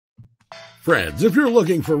Friends, if you're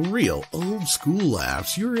looking for real old school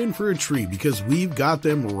laughs, you're in for a treat because we've got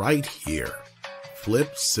them right here.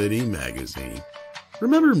 Flip City Magazine.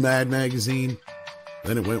 Remember Mad Magazine?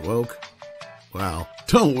 Then it went woke? Well,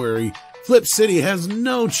 don't worry. Flip City has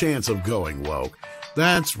no chance of going woke.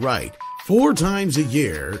 That's right. 4 times a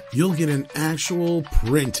year, you'll get an actual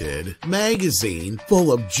printed magazine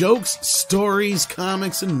full of jokes, stories,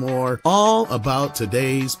 comics, and more, all about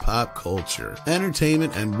today's pop culture,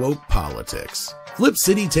 entertainment, and woke politics. Flip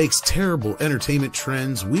City takes terrible entertainment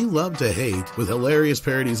trends we love to hate with hilarious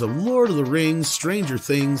parodies of Lord of the Rings, Stranger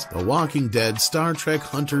Things, The Walking Dead, Star Trek,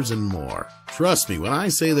 Hunters, and more. Trust me when I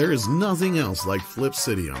say there is nothing else like Flip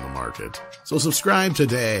City on the market. So subscribe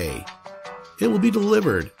today. It will be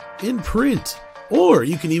delivered in print, or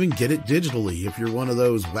you can even get it digitally if you're one of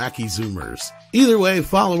those wacky Zoomers. Either way,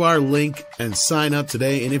 follow our link and sign up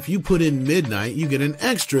today, and if you put in midnight, you get an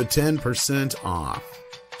extra 10% off.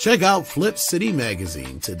 Check out Flip City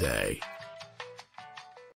Magazine today.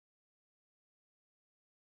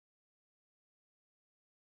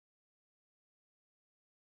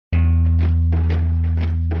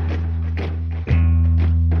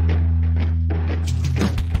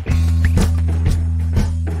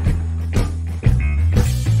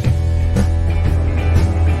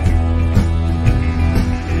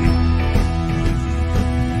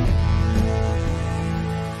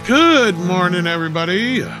 Good morning,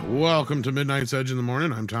 everybody. Welcome to Midnight's Edge in the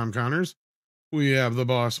Morning. I'm Tom Connors. We have the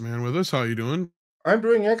boss man with us. How you doing? I'm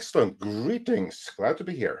doing excellent. Greetings. Glad to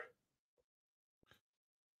be here.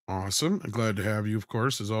 Awesome. Glad to have you, of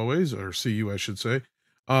course, as always, or see you, I should say.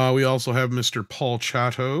 We also have Mr. Paul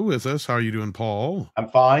Chato with us. How are you doing, Paul? I'm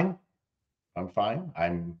fine.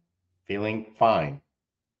 I'm feeling fine.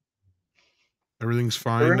 Everything's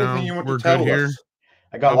fine now. We're good here.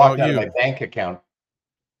 I got locked out of my bank account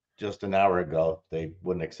just an hour ago. They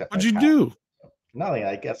wouldn't accept. What'd you do? Nothing.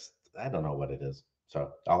 I guess I don't know what it is.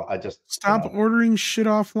 So I just stop ordering shit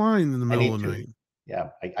offline in the middle of the night. Yeah,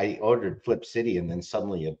 I ordered Flip City and then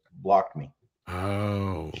suddenly it blocked me.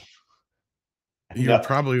 Oh, you're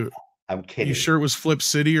probably. I'm kidding. You sure it was Flip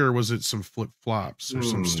City or was it some flip flops or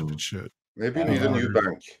some stupid shit? Maybe you need a new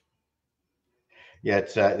bank. Yeah,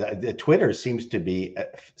 it's the Twitter seems to be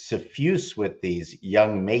suffused with these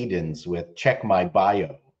young maidens with check my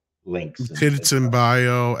bio links. Tits in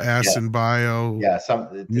bio, ass in bio. Yeah,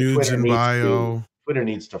 some nudes in bio. Twitter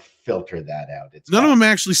needs to filter that out. None of them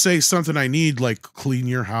actually say something I need, like clean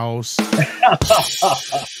your house.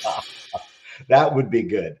 That would be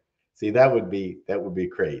good. See, that would be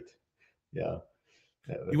great. Yeah.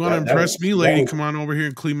 You want to impress me, lady? Come on over here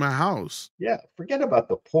and clean my house. Yeah, forget about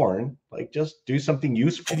the porn. Like, just do something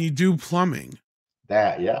useful. Can you do plumbing?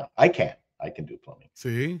 Yeah, I can do plumbing.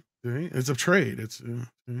 See, it's a trade.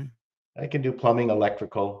 I can do plumbing,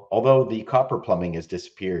 electrical. Although the copper plumbing has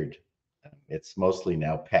disappeared, it's mostly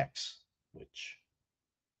now PEX, which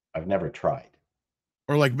I've never tried.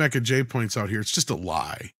 Or like Mecca J points out here, it's just a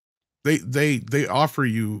lie. They offer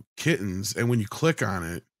you kittens, and when you click on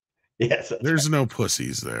it, yes, there's no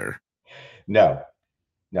pussies there. No,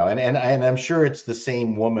 and I'm sure it's the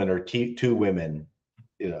same woman or two women,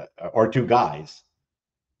 or two guys.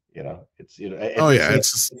 It's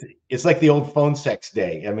like the old phone sex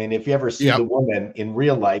day. I mean, if you ever see the woman in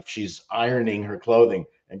real life, she's ironing her clothing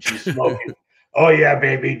and she's smoking. Oh yeah,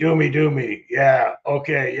 baby, do me. Yeah,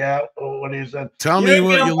 okay, yeah. Oh, what is that? Tell me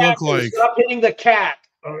what you look like. Stop hitting the cat.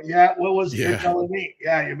 Oh yeah, what was you telling me?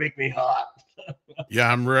 Yeah, you make me hot.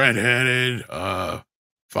 Yeah, I'm redheaded,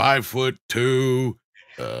 5'2",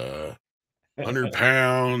 100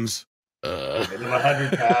 pounds.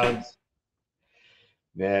 100 pounds.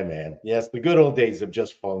 Yeah, man. Yes, the good old days of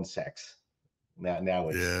just phone sex. Now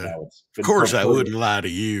it's. Of course, I wouldn't lie to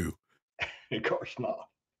you. Of course not.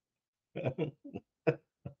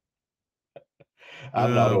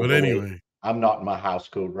 But anyway, I'm not in my house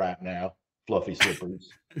coat right now. Fluffy slippers.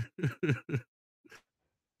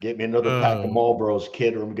 Get me another pack of Marlboros,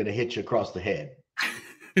 kid, or I'm going to hit you across the head.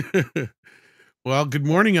 Well, good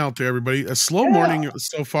morning out there, everybody. A slow morning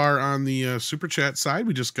so far on the super chat side.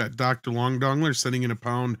 We just got Dr. Long Dongler sending in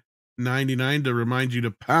 £1.99 to remind you to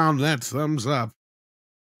pound that thumbs up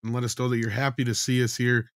and let us know that you're happy to see us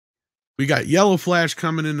here. We got YellowFlash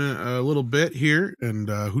coming in a little bit here, and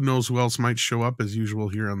who knows who else might show up as usual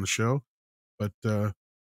here on the show. But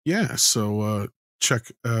so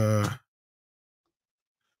check. He'll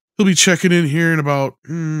be checking in here in about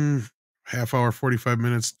half hour, 45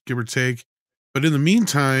 minutes, give or take. But in the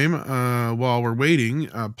meantime, while we're waiting,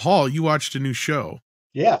 Paul, you watched a new show.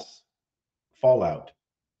 Yes. Fallout.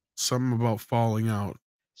 Something about falling out.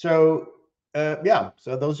 So, so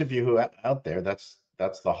those of you who are out there, that's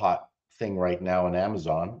the hot thing right now on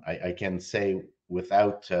Amazon. I can say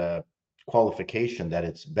without qualification that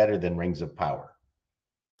it's better than Rings of Power.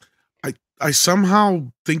 I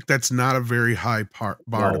somehow think that's not a very high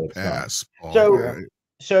bar to No, it's not. pass, Paul. So,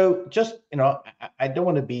 so just, I don't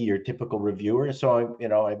want to be your typical reviewer. So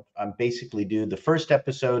I'm basically do the first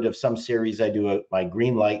episode of some series. I do my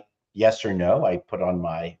green light, yes or no. I put on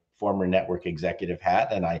my former network executive hat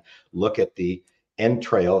and I look at the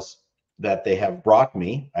entrails that they have brought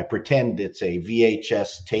me. I pretend it's a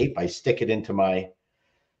VHS tape. I stick it into my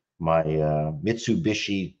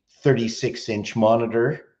Mitsubishi 36-inch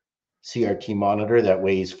monitor, CRT monitor that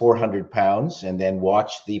weighs 400 pounds, and then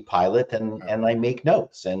watch the pilot and I make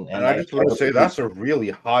notes. And I just want to say that's a really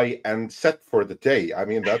high-end set for the day. I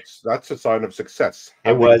mean, that's a sign of success.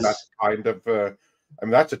 It was that kind of. I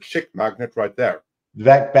mean, that's a chick magnet right there.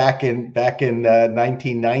 Back in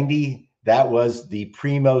 1990, that was the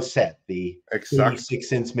primo set, the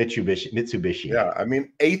 36-inch Mitsubishi. Yeah, I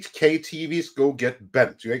mean, 8K TVs go get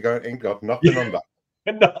bent. You ain't got nothing on that.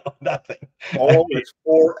 No, nothing. It's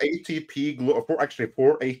 480p,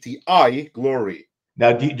 480i glory.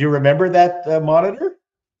 Now, do you remember that monitor?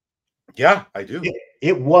 Yeah, I do.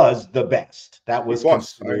 It was the best. That was. I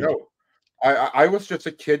know. I was just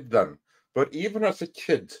a kid then, but even as a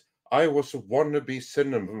kid, I was a wannabe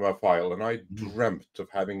cinemaphile, and I dreamt of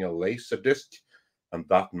having a laser disc and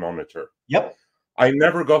that monitor. Yep. I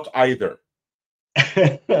never got either.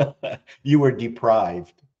 You were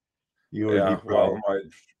deprived. Deprived. Well,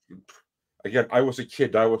 again, I was a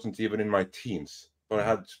kid. I wasn't even in my teens, but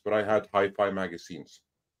I had hi-fi magazines.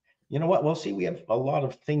 You know what? Well, see, we have a lot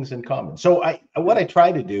of things in common. So what I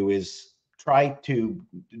try to do is try to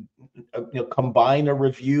combine a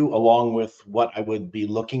review along with what I would be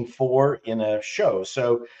looking for in a show.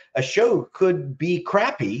 So a show could be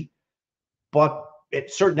crappy, but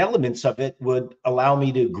certain elements of it would allow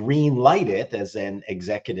me to green light it as an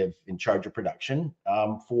executive in charge of production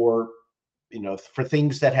for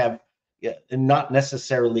things that have not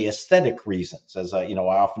necessarily aesthetic reasons. As I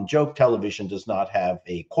often joke, television does not have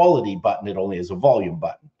a quality button; it only has a volume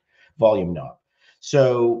knob.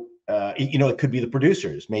 So it could be the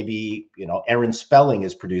producers. Maybe Aaron Spelling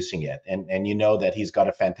is producing it, and that he's got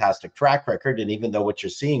a fantastic track record. And even though what you're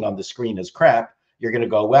seeing on the screen is crap, you're going to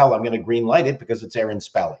go, well, I'm going to green light it because it's Aaron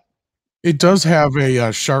Spelling. It does have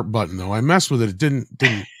a sharp button, though. I messed with it. It didn't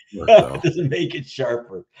work, though. It doesn't make it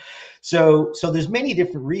sharper. So there's many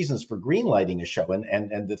different reasons for green lighting a show,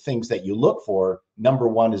 and the things that you look for. Number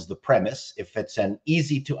one is the premise. If it's an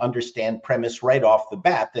easy to understand premise right off the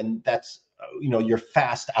bat, then that's you're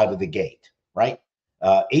fast out of the gate, right?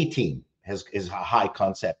 A-Team is a high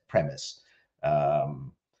concept premise.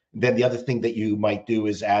 Then the other thing that you might do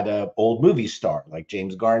is add a old movie star like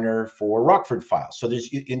James Garner for Rockford Files. So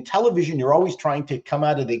in television, you're always trying to come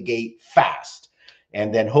out of the gate fast,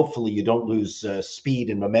 and then hopefully you don't lose speed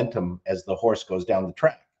and momentum as the horse goes down the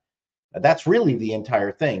track. That's really the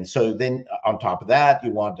entire thing. So then on top of that,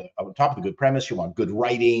 on top of the good premise, you want good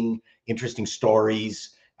writing, interesting stories,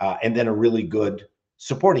 and then a really good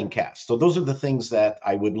supporting cast. So those are the things that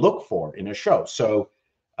I would look for in a show. So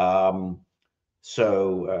what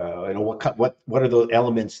are the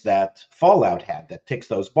elements that Fallout had that ticks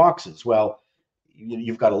those boxes? Well,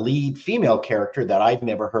 you've got a lead female character that I've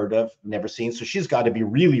never heard of, never seen. So she's got to be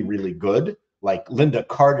really, really good, like Linda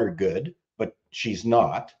Carter good, but she's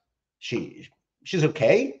not. She's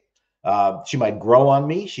okay. She might grow on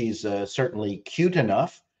me. She's certainly cute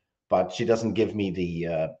enough, but she doesn't give me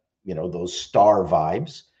the those star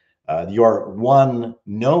vibes. Your one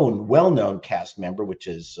well-known cast member, which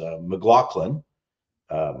is McLaughlin.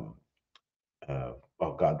 Kyle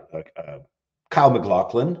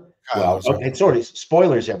MacLachlan. Well, okay, sorry,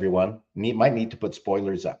 spoilers, everyone. Might need to put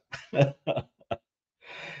spoilers up. I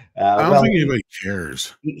don't think anybody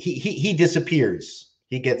cares. He disappears.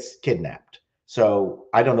 He gets kidnapped. So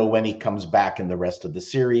I don't know when he comes back in the rest of the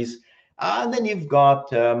series. And then you've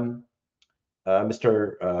got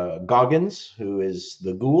Mr. Goggins, who is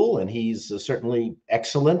the ghoul, and he's certainly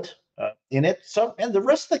excellent in it. So, and the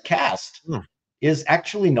rest of the cast is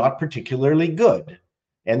actually not particularly good.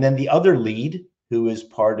 And then the other lead, who is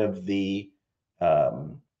part of the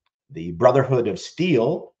Brotherhood of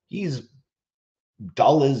Steel, he's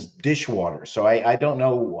dull as dishwater. So I don't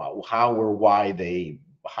know how or why they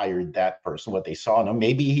hired that person, what they saw in him.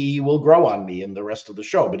 Maybe he will grow on me in the rest of the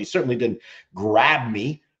show, but he certainly didn't grab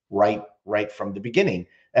me right from the beginning.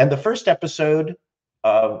 And the first episode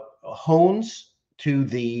hones to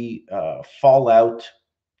the Fallout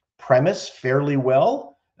premise fairly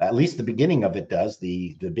well. At least the beginning of it does.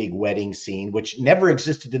 The big wedding scene, which never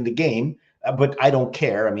existed in the game, but I don't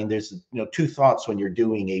care. I mean, there's two thoughts when you're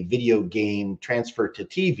doing a video game transfer to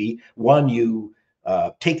TV. One, you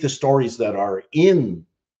take the stories that are in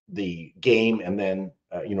the game and then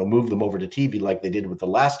move them over to TV like they did with The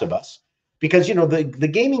Last of Us, because the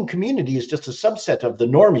gaming community is just a subset of the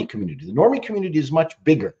normie community. The normie community is much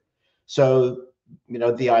bigger. So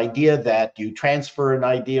the idea that you transfer an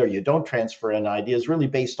idea or you don't transfer an idea is really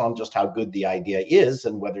based on just how good the idea is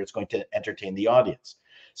and whether it's going to entertain the audience.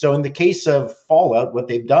 So in the case of Fallout, what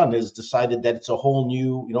they've done is decided that it's a whole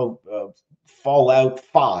new, Fallout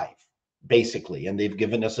 5, basically, and they've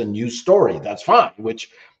given us a new story. That's fine, which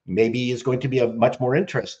maybe is going to be of much more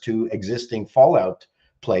interest to existing Fallout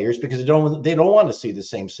players, because they don't want to see the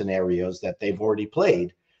same scenarios that they've already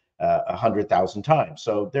played 100,000 times.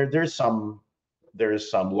 So there's some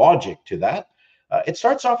logic to that. It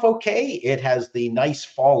starts off okay. It has the nice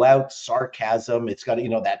Fallout sarcasm. It's got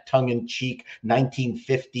that tongue-in-cheek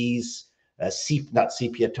 1950s not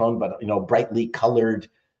sepia tone, but brightly colored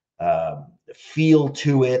feel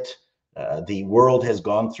to it. The world has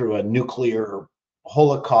gone through a nuclear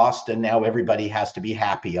holocaust, and now everybody has to be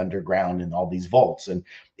happy underground in all these vaults. And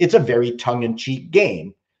it's a very tongue-in-cheek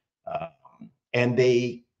game, and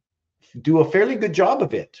they do a fairly good job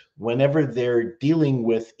of it whenever they're dealing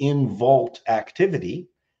with in-vault activity.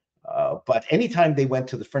 But anytime they went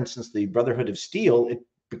to for instance, the Brotherhood of Steel, it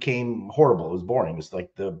became horrible. It was boring. It was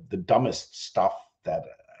like the dumbest stuff that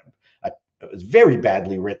it was very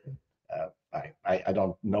badly written. I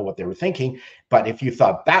don't know what they were thinking, but if you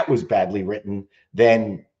thought that was badly written,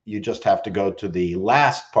 then you just have to go to the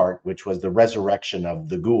last part, which was the resurrection of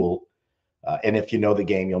the Ghoul. And if you know the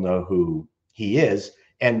game, you'll know who he is.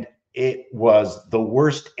 And it was the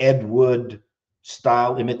worst Ed Wood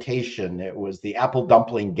style imitation. It was the Apple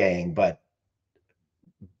Dumpling Gang, but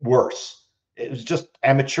worse. It was just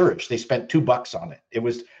amateurish. They spent $2 on it. It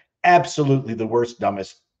was absolutely the worst,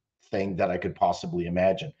 dumbest thing that I could possibly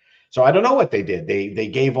imagine. So I don't know what they did. They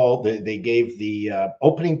gave the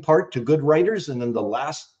opening part to good writers, and then the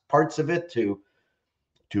last parts of it to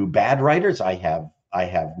bad writers. I have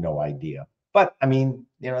no idea. But I mean,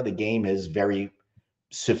 the game is very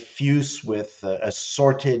suffuse with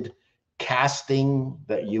assorted casting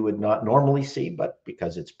that you would not normally see, but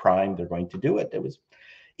because it's Prime, they're going to do it.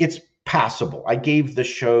 It's passable. I gave the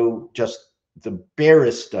show just the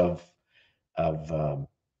barest of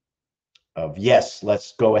yes,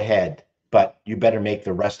 let's go ahead, but you better make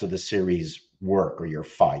the rest of the series work or you're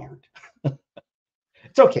fired.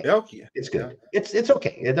 It's okay. Okay. It's good. Yeah. It's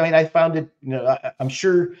okay. I mean, I found it, I'm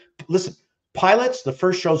sure, listen, pilots, the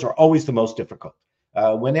first shows are always the most difficult.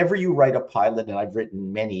 Whenever you write a pilot, and I've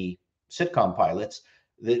written many sitcom pilots,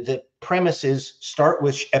 the premise is start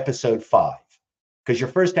with episode 5, because your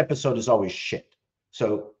first episode is always shit.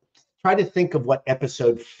 So try to think of what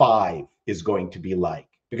episode 5 is going to be like,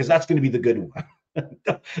 because that's going to be the good one.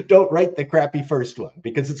 Don't write the crappy first one,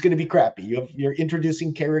 because it's going to be crappy. You're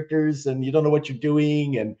introducing characters and you don't know what you're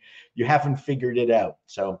doing and you haven't figured it out.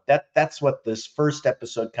 So that's what this first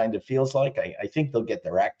episode kind of feels like. I think they'll get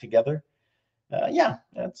their act together. Yeah,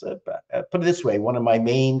 that's put it this way. One of my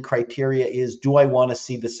main criteria is, do I want to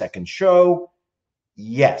see the second show?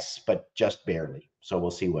 Yes, but just barely. So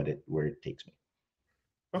we'll see where it takes me.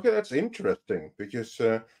 Okay, that's interesting, because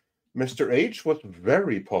Mr. H was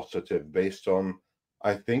very positive based on,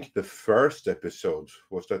 I think, the first episode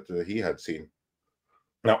was that he had seen.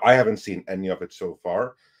 Now, I haven't seen any of it so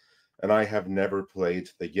far, and I have never played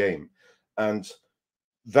the game. And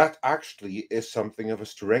that actually is something of a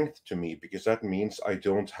strength to me, because that means I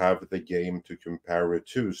don't have the game to compare it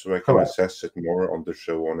to, so I can assess it more on the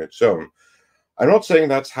show on its own. I'm not saying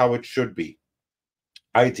that's how it should be.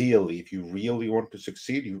 Ideally, if you really want to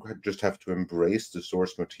succeed, you just have to embrace the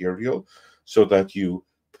source material so that you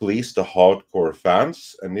please the hardcore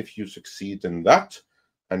fans. And if you succeed in that,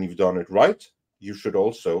 and you've done it right, you should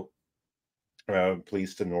also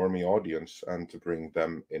please the normie audience and to bring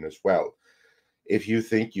them in as well. If you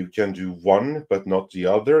think you can do one but not the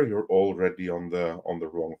other, you're already on the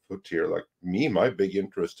wrong foot here. Like me, my big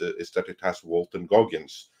interest is that it has Walton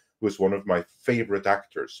Goggins, who is one of my favorite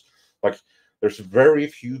actors. Like, there's very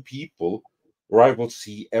few people where I will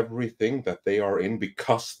see everything that they are in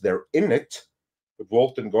because they're in it. But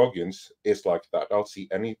Walton Goggins is like that. I'll see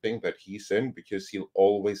anything that he's in because he'll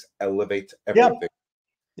always elevate everything.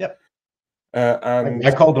 Yep. And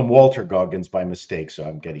I called him Walter Goggins by mistake, so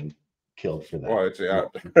I'm getting killed for that.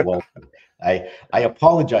 Well, Walton. I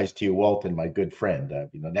apologize to you, Walton, my good friend.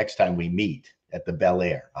 Next time we meet at the Bel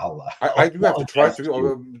Air, I do have to try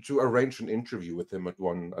to arrange an interview with him at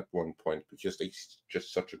one point, because he's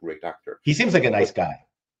just such a great actor. He seems like a nice guy.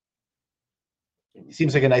 He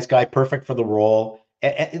seems like a nice guy, perfect for the role.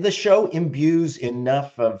 And the show imbues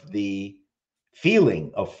enough of the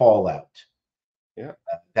feeling of Fallout, Yeah.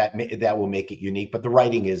 That will make it unique. But the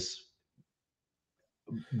writing is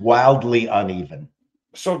wildly uneven.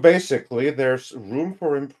 So basically, there's room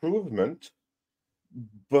for improvement,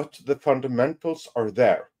 but the fundamentals are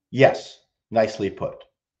there. Yes, nicely put.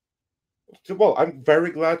 Well, I'm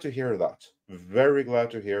very glad to hear that. Very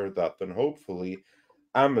glad to hear that. And hopefully,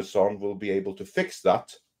 Amazon will be able to fix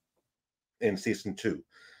that in season 2.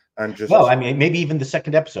 And just, well, I mean, maybe even the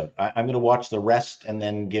second episode. I'm going to watch the rest and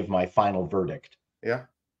then give my final verdict. Yeah.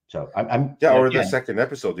 So I'm yeah, or the second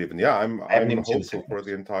episode even. Yeah, I'm hopeful for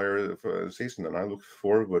the entire season, and I look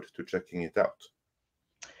forward to checking it out.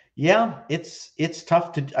 Yeah, it's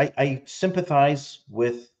tough to. I sympathize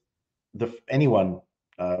with anyone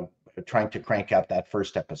trying to crank out that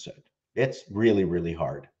first episode. It's really, really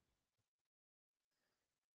hard.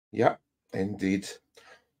 Yeah, indeed.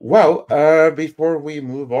 Well, before we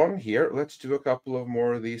move on here, let's do a couple of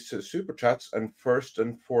more of these super chats. And first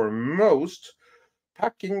and foremost,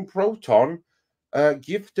 Packing Proton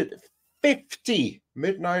gifted 50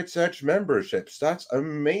 Midnight's Edge memberships. That's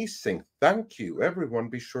amazing. Thank you, everyone.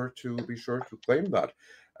 Be sure to claim that.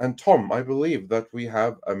 And Tom, I believe that we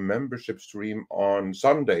have a membership stream on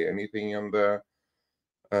Sunday. Anything on the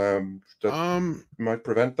that might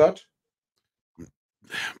prevent that?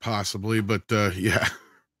 Possibly, but yeah.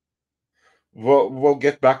 We'll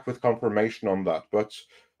get back with confirmation on that. But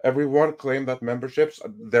everyone claim that memberships.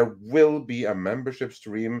 There will be a membership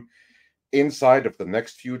stream inside of the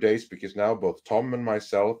next few days, because now both Tom and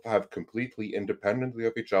myself have completely independently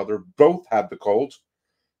of each other both had the cold,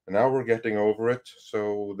 and now we're getting over it.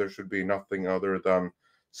 So there should be nothing other than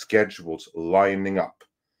schedules lining up.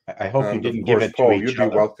 I hope you didn't give it Paul, to each you'd other.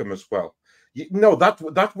 be welcome as well. No, that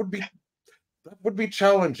would be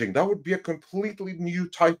challenging. That would be a completely new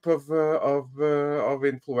type of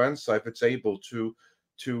influenza if it's able to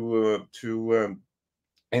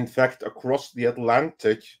infect across the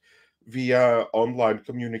Atlantic via online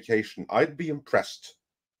communication. I'd be impressed.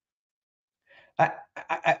 I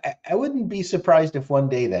wouldn't be surprised if one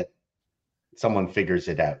day that someone figures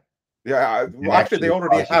it out. Yeah, well, actually, they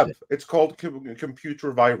already have. It's called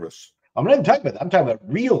computer virus. I'm not even talking about that. I'm talking about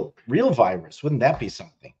real virus. Wouldn't that be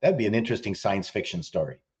something? That'd be an interesting science fiction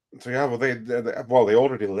story. So yeah, well, they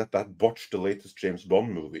already let that botch the latest James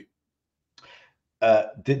Bond movie.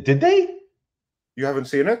 Did they? You haven't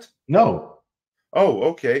seen it? No. Oh,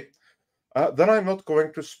 okay. Then I'm not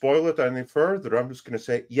going to spoil it any further. I'm just going to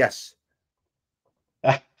say yes.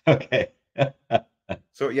 Okay.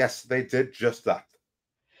 So yes, they did just that.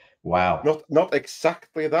 Wow. Not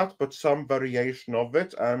exactly that, but some variation of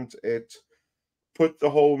it, and it put the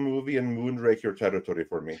whole movie in Moonraker territory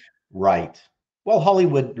for me. Right. Well,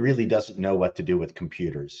 Hollywood really doesn't know what to do with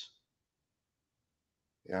computers.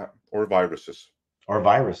 Yeah, or viruses. Or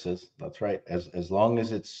viruses. That's right. As long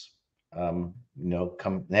as it's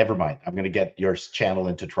never mind. I'm going to get your channel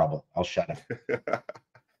into trouble. I'll shut up.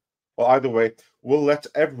 Well, either way, we'll let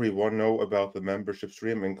everyone know about the membership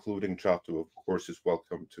stream, including Chato, of course, is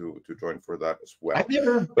welcome to join for that as well. I've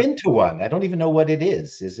never been to one. I don't even know what it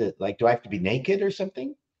is. Is it like, do I have to be naked or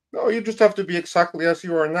something? No, you just have to be exactly as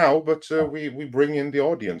you are now, but we bring in the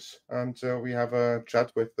audience, and we have a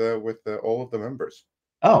chat with all of the members.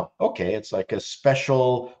 Oh, okay. It's like a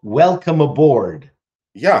special welcome aboard.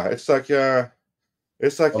 Yeah, it's like a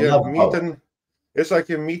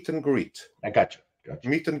meet and greet. I got you.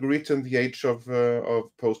 Meet and greet in the age of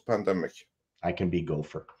post-pandemic. I can be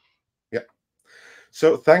gopher. Yeah.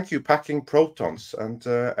 So thank you, Packing Protons, and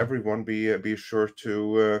everyone be sure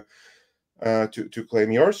to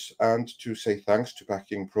claim yours and to say thanks to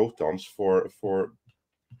Packing Protons for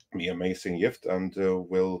the amazing gift, and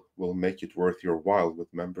we'll make it worth your while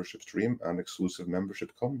with membership stream and exclusive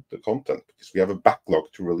membership content, because we have a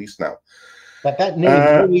backlog to release now. But that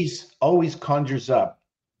name always conjures up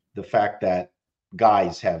the fact that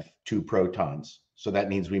guys have 2 protons, so that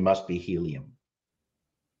means we must be helium.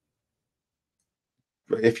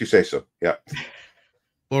 If you say so, yeah.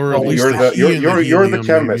 Or at least you're the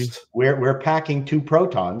chemist. We're packing 2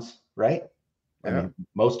 protons, right? Yeah. I mean,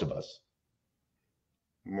 most of us.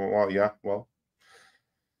 Well, yeah. Well,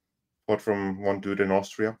 what from one dude in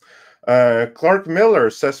Austria? Clark Miller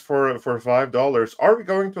says for $5, are we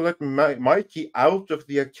going to let Mikey out of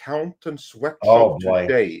the accountant sweatshop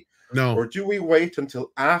today? No. Or do we wait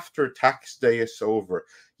until after tax day is over?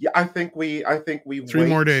 Yeah, I think we 3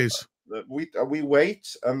 more days. We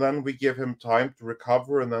wait, and then we give him time to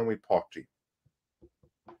recover, and then we party.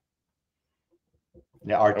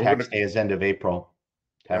 Yeah, our tax day is end of April.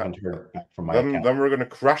 Haven't heard back from my account. Then we're going to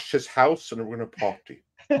crash his house and we're going to party.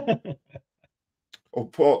 He's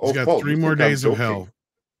got 3 more days of hell.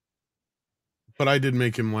 But I did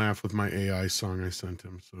make him laugh with my AI song I sent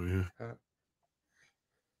him. So yeah.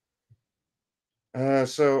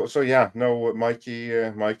 So yeah, no,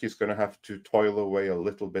 Mikey's going to have to toil away a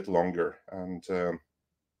little bit longer, and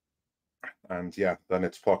yeah, then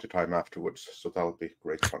it's party time afterwards. So that'll be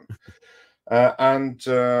great fun. And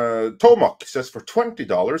Tomak says for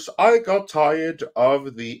 $20, I got tired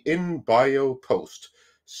of the in bio post,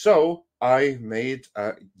 so I made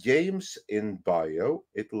games in bio.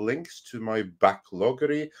 It links to my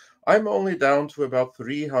backloggery. I'm only down to about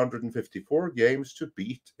 354 games to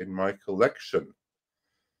beat in my collection.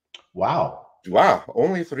 Wow,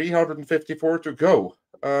 only 354 to go.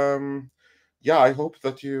 Yeah, I hope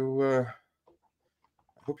that you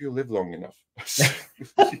live long enough.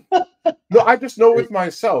 No, I just know with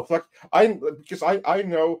myself, like because I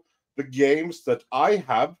know the games that I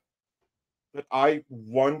have that I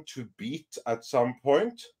want to beat at some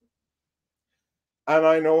point, and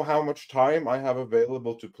I know how much time I have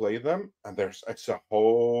available to play them, and it's a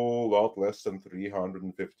whole lot less than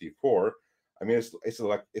 354. I mean,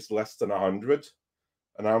 it's less than 100,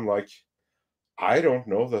 and I'm like, I don't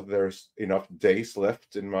know that there's enough days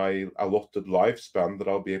left in my allotted lifespan that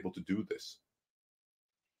I'll be able to do this.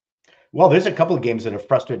 Well, there's a couple of games that have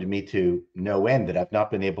frustrated me to no end that I've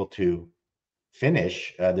not been able to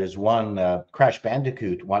finish. There's one Crash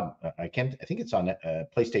Bandicoot one. I think it's on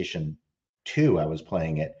PlayStation 2. I was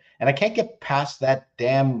playing it, and I can't get past that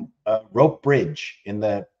damn rope bridge in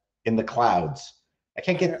the clouds. I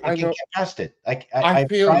can't get past it. I've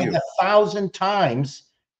tried 1,000 times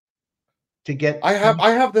to get. I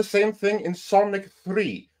have the same thing in Sonic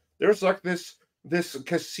 3. There's like this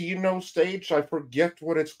casino stage. I forget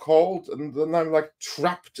what it's called, and then I'm like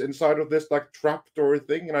trapped inside of this like trapdoor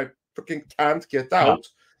thing, and I freaking can't get out.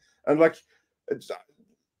 And like,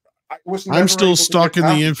 I'm still stuck in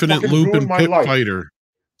the infinite loop in Pit Fighter.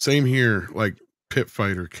 Same here, like Pit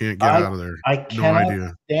Fighter, can't get out of there. I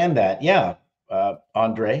cannot stand that. Yeah,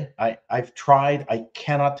 Andre, I've tried. I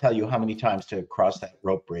cannot tell you how many times to cross that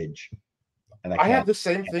rope bridge. And I have the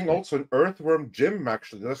same thing also in Earthworm Jim.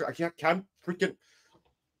 Actually, I can't freaking.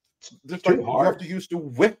 Just like you have to use the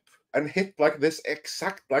whip and hit like this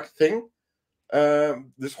exact like thing,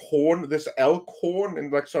 this horn, this elk horn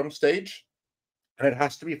in like some stage, and it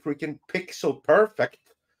has to be freaking pixel perfect.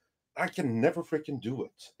 I can never freaking do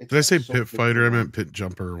it. Did I say Pit Fighter? I meant Pit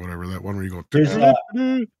Jumper or whatever. That one where you go.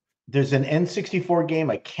 There's an N64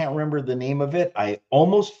 game. I can't remember the name of it. I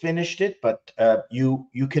almost finished it, but you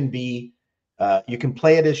can be. You can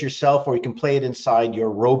play it as yourself, or you can play it inside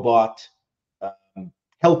your robot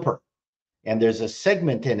helper. And there's a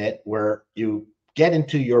segment in it where you get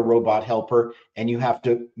into your robot helper and you have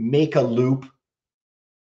to make a loop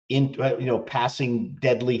into, passing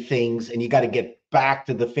deadly things, and you got to get back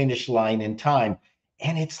to the finish line in time.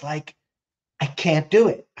 And it's like, I can't do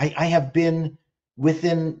it. I have been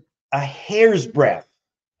within a hair's breadth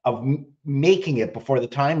of making it before the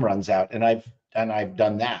time runs out. And I've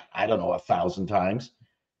done that, I don't know, 1,000 times.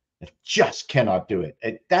 I just cannot do it.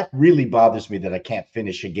 That really bothers me that I can't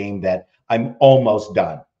finish a game that I'm almost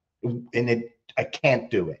done. And I can't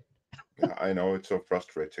do it. Yeah, I know, it's so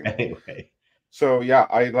frustrating. Anyway. So yeah,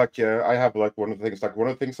 I have like one of the things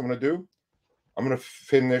I'm gonna do. I'm gonna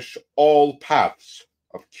finish all paths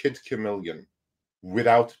of Kid Chameleon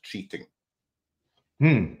without cheating.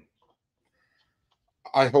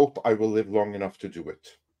 I hope I will live long enough to do it.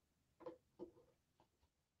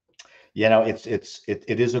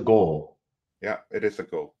 It is a goal. Yeah, it is a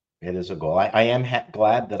goal. It is a goal. I am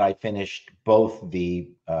glad that I finished both the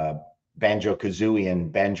Banjo-Kazooie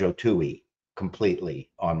and Banjo-Tooie completely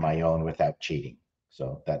on my own without cheating.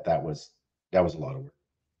 So that was a lot of work.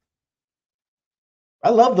 I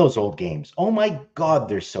love those old games. Oh my God,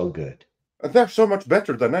 they're so good. They're so much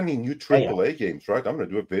better than any new AAA games, right? I'm going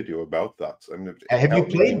to do a video about that. Have you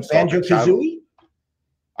played Banjo-Kazooie?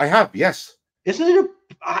 I have, yes. Isn't it an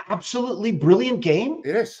absolutely brilliant game?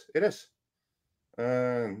 It is. It is.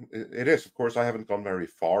 It is. Of course, I haven't gone very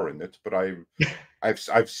far in it, but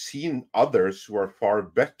I've seen others who are far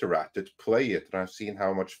better at it play it, and I've seen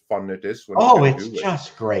how much fun it is when it's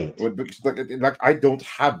just great. Because like I don't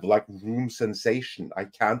have like room sensation. I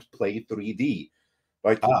can't play 3D.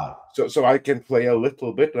 So I can play a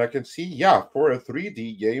little bit, and I can see, yeah, for a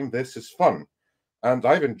 3D game, this is fun. And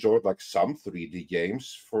I've enjoyed like some 3D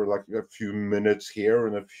games for like a few minutes here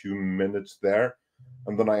and a few minutes there,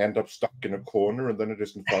 and then I end up stuck in a corner, and then it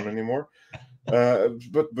isn't fun anymore.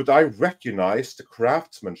 But I recognize the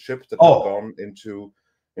craftsmanship that has gone into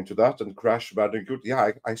into that, and Crash Bandicoot.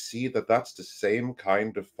 Yeah, I see that that's the same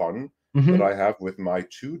kind of fun Mm-hmm. that I have with my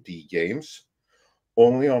 2D games,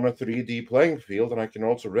 only on a 3D playing field, and I can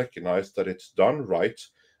also recognize that it's done right.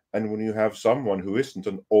 And when you have someone who isn't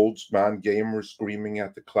an old man gamer screaming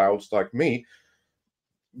at the clouds like me,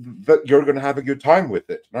 that you're going to have a good time with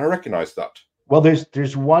it. And I recognize that. Well,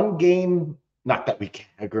 there's one game, not that we can,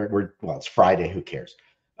 well, it's Friday, who cares?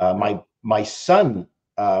 My son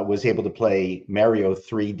was able to play Mario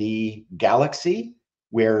 3D Galaxy,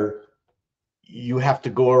 where you have to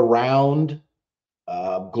go around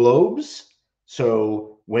globes.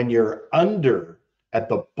 So when you're under at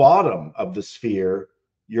the bottom of the sphere,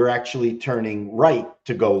 you're actually turning right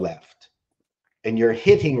to go left, and you're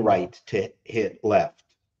hitting right to hit left.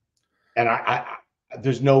 And I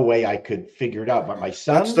there's no way I could figure it out. But my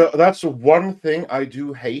son, that's the one thing I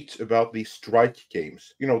do hate about these strike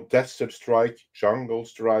games. You know, Desert Strike, Jungle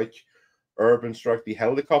Strike, Urban Strike, the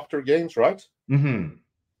helicopter games, right? Mm-hmm.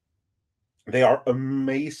 They are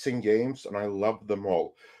amazing games, and I love them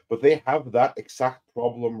all. But they have that exact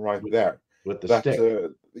problem right there. With the that, stick.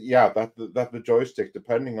 That the joystick,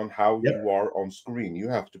 depending on how Yep. you are on screen, you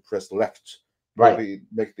have to press left, right,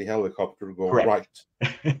 make the helicopter go correct.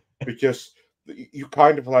 right, because you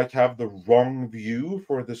kind of like have the wrong view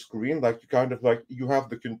for the screen. Like you kind of like you have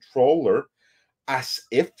the controller as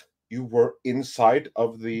if you were inside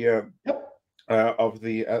of the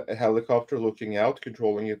helicopter, looking out,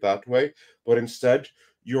 controlling it that way, but instead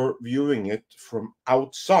you're viewing it from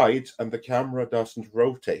outside, and the camera doesn't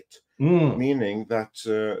rotate, meaning that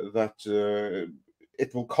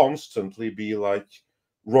it will constantly be like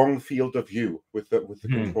wrong field of view with the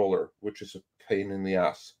controller, which is a pain in the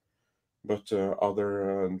ass. But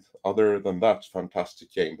other than that,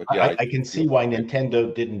 fantastic game. But yeah, I can see why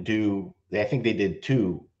Nintendo didn't do. I think they did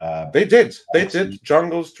two. They did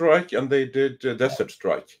Jungle Strike, and they did Desert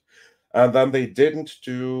Strike, and then they didn't.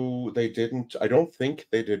 I don't think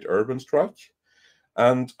they did Urban Strike,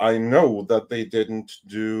 and I know that they didn't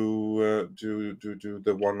do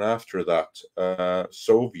the one after that,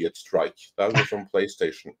 Soviet Strike. That was on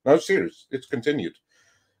PlayStation. No, serious. It's continued.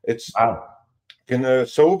 It's in a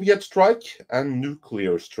Soviet Strike and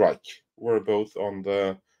Nuclear Strike were both on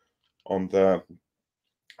the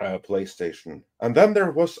PlayStation. And then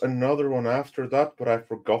there was another one after that, but I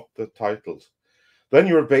forgot the titles. Then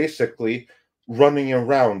you're basically running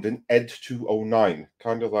around in Ed 209,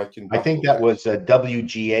 kind of like in I think that was a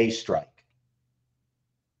WGA Strike.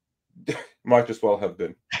 Might as well have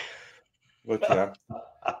been. But yeah.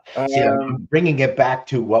 See, I'm bringing it back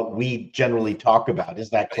to what we generally talk about.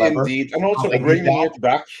 Is that clever? Indeed. And also bringing it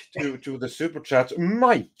back to the super chat.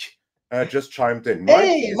 Mike just chimed in.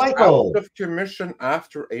 Hey, Michael! Out of commission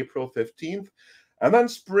after April 15th. And then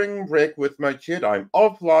spring break with my kid. I'm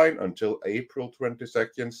offline until April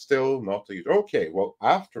 22nd. Still not a... Okay, well,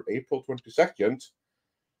 after April 22nd,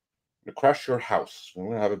 crash your house. We're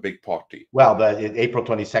going to have a big party. Well, April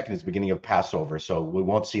 22nd is the beginning of Passover, so we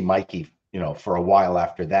won't see Mikey, for a while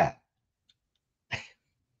after that.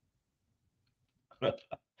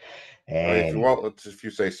 If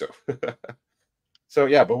you say so. So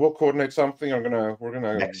yeah, but we'll coordinate something. We're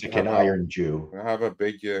gonna Mexican Iron Jew. We'll have a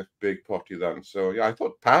big party then. So yeah, I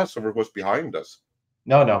thought Passover was behind us.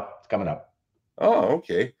 No, it's coming up. Oh,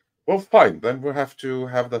 okay. Well, fine. Then we'll have to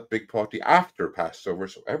have that big party after Passover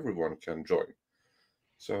so everyone can join.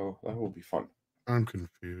 So that will be fun. I'm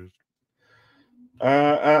confused.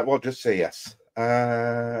 Well, just say yes.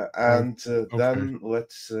 Then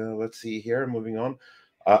let's see here. Moving on.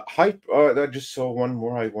 Hype. I just saw one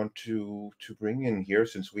more I want to bring in here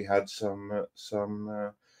since we had some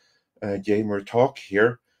gamer talk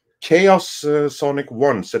here. Chaos Sonic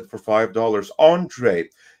 1 said for $5. Andre,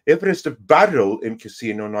 if it is the battle in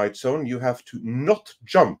Casino Night Zone, you have to not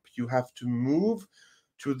jump. You have to move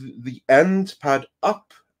to the end pad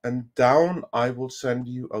up and down. I will send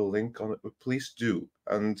you a link on it, but please do.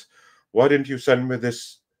 And why didn't you send me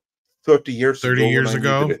this 30 years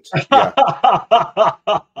ago? Yeah.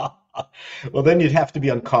 Well, then you'd have to be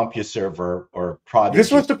on CompuServe or Prodigy.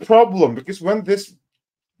 This was the problem, because when this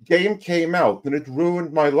game came out and it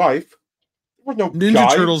ruined my life, there was no Ninja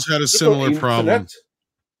Turtles had a similar problem. Internet.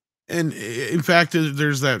 And in fact,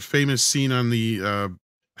 there's that famous scene on the I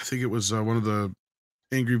think it was one of the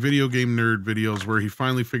Angry Video Game Nerd videos where he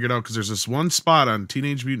finally figured out, because there's this one spot on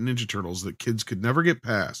Teenage Mutant Ninja Turtles that kids could never get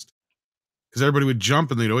past because everybody would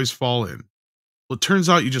jump and they'd always fall in. Well, it turns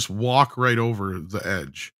out you just walk right over the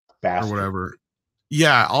edge or whatever.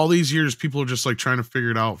 Yeah, all these years people are just like trying to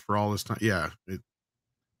figure it out for all this time. Yeah,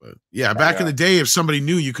 back in the day, if somebody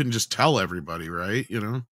knew, you couldn't just tell everybody, right?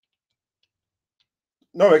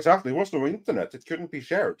 No, exactly. There was no internet. It couldn't be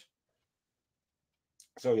shared.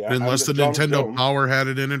 So yeah, unless the John Nintendo Doe, Power had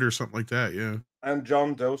it in it or something like that. Yeah. and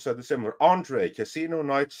John Doe said the similar. Andre, Casino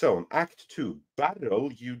Night Zone, Act 2,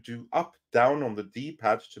 battle. You do up, down on the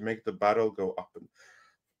D-pad to make the battle go up. And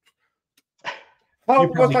how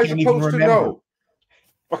was I supposed to know?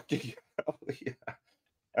 Fucking hell, yeah.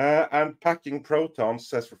 And Packing Protons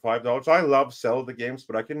says for $5, I love Zelda games,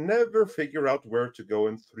 but I can never figure out where to go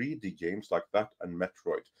in 3D games like that and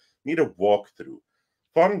Metroid. Need a walkthrough.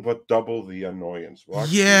 Fun, but double the annoyance. Well,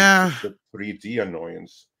 actually, Yeah. the 3D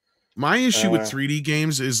annoyance. My issue with 3D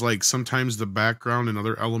games is like sometimes the background and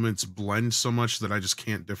other elements blend so much that I just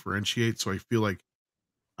can't differentiate. So I feel like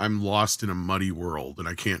I'm lost in a muddy world and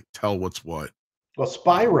I can't tell what's what. Well,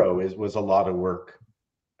 Spyro was a lot of work.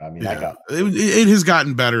 I mean, yeah. It has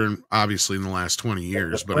gotten better, obviously, in the last 20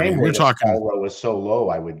 years. But I mean, we're talking. Spyro was so low,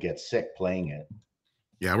 I would get sick playing it.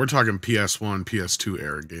 Yeah, we're talking PS1, PS2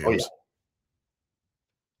 era games. Oh, yeah.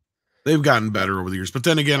 They've gotten better over the years. But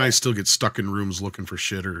then again, I still get stuck in rooms looking for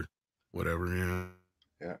shit or whatever. Yeah.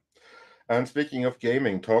 Yeah. And speaking of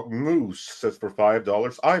gaming talk, Moose says for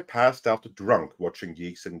 $5, I passed out drunk watching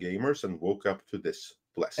Geeks and Gamers and woke up to this.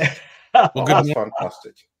 Blessed. Well, that's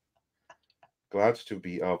fantastic. Glad to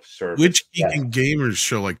be of service. Which Geek and Gamers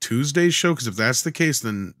show? Like Tuesday's show? Because if that's the case,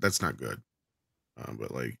 then that's not good. But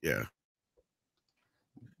like, yeah.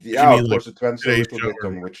 Yeah, of course, it depends a little bit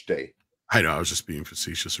on which day. I know, I was just being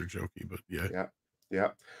facetious or jokey, but yeah.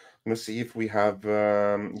 Yeah. Let's see if we have,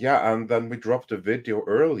 and then we dropped a video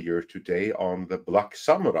earlier today on the Black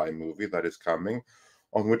Samurai movie that is coming,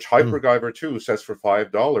 on which Hypergiver 2 says for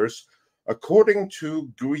 $5, according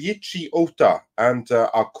to Guichi Ota and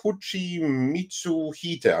Akuchi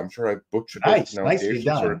Mitsuhide, I'm sure I butchered the pronunciation,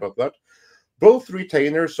 sorry about that, both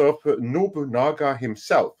retainers of Nobunaga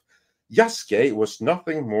himself. Yasuke was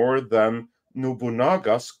nothing more than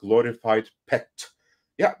Nobunaga's glorified pet.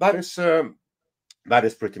 Yeah, that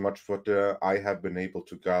is pretty much what I have been able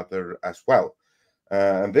to gather as well.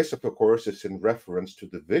 And this, of course, is in reference to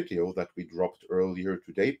the video that we dropped earlier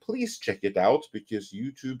today. Please check it out because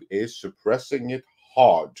YouTube is suppressing it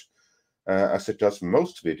hard, as it does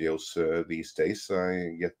most videos these days,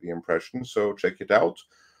 I get the impression. So check it out,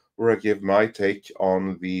 where I give my take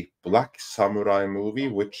on the Black Samurai movie,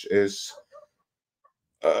 which is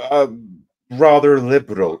a rather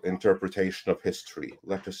liberal interpretation of history.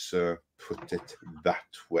 Let us put it that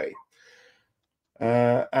way.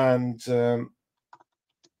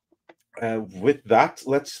 With that,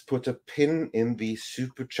 let's put a pin in the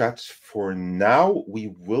super chats for now.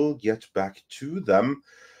 We will get back to them,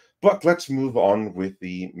 but let's move on with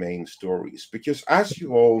the main stories. Because as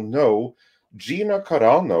you all know, Gina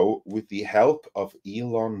Carano, with the help of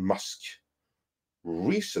Elon Musk,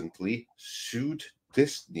 recently sued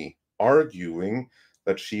Disney, arguing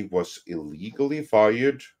that she was illegally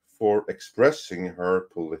fired for expressing her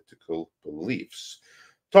political beliefs.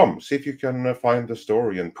 Tom, see if you can find the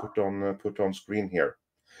story and put on screen here.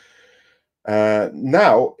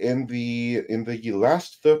 Now, in the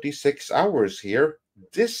last 36 hours here,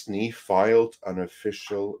 Disney filed an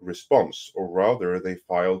official response, or rather, they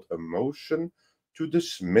filed a motion to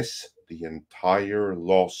dismiss the entire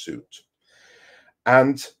lawsuit.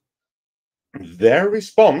 And their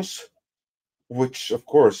response, which of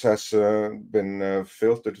course has been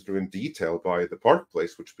filtered through in detail by the Park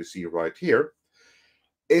Place, which we see right here,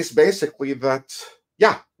 is basically that,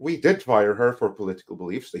 yeah, we did fire her for political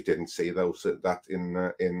beliefs. They didn't say that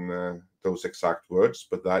in those exact words,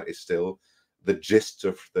 but that is still the gist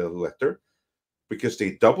of the letter, because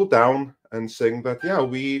they double down and saying that, yeah,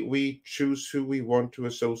 we choose who we want to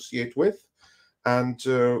associate with, and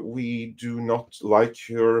we do not like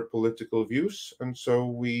your political views, and so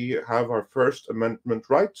we have our First Amendment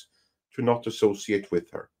right to not associate with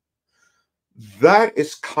her. That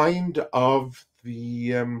is kind of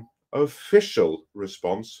the official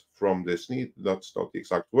response from Disney. That's not the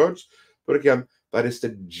exact words, but again, that is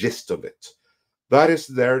the gist of it. That is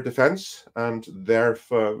their defense and their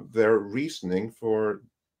reasoning for.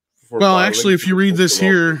 Well, actually, if you read this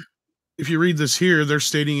here, they're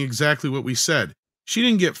stating exactly what we said. She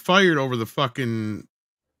didn't get fired over the fucking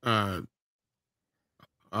Yahtzee?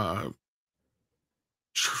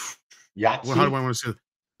 Well, how do I want to say it?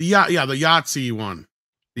 The Yahtzee one.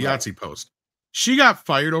 The Yahtzee post. She got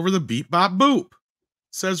fired over the beep bop boop.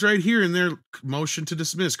 Says right here in their motion to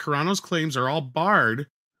dismiss, Carano's claims are all barred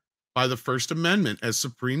by the First Amendment, as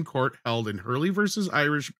Supreme Court held in Hurley versus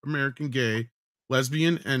Irish American Gay,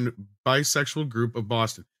 Lesbian, and Bisexual Group of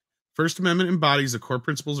Boston. First Amendment embodies the core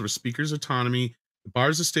principles of a speaker's autonomy. It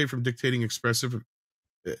bars the state from dictating expressive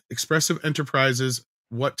enterprises,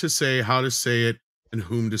 what to say, how to say it, and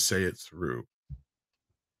whom to say it through.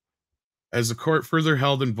 As the court further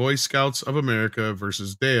held in Boy Scouts of America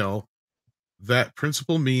versus Dale, that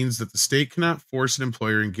principle means that the state cannot force an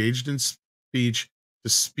employer engaged in speech to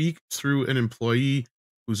speak through an employee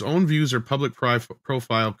whose own views or public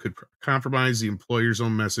profile could compromise the employer's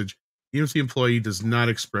own message, even if the employee does not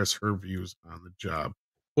express her views on the job.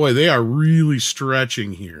 Boy, they are really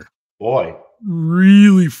stretching here. Boy.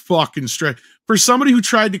 Really fucking stretch. For somebody who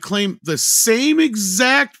tried to claim the same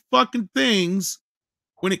exact fucking things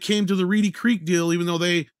when it came to the Reedy Creek deal, even though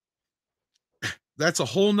that's a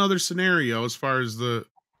whole nother scenario as far as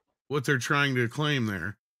what they're trying to claim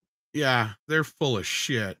there. Yeah, they're full of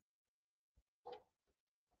shit.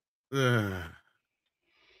 And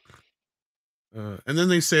then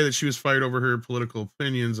they say that she was fired over her political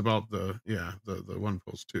opinions about the one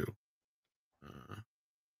post too.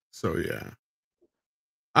 So yeah,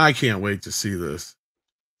 I can't wait to see this.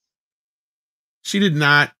 She did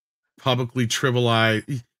not publicly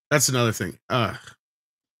trivialize. That's another thing.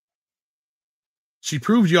 She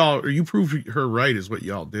proved you proved her right is what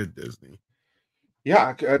y'all did, Disney.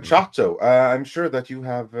 Yeah, Chato, I'm sure that you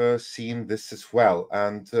have seen this as well.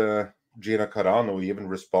 And Gina Carano even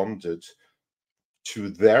responded to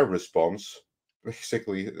their response,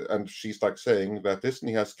 basically. And she's like saying that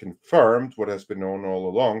Disney has confirmed what has been known all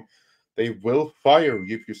along. They will fire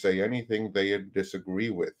you if you say anything they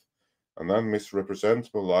disagree with, and then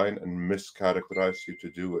misrepresent, malign, and mischaracterize you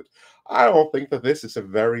to do it. I don't think that this is a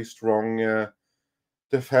very strong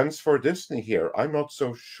defense for Disney here. I'm not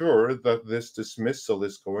so sure that this dismissal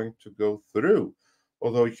is going to go through,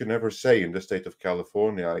 although you can never say in the state of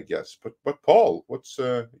California, I guess. But Paul, what's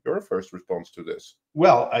your first response to this?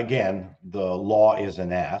 Well, again, the law is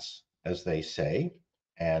an ass, as they say,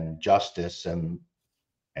 and justice and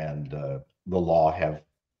the law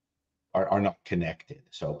are not connected.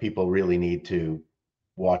 So people really need to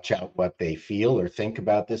watch out what they feel or think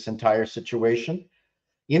about this entire situation.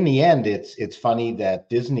 In the end, it's funny that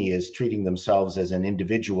Disney is treating themselves as an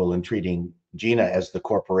individual and treating Gina as the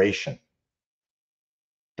corporation.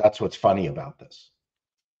 That's what's funny about this.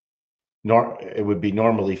 It would be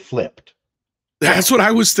normally flipped. That's what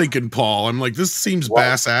I was thinking, Paul. I'm like, this seems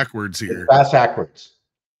bass-ackwards here. Bass-ackwards.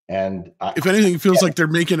 And if anything, it feels like they're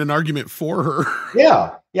making an argument for her.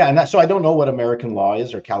 Yeah. And so I don't know what American law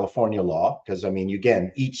is or California law, because I mean,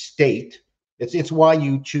 again, each state, it's why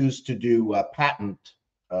you choose to do patent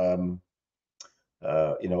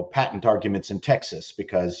arguments in Texas,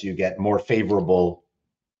 because you get more favorable,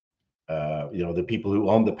 the people who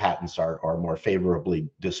own the patents are more favorably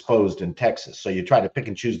disposed in Texas. So you try to pick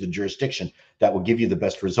and choose the jurisdiction that will give you the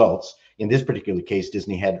best results. In this particular case,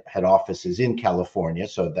 Disney had offices in California,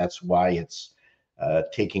 so that's why it's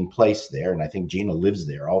taking place there. And I think Gina lives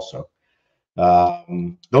there also.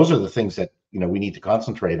 Those are the things that we need to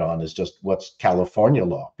concentrate on, is just what's California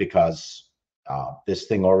law, because this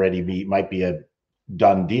thing already might be a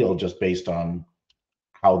done deal just based on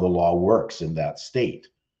how the law works in that state.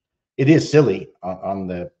 It is silly on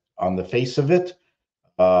the face of it.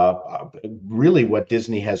 Really, what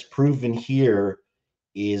Disney has proven here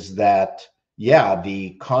is that, yeah, the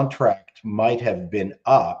contract might have been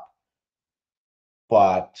up,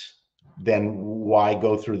 but then why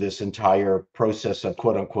go through this entire process of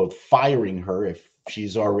quote unquote firing her if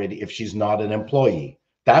she's not an employee?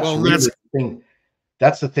 That's the thing.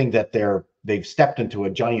 That's the thing, that they've stepped into a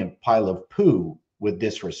giant pile of poo with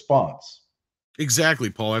this response. Exactly,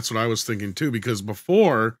 Paul. That's what I was thinking too, because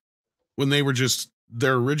before, when they were just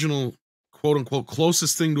their original quote unquote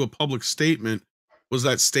closest thing to a public statement was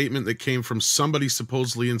that statement that came from somebody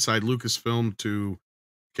supposedly inside Lucasfilm to,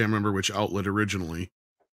 can't remember which outlet originally.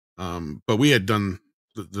 But we had done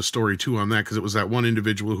the story too on that, because it was that one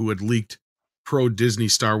individual who had leaked pro Disney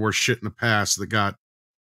Star Wars shit in the past that got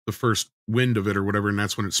the first wind of it or whatever, and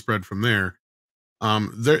that's when it spread from there.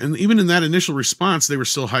 And even in that initial response, they were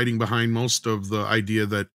still hiding behind most of the idea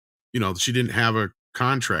that, she didn't have a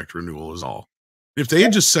contract renewal is all. If they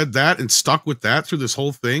had just said that and stuck with that through this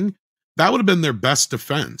whole thing, that would have been their best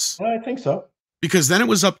defense. I think so. Because then it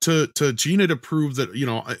was up to Gina to prove that,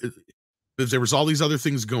 that there was all these other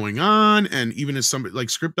things going on. And even as somebody like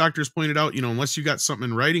Script Doctors pointed out, unless you got something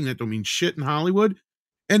in writing, that don't mean shit in Hollywood.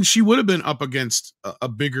 And she would have been up against a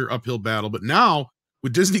bigger uphill battle. But now,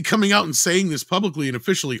 with Disney coming out and saying this publicly and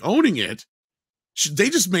officially owning it, they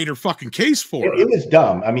just made her fucking case for her. It was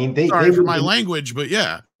dumb. I mean, sorry for my language, but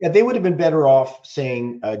yeah. Yeah, they would have been better off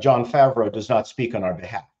saying Jon Favreau does not speak on our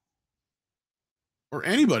behalf. Or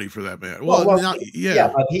anybody for that matter.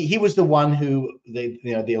 Yeah, but he was the one who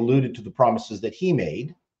they alluded to the promises that he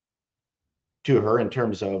made to her in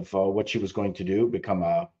terms of what she was going to do, become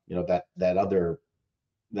that other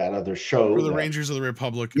show. For the Rangers of the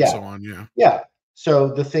Republic and Yeah. so on, yeah. Yeah. So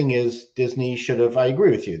the thing is, Disney should have, I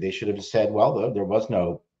agree with you, they should have said, well, there was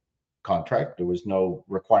no contract. There was no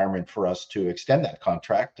requirement for us to extend that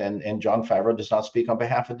contract. And Jon Favreau does not speak on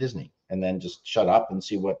behalf of Disney. And then just shut up and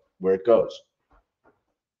see where it goes.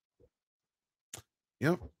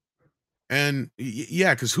 Yep. And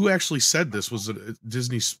yeah, because who actually said this? Was it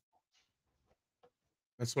Disney's?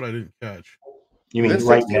 That's what I didn't catch. You mean this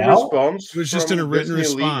right now? It was just in a written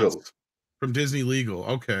response from Disney Legal.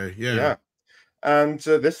 Okay, yeah. Yeah. And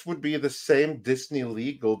this would be the same Disney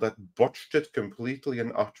Legal that botched it completely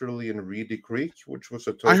and utterly in Reedy Creek, which was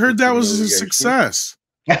a total I heard that was a humiliation. success.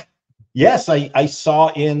 Yes, I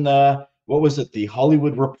saw in what was it, the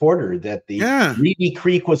Hollywood Reporter, that the Reedy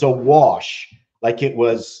Creek was a wash, like it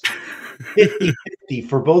was 50-50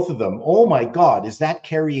 for both of them. Oh my God, is that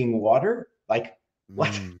carrying water? Like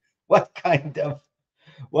what kind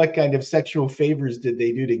of sexual favors did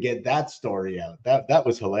they do to get that story out? That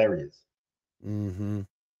was hilarious.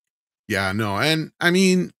 Yeah, no, and I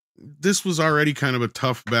mean, this was already kind of a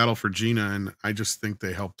tough battle for Gina, and I just think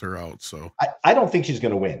they helped her out. So I don't think she's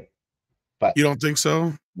going to win. But you don't think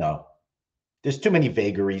so? No, there's too many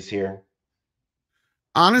vagaries here.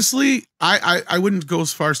 Honestly, I wouldn't go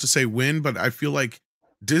as far as to say win, but I feel like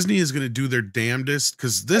Disney is going to do their damnedest,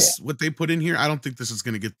 because what they put in here, I don't think this is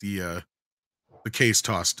going to get the case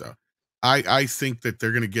tossed up. I think that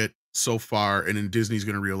they're going to get so far, and then Disney's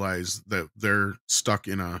going to realize that they're stuck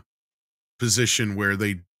in a position where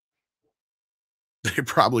they're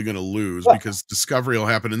probably going to lose, because discovery will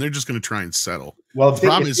happen, and they're just going to try and settle. Well, the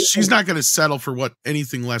problem is she's not going to settle for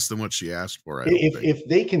anything less than what she asked for. If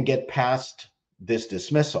they can get past this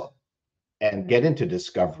dismissal and get into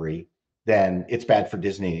discovery, then it's bad for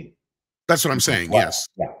Disney. That's what I'm saying. Yes,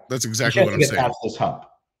 that's exactly what I'm saying. Past this hump.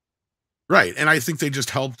 Right, and I think they just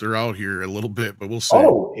helped her out here a little bit, but we'll see.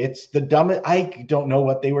 Oh, it's the dumbest. I don't know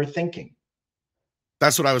what they were thinking.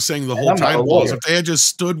 That's what I was saying the whole time. Was if they had just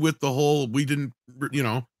stood with the whole, we didn't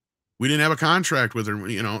have a contract with her,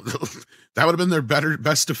 that would have been their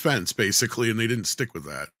best defense, basically, and they didn't stick with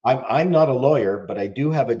that. I'm not a lawyer, but I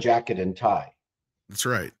do have a jacket and tie. That's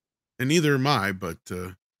right, and neither am I, but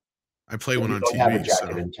I play one on TV. Have a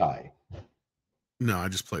jacket and tie. No, I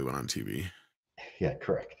just play one on TV. Yeah,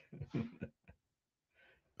 correct.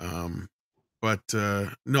 But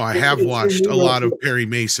no, I have watched a lot of Perry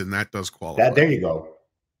Mason. That does qualify. There you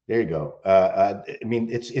go. I mean,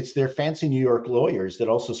 it's their fancy New York lawyers that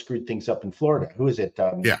also screwed things up in Florida. Who is it?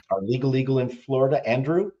 Our legal in Florida,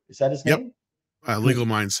 Andrew. Is that his name? Legal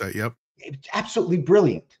Mindset. Yep. It's absolutely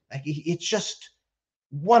brilliant. Like, it's just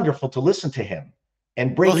wonderful to listen to him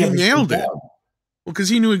and break. Well, he nailed it. Well, because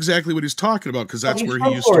he knew exactly what he's talking about, because that's where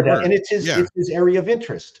he used Florida, to work, and it's his area of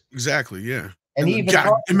interest. Exactly. Yeah. And even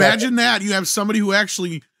imagine that you have somebody who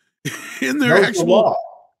actually in their actual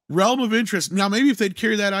realm of interest. Now, maybe if they'd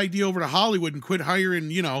carry that idea over to Hollywood and quit hiring,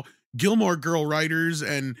 Gilmore Girl writers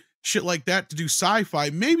and shit like that to do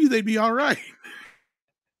sci-fi, maybe they'd be all right.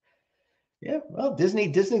 Yeah, well,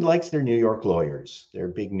 Disney likes their New York lawyers. They're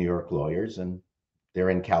big New York lawyers, and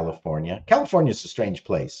they're in California. California's a strange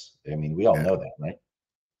place. I mean, we all know that, right?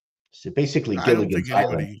 So basically, Gilligan's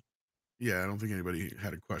Island. Yeah, I don't think anybody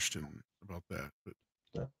had a question about that, but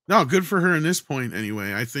no, good for her in this point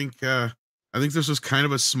anyway. I think this was kind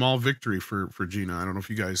of a small victory for Gina. I don't know if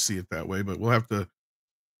you guys see it that way, but we'll have to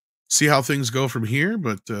see how things go from here.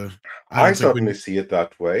 But I certainly see it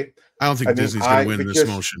that way. I don't think Disney's going to win this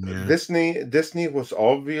motion. Yeah. Disney was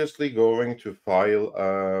obviously going to file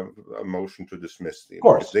a motion to dismiss the, of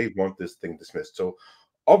course, because they want this thing dismissed. So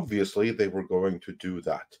obviously they were going to do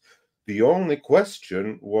that. The only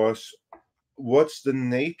question was, what's the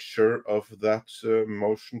nature of that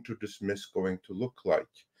motion to dismiss going to look like?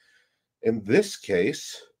 In this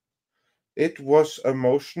case, it was a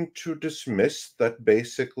motion to dismiss that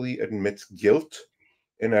basically admits guilt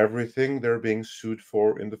in everything they're being sued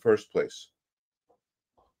for in the first place.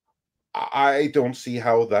 I don't see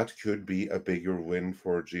how that could be a bigger win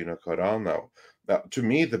for Gina Carano. Now, to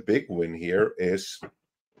me, the big win here is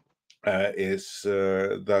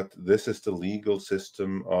that this is the legal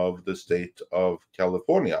system of the state of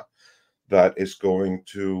California that is going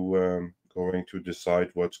to decide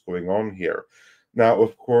what's going on here. Now,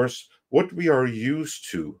 of course, what we are used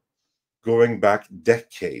to going back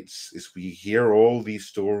decades is we hear all these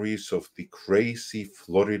stories of the crazy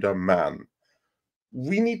Florida man.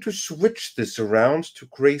 We need to switch this around to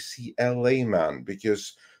crazy LA man,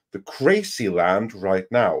 because the crazy land right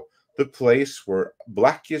now, the place where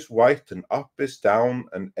black is white and up is down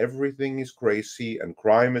and everything is crazy and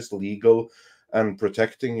crime is legal and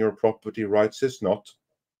protecting your property rights is not,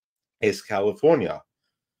 is California.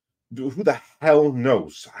 who the hell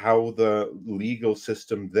knows how the legal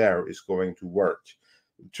system there is going to work?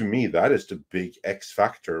 To me, that is the big X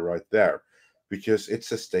factor right there, because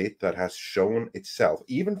it's a state that has shown itself.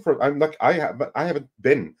 Even for I haven't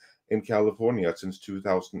been in California since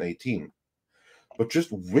 2018, but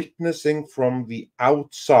just witnessing from the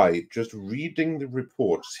outside, just reading the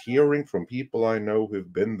reports, hearing from people I know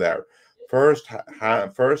who've been there, first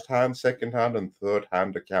hand, second hand, and third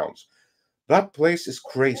hand accounts. That place is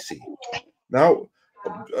crazy. Now,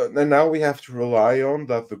 and now we have to rely on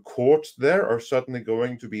that the courts there are suddenly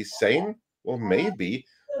going to be sane. Well, maybe,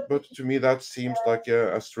 but to me that seems like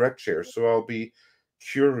a stretch here. So I'll be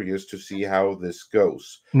curious to see how this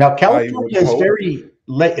goes. Now, California is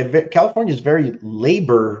very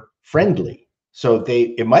labor friendly, so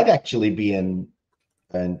it might actually be in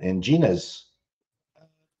Gina's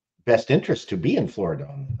best interest to be in Florida.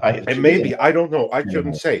 And maybe, I don't know. I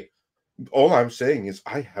couldn't say. All I'm saying is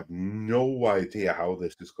I have no idea how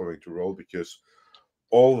this is going to roll, because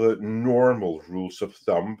all the normal rules of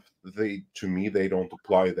thumb, to me, they don't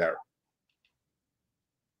apply there.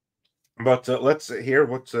 But let's hear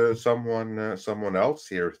what someone else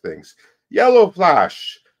here thinks.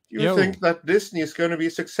 YellowFlash, do you think that Disney is going to be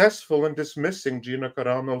successful in dismissing Gina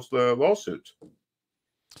Carano's lawsuit?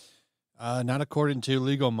 Not according to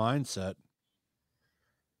Legal Mindset.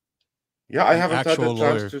 Yeah, I haven't had a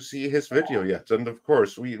chance to see his video yet. And of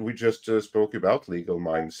course, we just spoke about Legal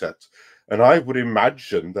Mindset. And I would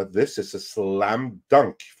imagine that this is a slam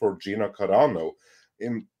dunk for Gina Carano,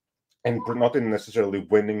 and not in necessarily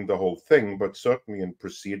winning the whole thing, but certainly in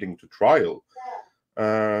proceeding to trial.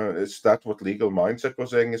 Is that what Legal Mindset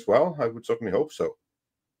was saying as well? I would certainly hope so.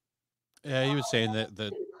 Yeah, he was saying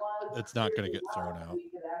that it's not going to get thrown out.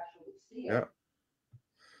 Yeah.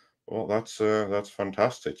 Well, that's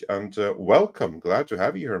fantastic, and welcome. Glad to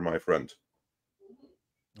have you here, my friend.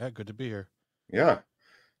 Yeah, good to be here. Yeah,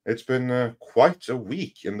 it's been quite a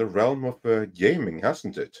week in the realm of gaming,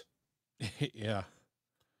 hasn't it? Yeah.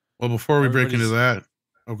 Well, before we break into that,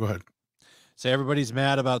 go ahead. So everybody's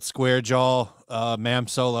mad about Square Jaw, Mam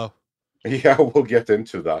Solo. Yeah, we'll get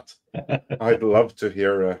into that. I'd love to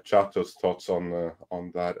hear Chato's thoughts on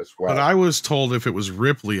that as well. But I was told if it was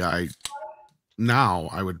Ripley, I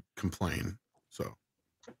would complain. So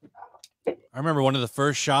I remember one of the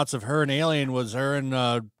first shots of her in Alien was her in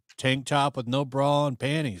a tank top with no bra and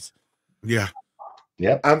panties. Yeah.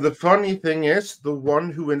 Yep. And the funny thing is, the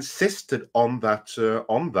one who insisted on that,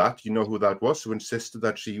 you know who that was, who insisted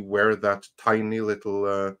that she wear that tiny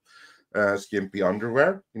little skimpy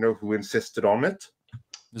underwear, you know who insisted on it?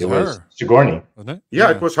 It was Sigourney. Wasn't it?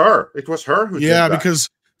 Yeah, it was her. It was her who did that. Because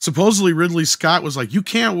supposedly Ridley Scott was like, you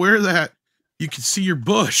can't wear that. You can see your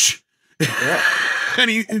bush. Yeah.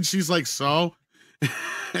 and she's like, so?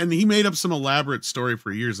 And he made up some elaborate story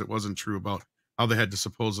for years that wasn't true about how they had to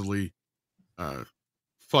supposedly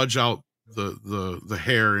fudge out the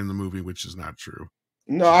hair in the movie, which is not true.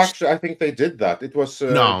 No, actually, I think they did that. It was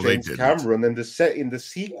James they Cameron in the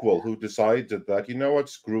sequel who decided that, you know what,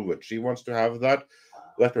 screw it. She wants to have that.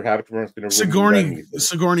 Let her have it. We're not going to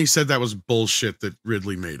Sigourney said that was bullshit that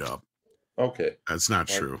Ridley made up. Okay. That's not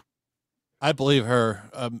true. I believe her.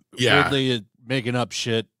 Ridley is making up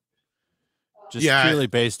shit just purely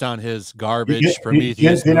based on his garbage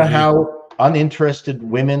Prometheus. You know how uninterested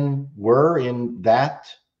women were in that,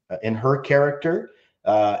 in her character?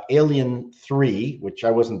 Alien 3, which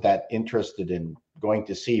I wasn't that interested in going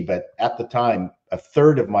to see, but at the time, a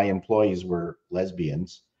third of my employees were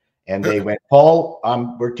lesbians. And they went, Paul,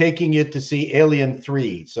 we're taking you to see Alien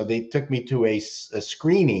 3. So they took me to a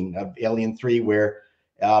screening of Alien 3 where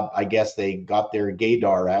I guess they got their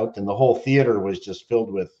gaydar out, and the whole theater was just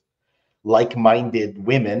filled with like-minded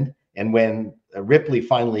women. And when Ripley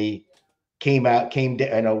finally got down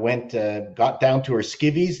to her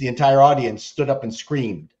skivvies, the entire audience stood up and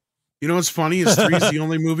screamed. You know what's funny is 3 is the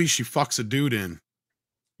only movie she fucks a dude in.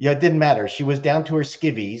 Yeah, it didn't matter. She was down to her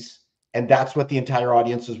skivvies, and that's what the entire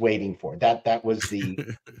audience was waiting for. That was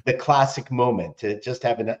the classic moment, to just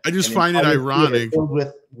have I just find it ironic filled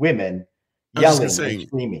with women yelling and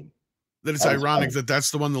screaming. That it's ironic that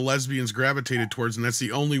that's the one the lesbians gravitated towards, and that's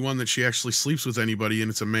the only one that she actually sleeps with anybody,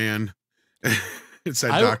 and it's a man. It's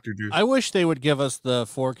that doctor dude. I wish they would give us the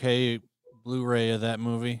 4K Blu-ray of that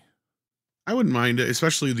movie. I wouldn't mind it,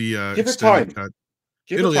 especially the Give it time. Cut.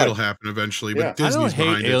 It'll happen eventually, but Disney's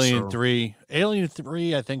behind it. I don't hate Alien 3. Alien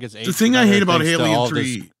 3, I think it's the thing I hate about Alien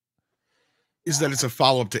 3 is that it's a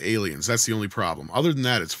follow-up to Aliens. That's the only problem. Other than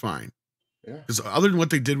that, it's fine. Yeah. Because other than what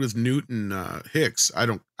they did with Newt and Hicks,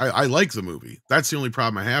 I like the movie. That's the only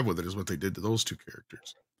problem I have with it, is what they did to those two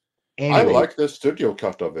characters. Anyway, I like the studio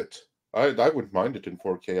cut of it. I wouldn't mind it in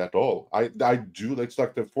 4K at all. I do. It's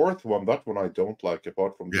like the fourth one. That one I don't like,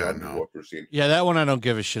 apart from the underwater scene. Yeah, that one I don't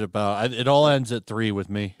give a shit about. It all ends at 3 with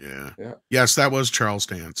me. Yeah. Yes, that was Charles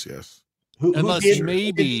Dance. Yes. Unless did,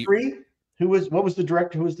 maybe did 3? What was the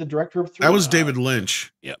director? Who was the director of 3? That was David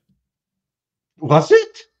Lynch. Yep. Was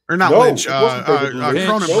it? Or not Lynch?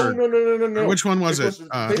 Cronenberg. No. Which one was it?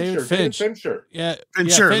 David Fincher. Yeah,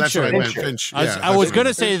 Fincher. That's what I meant. Fincher. Finch. I was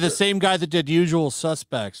gonna say the same guy that did Usual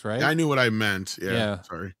Suspects, right? I knew what I meant. Yeah.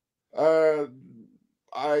 Sorry.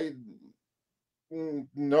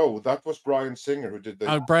 No, that was Bryan Singer who did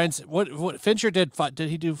the. What Fincher did? Did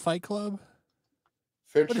he do Fight Club?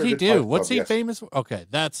 Fincher what did he do? What's he famous for? Okay,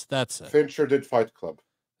 that's it. Fincher did Fight Club.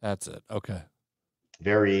 That's it. Okay.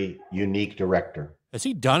 Very unique director. Has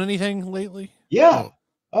he done anything lately? Yeah.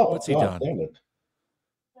 What's he done?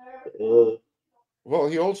 Well,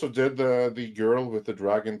 he also did the girl with the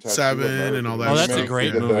dragon tattoo. 7 and all that. Oh, that's a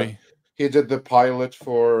great movie. He did the pilot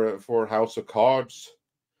for House of Cards.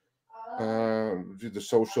 The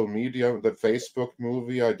social media, the Facebook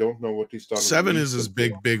movie. I don't know what he's done. 7 is his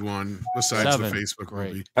big one besides the Facebook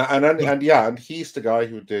movie. And he's the guy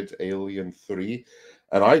who did Alien 3,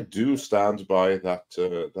 and I do stand by that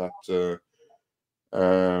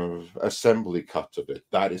assembly cut of it.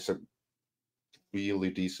 That is a really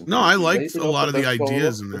decent. No, I liked a lot of the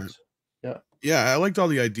ideas in that. Yeah, I liked all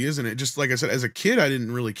the ideas in it. Just like I said, as a kid, I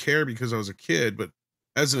didn't really care because I was a kid, but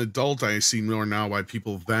as an adult, I see more now why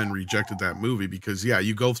people then rejected that movie, because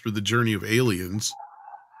you go through the journey of aliens,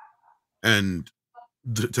 and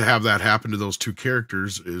to have that happen to those two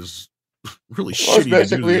characters is really shitty.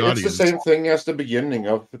 Basically, it's the same thing as the beginning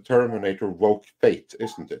of the Terminator Woke Fate,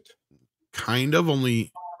 isn't it? Kind of,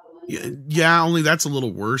 only only that's a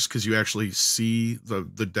little worse because you actually see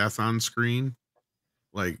the death on screen.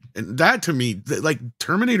 Like, and that to me, like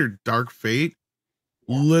Terminator Dark Fate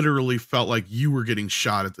literally felt like you were getting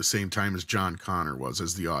shot at the same time as John Connor was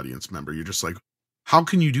as the audience member. You're just like, how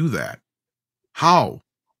can you do that? How?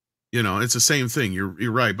 It's the same thing.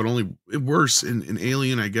 You're right, but only worse in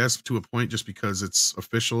Alien, I guess, to a point, just because it's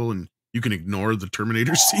official and you can ignore the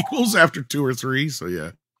Terminator sequels after 2 or 3. So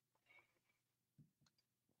yeah,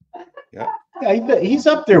 he's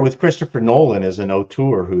up there with Christopher Nolan as an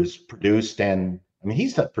auteur who's produced, and I mean,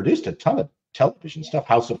 he's produced a ton of television stuff.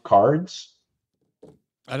 House of Cards.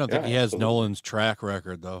 I don't think he has Nolan's track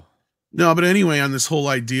record, though. No, but anyway, on this whole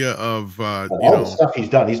idea of the stuff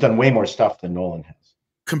he's done way more stuff than Nolan has.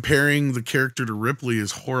 Comparing the character to Ripley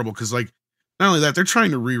is horrible because, like, not only that, they're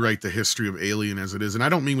trying to rewrite the history of Alien as it is, and I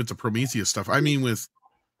don't mean with the Prometheus stuff. I mean with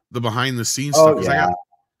the behind the scenes stuff. Yeah.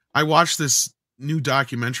 I watched this new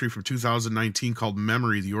documentary from 2019 called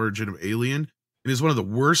Memory: The Origin of Alien. It is one of the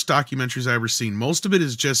worst documentaries I've ever seen. Most of it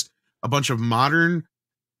is just a bunch of modern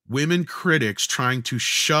women critics trying to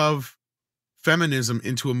shove feminism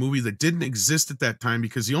into a movie that didn't exist at that time,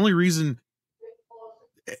 because the only reason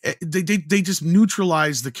they just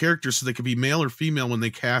neutralized the characters so they could be male or female when they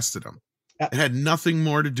casted them. It had nothing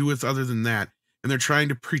more to do with other than that. And they're trying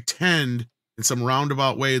to pretend in some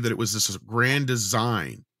roundabout way that it was this grand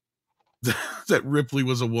design that Ripley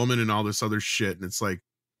was a woman and all this other shit. And it's like,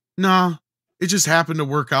 nah, it just happened to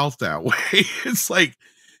work out that way. It's like,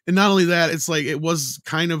 and not only that, it's like, it was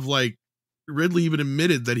kind of like Ridley even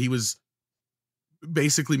admitted that he was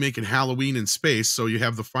basically making Halloween in space. So you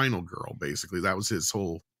have the final girl, basically. That was his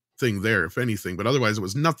whole thing there, if anything. But otherwise, it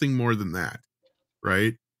was nothing more than that.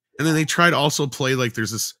 Right. And then they try to also play like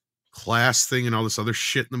there's this class thing and all this other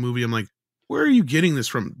shit in the movie. I'm like, where are you getting this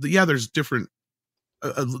from? Yeah, there's different.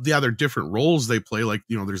 There are different roles they play. Like,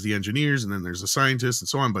 there's the engineers and then there's the scientists and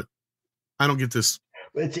so on. But I don't get this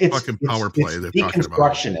fucking power play they're talking about.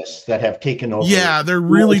 Deconstructionists that have taken over. Yeah, they're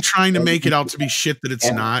really trying to make it out to be shit that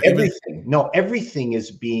it's not. Everything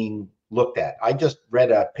is being looked at. I just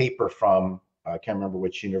read a paper from, I can't remember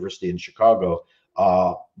which university in Chicago,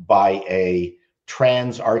 by a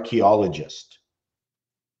trans archaeologist.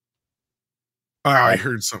 I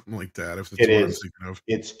heard something like that. If that's what I'm thinking of.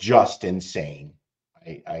 It's just insane.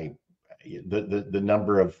 The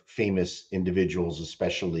number of famous individuals,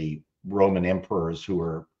 especially Roman emperors, who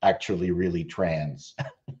are actually really trans.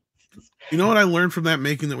 You know what I learned from that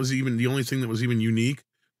making that was even the only thing that was even unique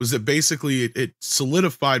was that basically it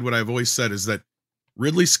solidified what I've always said, is that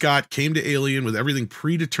Ridley Scott came to Alien with everything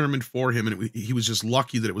predetermined for him, and he was just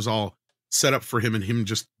lucky that it was all set up for him, and him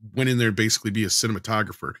just went in there to basically be a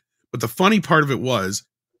cinematographer. But the funny part of it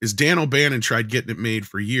is Dan O'Bannon tried getting it made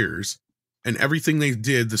for years, and everything they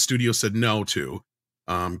did, the studio said no to.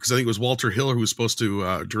 Because I think it was Walter Hill who was supposed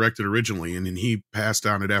to direct it originally, and then he passed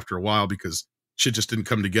on it after a while because shit just didn't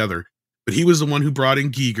come together. But he was the one who brought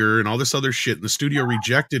in Giger and all this other shit, and the studio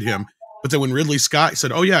rejected him But then when Ridley Scott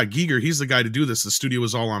said, "Oh yeah, Giger, he's the guy to do this," the studio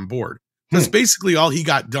was all on board. That's basically all he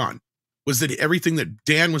got done. Was that everything that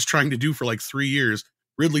Dan was trying to do for like 3 years?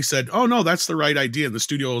 Ridley said, "Oh no, that's the right idea," and the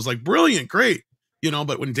studio was like, "Brilliant, great."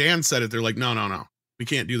 But when Dan said it, they're like, no, we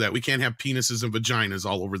can't do that. We can't have penises and vaginas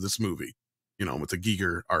all over this movie, with the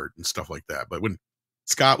Giger art and stuff like that. But when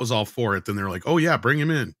Scott was all for it, then they're like, "Oh yeah, bring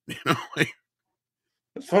him in."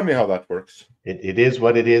 It's funny how that works. It is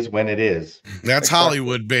what it is when it is. That's exactly.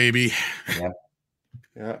 Hollywood, baby.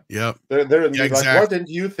 Yeah. Yep. They're like, why didn't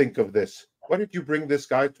you think of this? Why did you bring this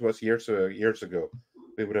guy to us years ago?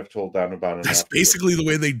 We would have told Dan O'Bannon. That's basically the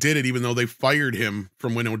way they did it, even though they fired him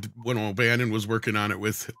from when O'Bannon was working on it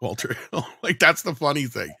with Walter Hill. Like, that's the funny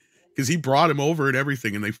thing, because he brought him over and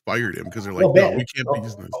everything, and they fired him because they're like, no, we can't be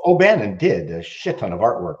using this. O'Bannon did a shit ton of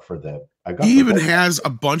artwork for the. He even has a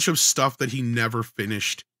bunch of stuff that he never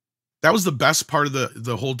finished. That was the best part of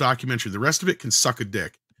the whole documentary. The rest of it can suck a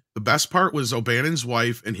dick. The best part was O'Bannon's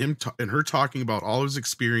wife and him and her talking about all his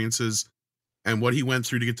experiences and what he went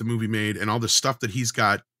through to get the movie made, and all the stuff that he's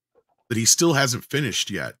got that he still hasn't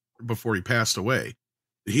finished yet before he passed away.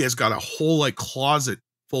 He has got a whole like closet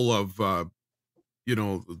full of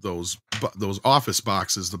those office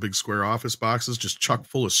boxes, the big square office boxes, just chock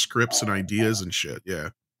full of scripts and ideas and shit. Yeah,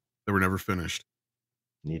 that were never finished.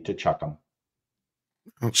 Need to chuck them.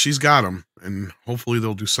 Well, she's got them, and hopefully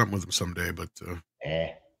they'll do something with them someday. But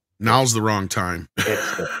now's the wrong time.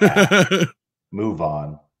 Move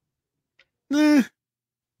on.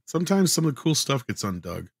 Sometimes some of the cool stuff gets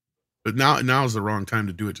undug, but now is the wrong time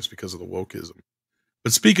to do it just because of the wokeism.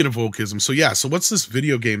 But speaking of wokeism, so what's this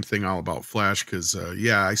video game thing all about, Flash? Because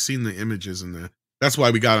I seen the images and that's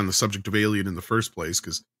why we got on the subject of Alien in the first place,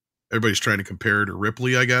 because everybody's trying to compare it to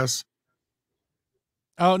Ripley, I guess.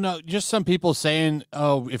 Oh no, just some people saying,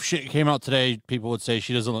 oh, if shit came out today, people would say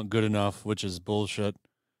she doesn't look good enough, which is bullshit.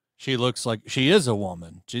 She looks like she is a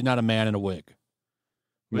woman. She's not a man in a wig.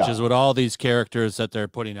 Which is what all these characters that they're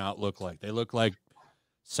putting out look like. They look like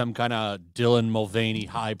some kind of Dylan Mulvaney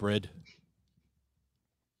hybrid.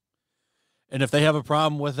 And if they have a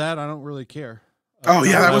problem with that, I don't really care. Oh,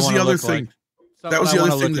 yeah, that was the other thing. That was the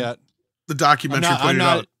other thing that the documentary pointed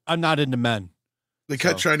out. I'm not into men. They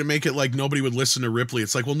kept trying to make it like nobody would listen to Ripley.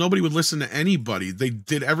 It's like, well, nobody would listen to anybody. They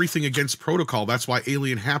did everything against protocol. That's why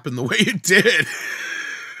Alien happened the way it did.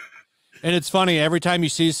 And it's funny, every time you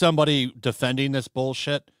see somebody defending this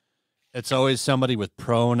bullshit, it's always somebody with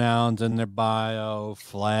pronouns in their bio,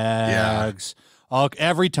 flags,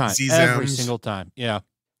 every time, every single time. Yeah.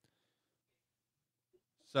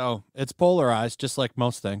 So it's polarized, just like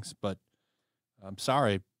most things, but I'm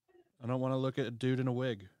sorry. I don't want to look at a dude in a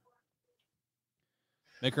wig.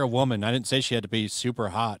 Make her a woman. I didn't say she had to be super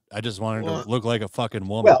hot. I just wanted her to look like a fucking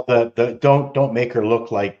woman. Well, don't make her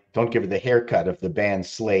look like, don't give her the haircut of the band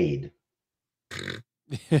Slade.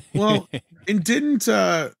 Well, and didn't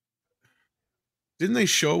they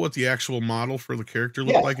show what the actual model for the character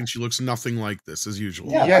looked like? And she looks nothing like this as usual.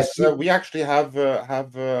 Yeah. Yes, we actually have.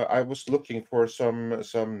 I was looking for some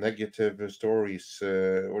negative stories,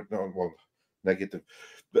 negative.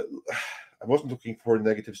 But I wasn't looking for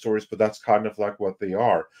negative stories, but that's kind of like what they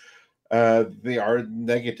are. They are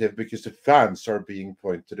negative because the fans are being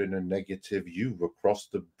pointed in a negative view across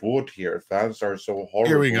the board here. Fans are so horrible.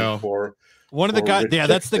 Here we go. For one of the guys,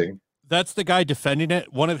 that's the guy defending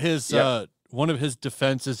it. One of his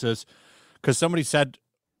defenses is because somebody said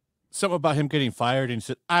something about him getting fired, and he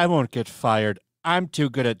said, "I won't get fired. I'm too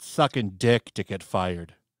good at sucking dick to get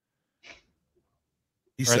fired."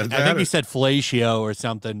 He said that? I think he said fellatio or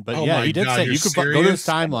something, but he did say you could go to his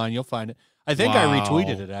timeline, you'll find it. I think I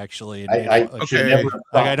retweeted it actually.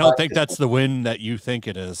 I don't think that's the win that you think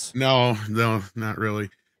it is. No, not really.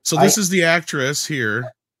 So this is the actress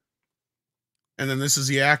here. And then this is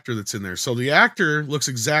the actor that's in there. So the actor looks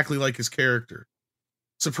exactly like his character.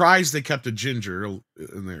 Surprised they kept a ginger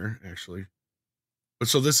in there, actually. But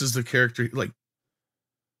so this is the character. Like,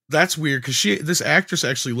 that's weird because this actress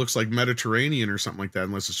actually looks like Mediterranean or something like that,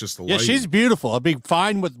 unless it's just the lighting. Yeah, she's beautiful. I'd be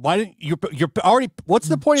fine with. Why didn't you're already? What's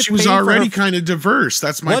the point? She was already kind of diverse.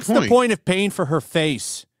 That's my point. What's the point of paying for her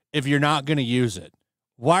face if you're not going to use it?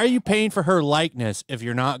 Why are you paying for her likeness if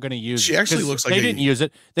you're not going to use it? She actually looks like they didn't use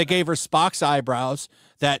it. They gave her Spock's eyebrows,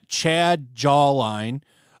 that Chad jawline,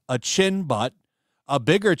 a chin butt, a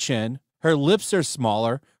bigger chin. Her lips are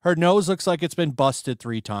smaller. Her nose looks like it's been busted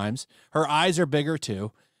 3 times. Her eyes are bigger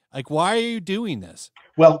too. Like, why are you doing this?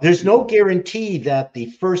 Well, there's no guarantee that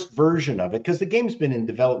the first version of it, because the game's been in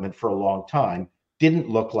development for a long time, didn't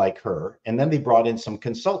look like her. And then they brought in some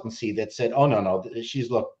consultancy that said, oh, no,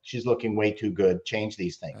 she's looking way too good. Change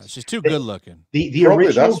these things. She's too good looking. The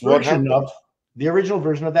original version of the original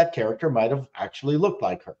version of that character might have actually looked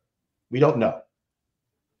like her. We don't know.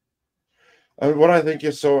 And what I think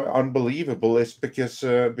is so unbelievable is because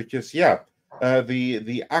the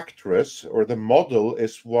actress or the model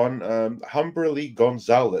is one Humberly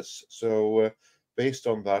Gonzalez. So based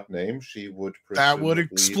on that name, she would That would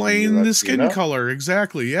explain the skin color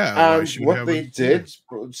exactly. Yeah, and what they did,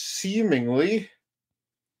 seemingly,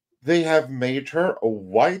 they have made her a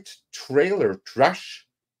white trailer trash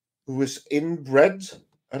who is inbred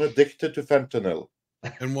and addicted to fentanyl,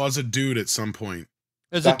 and was a dude at some point.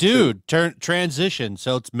 As a dude, transition,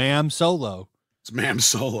 so it's Ma'am Solo. It's Ma'am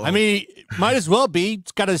Solo. I mean, might as well be.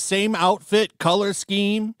 It's got the same outfit, color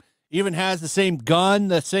scheme, even has the same gun,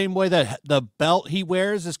 the same way that the belt he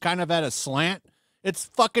wears is kind of at a slant. It's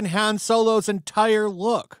fucking Han Solo's entire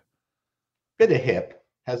look. Bit of hip.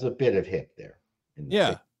 Has a bit of hip there.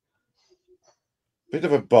 Yeah. Bit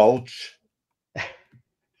of a bulge.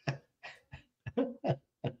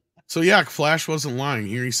 So yeah, Flash wasn't lying.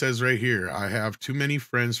 Here he says right here, I have too many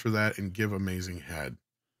friends for that and give amazing head.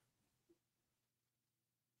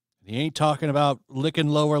 He ain't talking about licking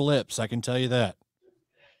lower lips, I can tell you that.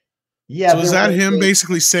 Yeah. So is that him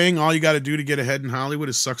basically saying all you got to do to get ahead in Hollywood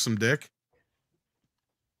is suck some dick?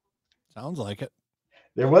 Sounds like it.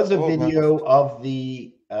 There was a video of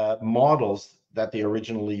the models that they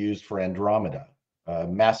originally used for Andromeda,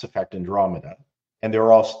 Mass Effect Andromeda, and they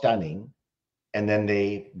were all stunning. And then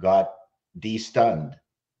they got de-stunned,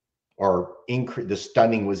 or the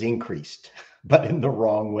stunning was increased, but in the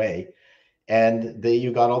wrong way. And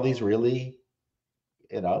you got all these really,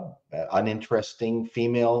 uninteresting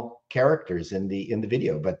female characters in the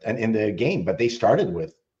video, and in the game. But they started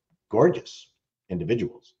with gorgeous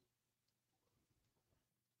individuals.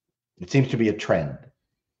 It seems to be a trend.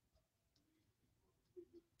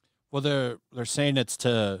 Well, they're saying it's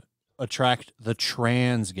to attract the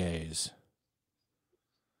trans gays.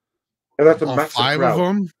 Yeah, that's a all massive 5 crowd. of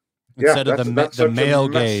them? Instead of the male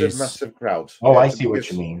gays. Massive crowd. Oh, Yeah, I see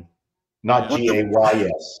what you mean. Not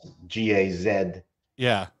GAYS, GAZ.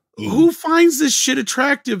 Yeah. Who finds this shit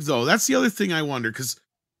attractive, though? That's the other thing I wonder, because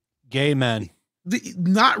gay men.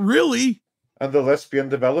 Not really. And the lesbian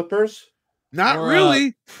developers? Not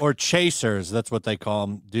really. Or chasers. That's what they call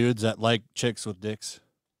them. Dudes that like chicks with dicks.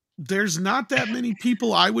 There's not that many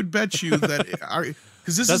people, I would bet you, that are,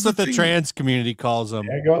 because that's what the trans community calls them.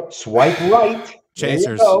 There you go. Swipe right.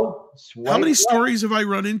 Chasers. How many stories have I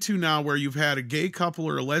run into now where you've had a gay couple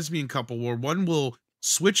or a lesbian couple where one will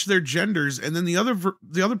switch their genders and then the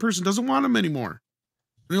other person doesn't want them anymore?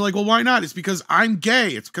 And they're like, well, why not? It's because I'm gay.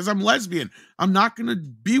 It's because I'm lesbian. I'm not going to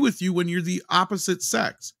be with you when you're the opposite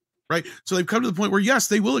sex, right? So they've come to the point where, yes,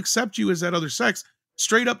 they will accept you as that other sex,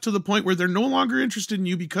 straight up to the point where they're no longer interested in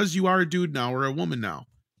you because you are a dude now or a woman now,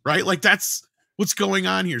 right? Like, that's what's going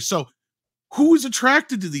on here. So who is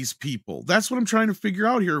attracted to these people? That's what I'm trying to figure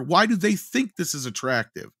out here. Why do they think this is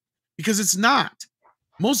attractive? Because it's not.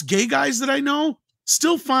 Most gay guys that I know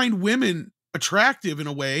still find women attractive in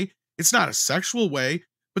a way. It's not a sexual way,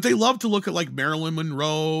 but they love to look at like Marilyn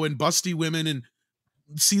Monroe and busty women and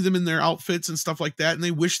see them in their outfits and stuff like that. And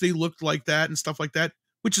they wish they looked like that and stuff like that,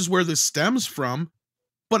 which is where this stems from.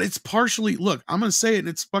 But it's partially, look, I'm going to say it and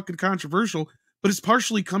it's fucking controversial, but it's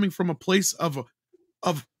partially coming from a place of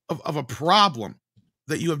a problem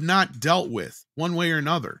that you have not dealt with one way or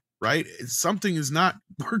another, right? Something is not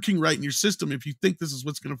working right in your system if you think this is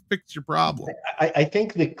what's going to fix your problem. I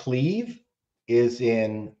think the cleave is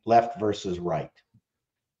in left versus right.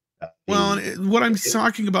 Well, what I'm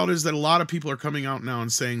talking about is that a lot of people are coming out now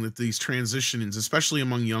and saying that these transitionings, especially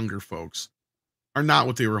among younger folks, are not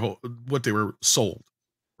what they were sold,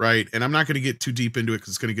 right? And I'm not going to get too deep into it because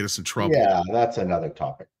it's going to get us in trouble. Yeah, that's another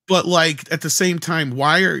topic. But like at the same time,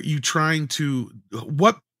 why are you trying to?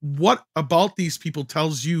 What about these people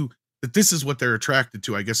tells you that this is what they're attracted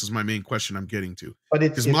to? I guess is my main question I'm getting to. But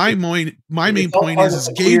it's my main point is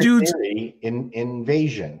gay dudes in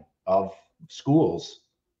invasion of schools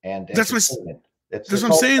and that's what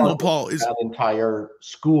I'm saying, though, Paul. Is that entire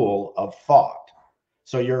school of thought.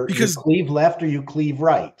 So you cleave left or you cleave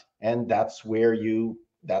right, and that's where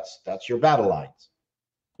that's your battle lines.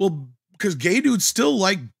 Well, because gay dudes still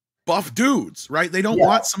like buff dudes, right? They don't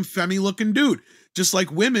want some femmy looking dude. Just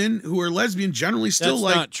like women who are lesbian generally still That's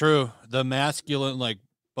like. Not true. The masculine like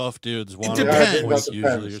buff dudes want to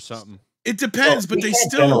usually or something. It depends, but they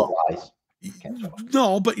still.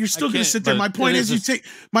 No, but you're still going to sit there. My point is,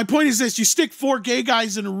 my point is this: you stick 5 gay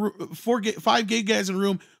guys in a room. 5 gay guys in a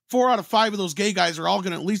room. 4 out of 5 of those gay guys are all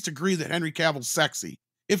going to at least agree that Henry Cavill's sexy,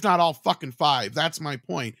 if not all fucking 5. That's my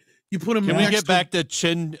point. You put him. Can we get back to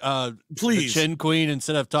please, the Chin Queen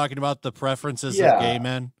instead of talking about the preferences of gay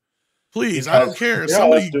men? Please, I don't care. Yeah,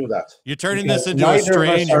 Somebody let's do that. You're turning Because this into a neither of us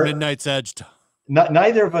strange are- Midnight's Edge.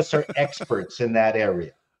 Neither of us are experts in that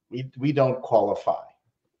area. We don't qualify.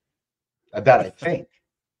 That I think.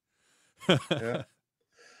 Yeah.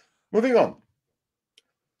 Moving on.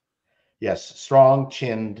 Yes,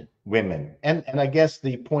 strong-chinned women, and I guess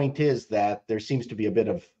the point is that there seems to be a bit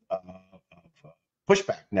of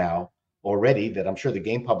pushback now already that I'm sure the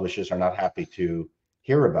game publishers are not happy to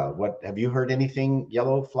hear about. What have you heard anything,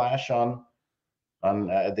 YellowFlash, on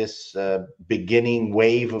this beginning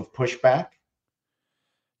wave of pushback?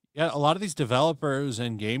 Yeah, a lot of these developers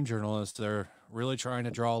and game journalists, they're really trying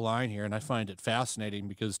to draw a line here, and I find it fascinating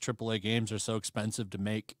because AAA games are so expensive to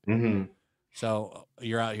make. Mm-hmm. So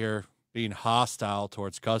you're out here being hostile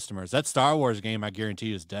towards customers. That Star Wars game, I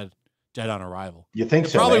guarantee, is dead on arrival. You think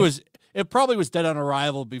so? It probably was dead on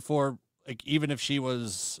arrival before, like, even if she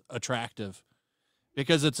was attractive,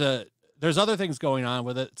 because there's other things going on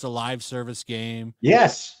with it. It's a live service game.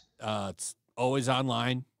 Yes. It's always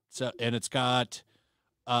online. So, and it's got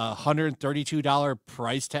 $132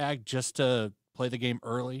 price tag just to play the game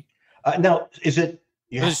early. Now, is it?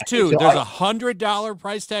 Yeah, there's two. so there's $100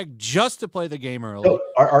 price tag just to play the game early. So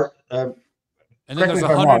and then there's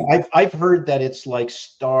 $100. I've heard that it's like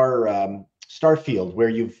Starfield, where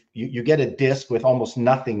you get a disc with almost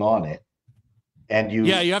nothing on it, and you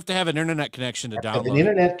have to have an internet connection to download. An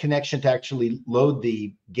internet connection to actually load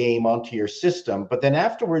the game onto your system, but then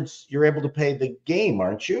afterwards you're able to play the game,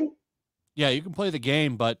 aren't you? Yeah, you can play the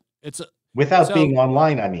game, but it's without being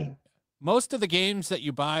online. I mean, most of the games that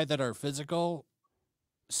you buy that are physical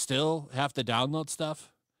still have to download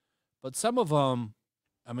stuff, but some of them,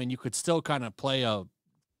 I mean, you could still kind of play a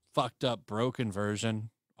fucked up, broken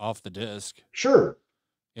version off the disc. Sure.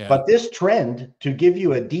 Yeah. But this trend to give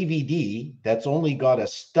you a DVD that's only got a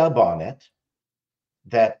stub on it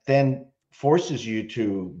that then forces you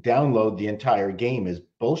to download the entire game is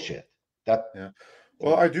bullshit.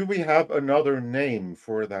 Well, we have another name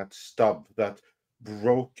for that stub, that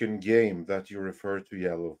broken game that you refer to,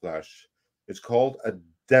 YellowFlash. It's called a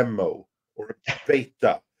demo or a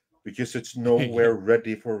beta because it's nowhere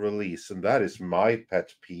ready for release. And that is my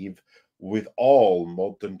pet peeve with all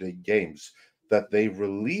modern day games, that they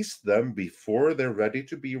release them before they're ready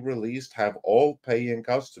to be released, have all paying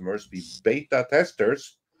customers be beta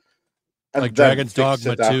testers, and like Dragon's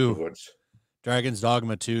Dogma 2. Afterwards. Dragon's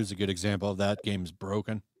Dogma 2 is a good example of that. Game's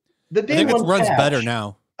broken. The day I think it runs better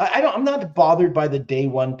now. I'm not bothered by the day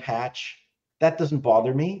one patch. That doesn't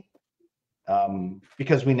bother me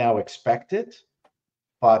because we now expect it.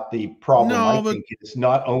 But the problem, I think, is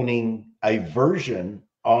not owning a version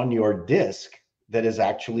on your disc that is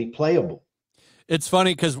actually playable. It's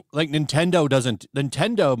funny because like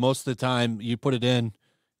Nintendo, most of the time you put it in,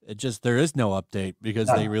 there is no update because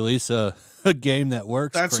they release a game that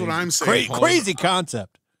works. That's what I'm saying. Crazy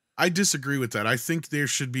concept. I disagree with that. I think there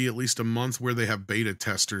should be at least a month where they have beta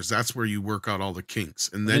testers. That's where you work out all the kinks.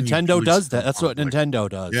 And then Nintendo does that. That's what Nintendo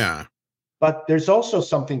does. Yeah. But there's also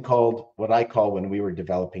something called what I call, when we were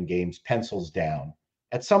developing games, pencils down.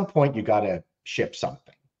 At some point, you got to ship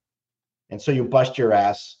something. And so you bust your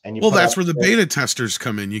ass. And you that's where the beta testers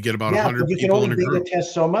come in. You get about 100 people in a group. You can only beta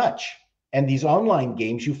test so much. And these online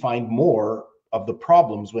games, you find more of the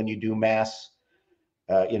problems when you do mass.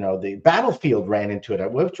 The Battlefield ran into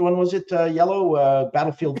it. Which one was it, Yellow?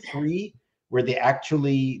 Battlefield 3, where they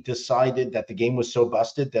actually decided that the game was so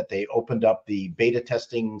busted that they opened up the beta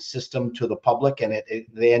testing system to the public, and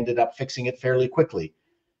they ended up fixing it fairly quickly.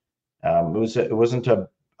 It wasn't a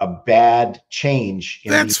bad change.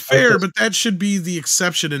 That's fair, but that should be the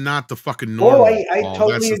exception and not the fucking norm. Oh, I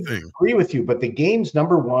totally agree with you. But the games,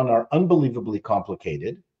 number one, are unbelievably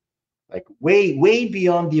complicated. Like way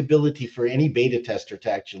beyond the ability for any beta tester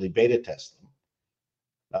to actually beta test them.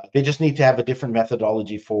 They just need to have a different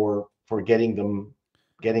methodology for getting them.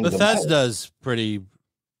 Bethesda's pretty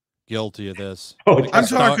guilty of this. I'm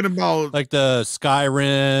talking about like the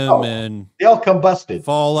Skyrim and they all come busted.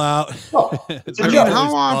 Fallout.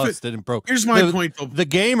 How often? And broke. Here's my point, though. The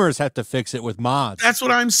gamers have to fix it with mods. That's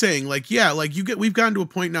what I'm saying. We've gotten to a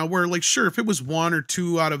point now where, sure, if it was 1 or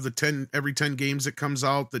 2 out of the every 10 games that comes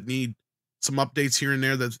out that need some updates here and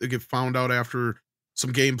there that get found out after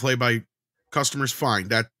some gameplay by customers, fine.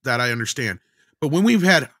 That I understand. But when we've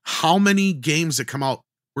had how many games that come out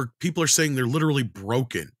where people are saying they're literally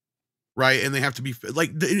broken, right? And they have to be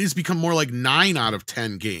it has become more like 9 out of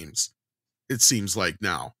 10 games. It seems like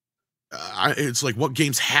now. It's like, what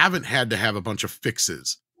games haven't had to have a bunch of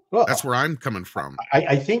fixes? Well, that's where I'm coming from.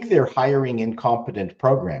 I think they're hiring incompetent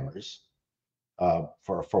programmers.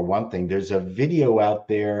 For one thing, there's a video out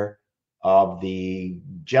there of the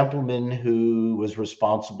gentleman who was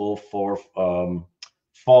responsible for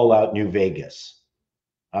Fallout New Vegas.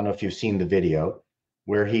 I don't know if you've seen the video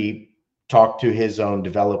where he talked to his own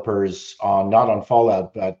developers on, not on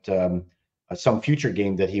Fallout, but some future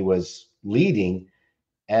game that he was leading.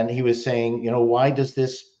 And he was saying, you know, why does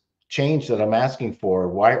this change that I'm asking for?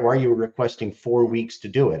 Why are you requesting 4 weeks to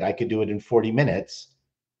do it? I could do it in 40 minutes,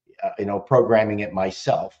 you know, programming it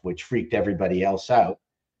myself, which freaked everybody else out.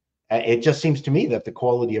 It just seems to me that the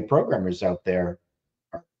quality of programmers out there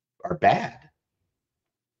are bad.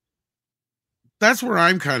 That's where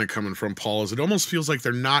I'm kind of coming from, Paul, is it almost feels like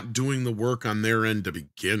they're not doing the work on their end to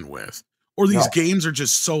begin with. Or these games are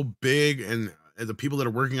just so big and the people that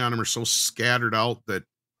are working on them are so scattered out that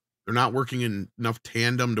they're not working in enough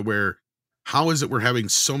tandem to where, how is it we're having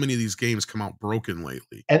so many of these games come out broken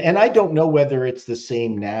lately? And I don't know whether it's the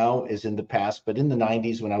same now as in the past, but in the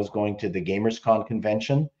 90s when I was going to the GamersCon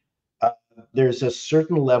convention, there's a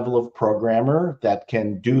certain level of programmer that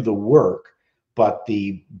can do the work, but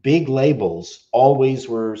the big labels always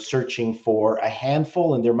were searching for a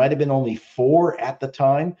handful, and there might have been only 4 at the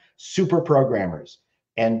time, super programmers.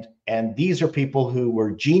 And these are people who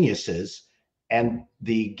were geniuses, and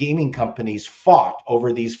the gaming companies fought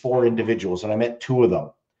over these 4 individuals, and I met 2 of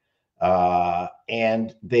them.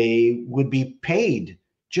 And they would be paid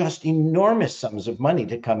just enormous sums of money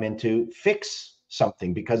to come in to fix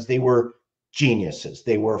something because they were geniuses.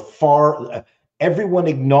 They were everyone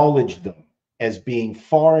acknowledged them as being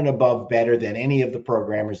far and above better than any of the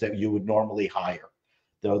programmers that you would normally hire.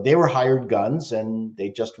 Though they were hired guns and they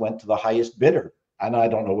just went to the highest bidder. And I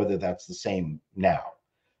don't know whether that's the same now,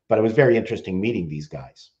 but it was very interesting meeting these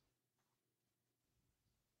guys.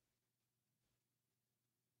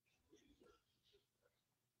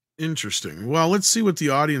 Interesting. Well, let's see what the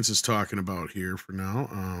audience is talking about here for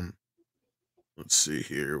now. Let's see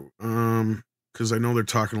here. Because I know they're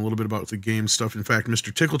talking a little bit about the game stuff. In fact,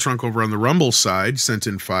 Mr. Tickle Trunk over on the Rumble side sent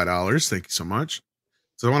in $5. Thank you so much.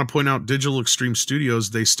 So I want to point out Digital Extreme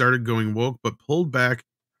Studios, they started going woke, but pulled back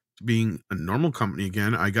to being a normal company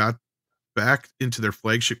again. I got back into their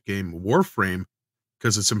flagship game, Warframe,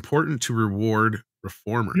 because it's important to reward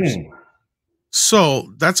reformers.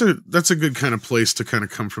 So that's a good kind of place to kind of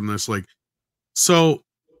come from this. Like, so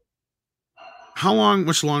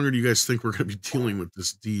much longer do you guys think we're going to be dealing with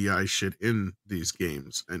this DEI shit in these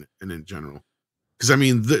games and in general? Because I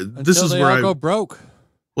mean, this is where I go broke.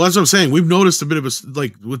 Well, that's what I'm saying. We've noticed a bit of a,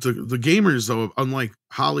 like with the gamers though, unlike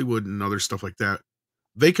Hollywood and other stuff like that,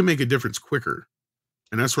 they can make a difference quicker.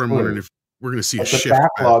 And that's where I'm wondering if we're going to see a shift. The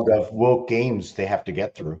backlog of woke games they have to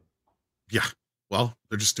get through. Yeah. Well,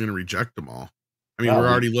 they're just going to reject them all. I mean, we're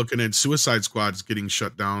already looking at Suicide Squad's getting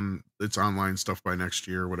shut down. It's online stuff by next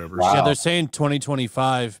year or whatever. Wow. Yeah, they're saying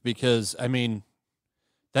 2025 because, I mean,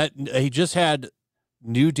 that he just had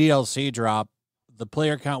new DLC drop. The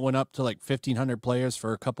player count went up to like 1,500 players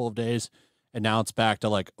for a couple of days, and now it's back to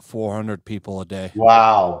like 400 people a day.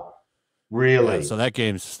 Wow. Really? Yeah, so that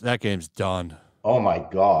game's done. Oh, my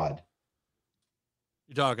God.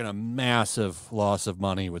 You're talking a massive loss of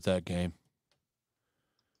money with that game.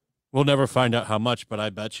 We'll never find out how much, but I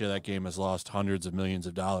bet you that game has lost hundreds of millions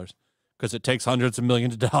of dollars because it takes hundreds of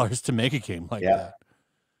millions of dollars to make a game like that.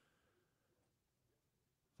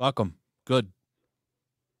 Fuck them. Good.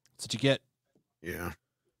 That's what you get. Yeah.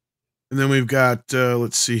 And then we've got,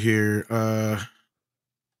 let's see here.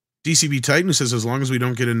 DCB Titan, who says, as long as we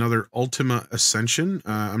don't get another Ultima Ascension,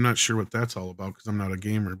 I'm not sure what that's all about because I'm not a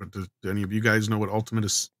gamer, but do any of you guys know what Ultima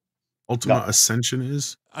Ascension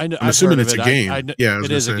is? I'm assuming it's a game. Yeah,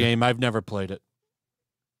 it is a game. I've never played it,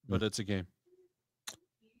 but it's a game.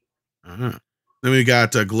 Then we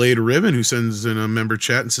got Glade Ribbon, who sends in a member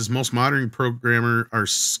chat and says, most modern programmer are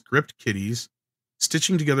script kiddies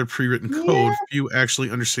stitching together pre-written code. Few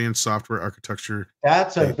actually understand software architecture.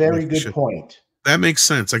 That's a very good point. That makes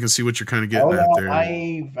sense. I can see what you're kind of getting at there.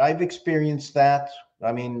 I've experienced that.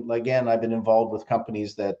 I mean, again, I've been involved with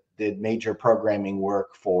companies that did major programming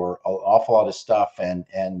work for an awful lot of stuff, and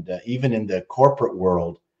even in the corporate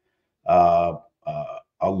world,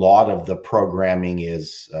 a lot of the programming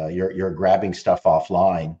is you're grabbing stuff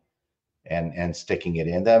offline and sticking it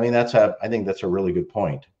in. I mean, I think that's a really good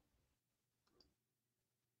point.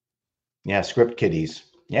 Yeah, script kiddies.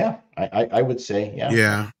 Yeah, I would say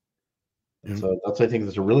yeah. So I think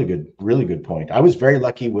that's a really good point. I was very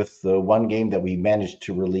lucky with the one game that we managed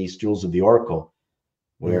to release, Jewels of the Oracle,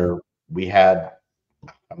 where we had,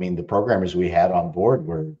 I mean, the programmers we had on board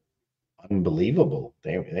were unbelievable.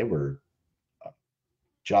 They were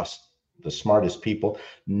just the smartest people,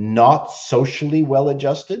 not socially well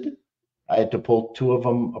adjusted. I had to pull 2 of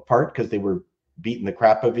them apart because they were beating the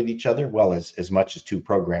crap out of each other. Well, as much as two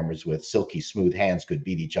programmers with silky smooth hands could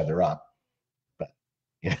beat each other up. But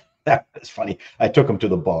yeah, that was funny. I took them to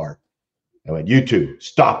the bar. I went, you two,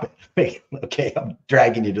 stop it. Okay, I'm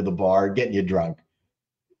dragging you to the bar, getting you drunk.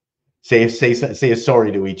 Say a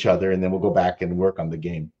sorry to each other, and then we'll go back and work on the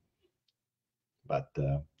game. But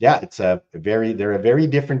yeah, they're a very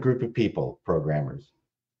different group of people, programmers.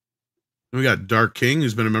 We got Dark King,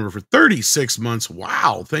 who's been a member for 36 months.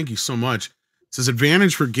 Wow, thank you so much. It says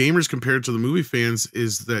advantage for gamers compared to the movie fans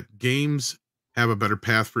is that games have a better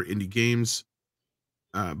path for indie games,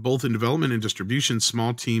 both in development and distribution.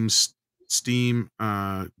 Small teams, Steam,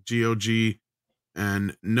 GOG,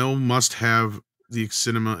 and no must have the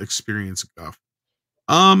cinema experience guff.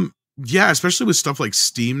 Yeah, especially with stuff like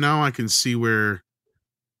Steam now, I can see where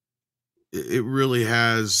it really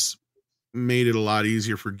has made it a lot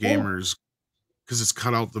easier for gamers because it's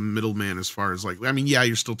cut out the midddaman as far as like, I mean, yeah,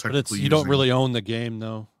 you're still technically you don't really own the game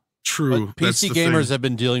though. True. But PC gamers have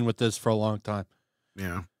been dealing with this for a long time.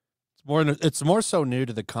 Yeah. It's more so new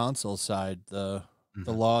to the console side, the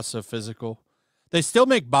loss of physical. They still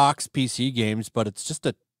make box PC games, but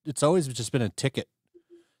it's always just been a ticket.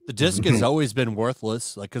 The disc has always been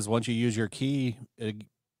worthless, like because once you use your key,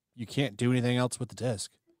 you can't do anything else with the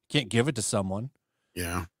disc. You can't give it to someone.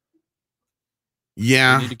 Yeah.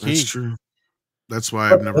 Yeah, that's true. That's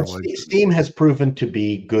why I've never liked it. Steam has proven to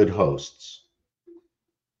be good hosts.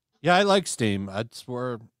 Yeah, I like Steam. That's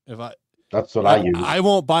what I use. I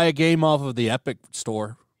won't buy a game off of the Epic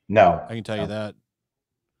store. No, I can tell you that.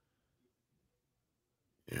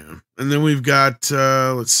 Yeah, and then we've got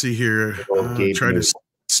let's see here. Try to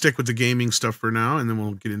stick with the gaming stuff for now, and then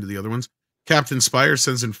we'll get into the other ones. Captain Spire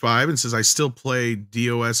sends in 5 and says, I still play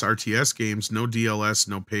DOS RTS games, no DLS,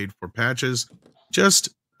 no paid for patches, just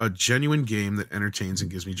a genuine game that entertains and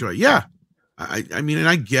gives me joy. Yeah, I mean, and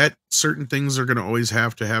I get certain things are going to always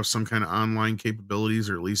have to have some kind of online capabilities,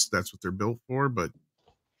 or at least that's what they're built for, but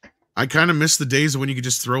I kind of miss the days of when you could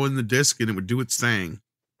just throw in the disc and it would do its thing.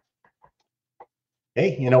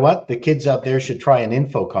 Hey, you know what? The kids out there should try an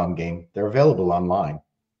Infocom game. They're available online.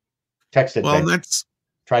 Text Adventure. Well, that's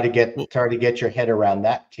try to get your head around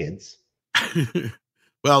that, kids.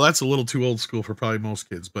 Well, that's a little too old school for probably most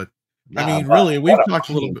kids, but I mean, really, we've talked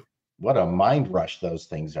a little bit. What a mind rush those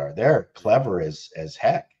things are. They're clever as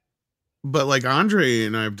heck. But like Andre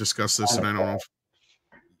and I have discussed this, and I don't know if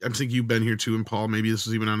I think you've been here too, and Paul, maybe this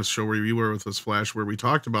was even on a show where you were with us, Flash, where we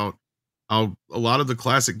talked about how a lot of the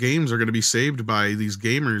classic games are going to be saved by these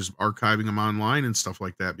gamers archiving them online and stuff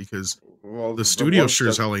like that, because the studio sure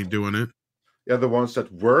as hell ain't doing it. Yeah, the ones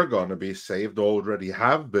that were going to be saved already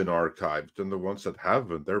have been archived, and the ones that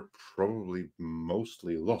haven't, they're probably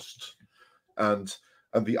mostly lost. And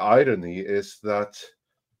the irony is that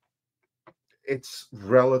it's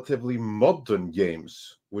relatively modern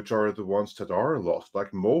games which are the ones that are lost,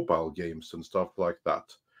 like mobile games and stuff like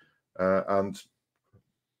that. And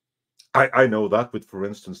I know that with, for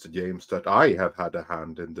instance, the games that I have had a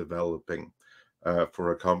hand in developing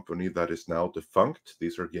for a company that is now defunct.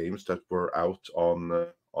 These are games that were out on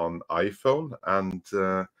iPhone and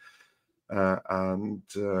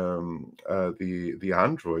the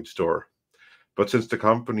Android store. But since the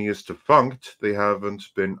company is defunct, they haven't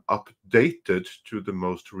been updated to the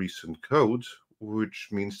most recent code, which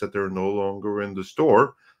means that they're no longer in the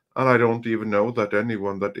store. And I don't even know that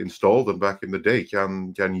anyone that installed them back in the day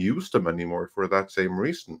can use them anymore for that same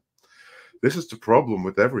reason. This is the problem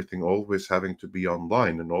with everything always having to be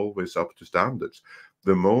online and always up to standards.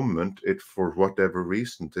 The moment it, for whatever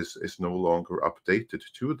reason, is no longer updated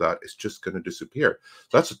to that, it's just going to disappear.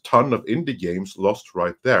 That's a ton of indie games lost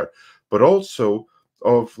right there. But also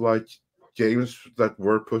of like games that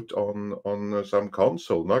were put on some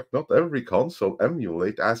console. Not every console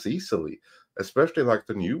emulate as easily, especially like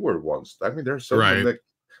the newer ones. I mean, there's so many, like,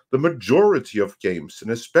 the majority of games,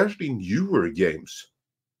 and especially newer games.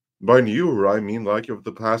 By newer, I mean like of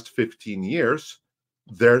the past 15 years,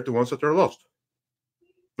 they're the ones that are lost.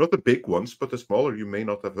 Not the big ones, but the smaller you may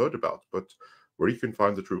not have heard about, but where you can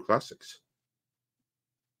find the true classics.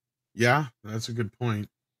 Yeah, that's a good point.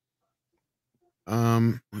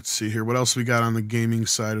 Let's see here. What else we got on the gaming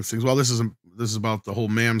side of things? Well, this is about the whole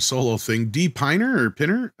MAM solo thing. D Pinner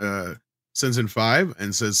sends in 5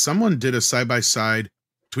 and says someone did a side-by-side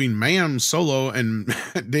between MAM solo and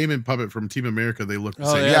Damon Puppet from Team America. They look the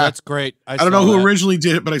same. Yeah, that's great. I don't know who originally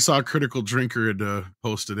did it, but I saw a Critical Drinker had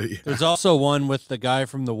posted it. Yeah. There's also one with the guy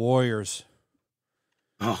from the Warriors.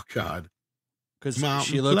 Oh God, because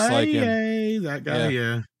she looks like him. That guy,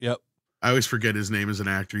 yeah. Yep. I always forget his name as an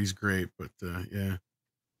actor. He's great, but yeah,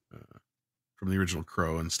 from the original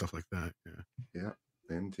Crow and stuff like that. Yeah,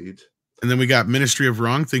 indeed. And then we got Ministry of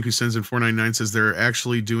Wrong. Think who sends in 499 says they're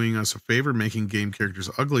actually doing us a favor, making game characters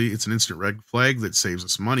ugly. It's an instant red flag that saves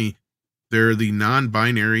us money. They're the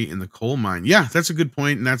non-binary in the coal mine. Yeah, that's a good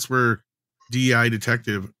point, and that's where DEI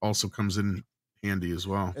detective also comes in handy as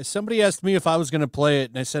well. Somebody asked me if I was going to play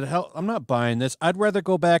it, and I said, hell, I'm not buying this. I'd rather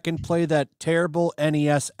go back and play that terrible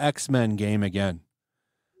NES X-Men game again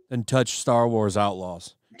than touch Star Wars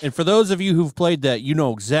Outlaws. And for those of you who've played that, you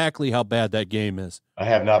know exactly how bad that game is. I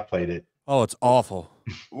have not played it. Oh, it's awful.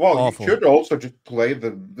 Well, awful. You should also just play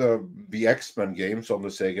the X-Men games on the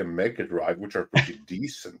Sega Mega Drive, which are pretty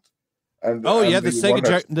decent. And yeah, the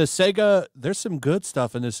Sega. There's some good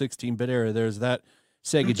stuff in the 16-bit era. There's that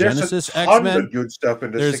Sega Genesis X-Men. Good stuff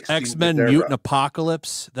in the There's 16-bit X-Men era. Mutant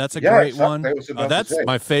Apocalypse. That's a great one. That's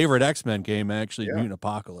my my favorite X-Men game, actually. Yeah. Mutant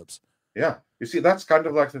Apocalypse. Yeah, you see, that's kind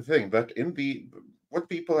of like the thing that what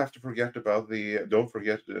people have to forget about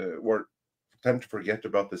or tend to forget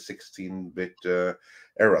about the 16-bit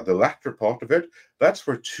era. The latter part of it, that's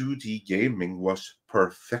where 2D gaming was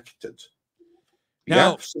perfected. The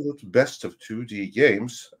absolute best of 2D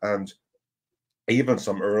games, and even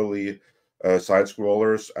some early side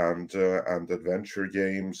scrollers and adventure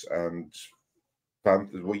games and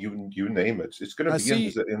you name it. It's going to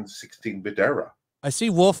be in the 16-bit era. I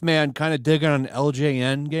see Wolfman kind of digging on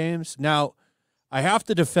LJN games. Now, I have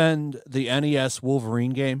to defend the NES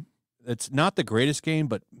Wolverine game. It's not the greatest game,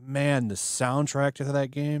 but man, the soundtrack to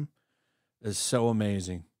that game is so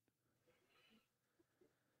amazing.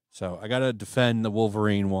 So I got to defend the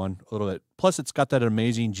Wolverine one a little bit. Plus, it's got that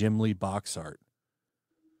amazing Jim Lee box art.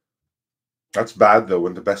 That's bad though,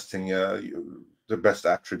 when the best thing, the best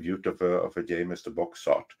attribute of a game is the box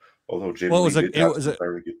art. Although Jim Lee did have a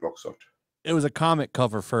very good box art. It was a comic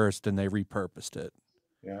cover first, and they repurposed it.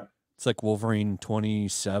 Yeah, it's like Wolverine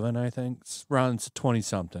 27, I think. It's around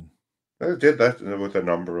 20-something. They did that with a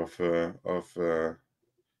number of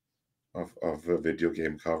video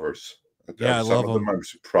game covers. Yeah, I love them. I'm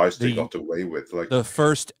surprised they got away with. Like the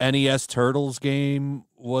first NES Turtles game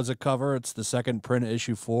was a cover. It's the second print of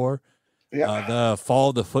issue 4. Yeah. The Fall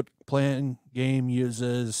of the Foot Clan game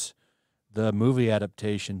uses the movie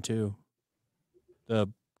adaptation too. The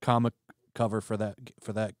comic cover for that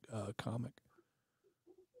comic.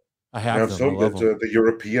 I have them. So the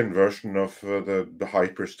European version of the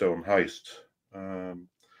Hyperstone Heist,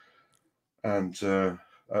 and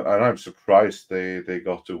I'm surprised they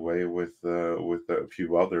got away with a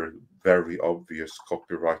few other very obvious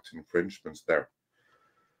copyright infringements there.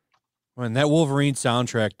 And that Wolverine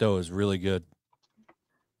soundtrack though is really good.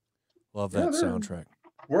 Love that soundtrack.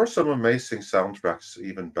 Were some amazing soundtracks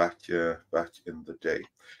even back in the day.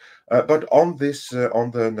 But on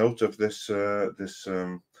the note of this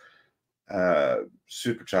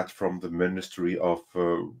super chat from the Ministry of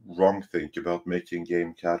Wrong Think about making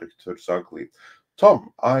game characters ugly.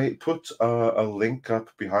 Tom, I put a link up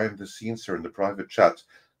behind the scenes here in the private chat.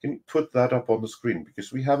 Can you put that up on the screen?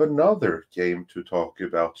 Because we have another game to talk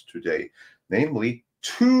about today, namely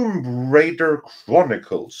Tomb Raider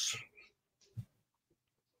Chronicles.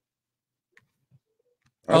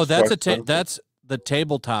 That's the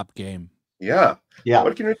tabletop game. Yeah.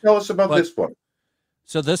 What can you tell us about this one?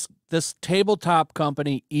 So this tabletop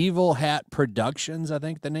company, Evil Hat Productions, I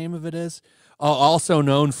think the name of it is, also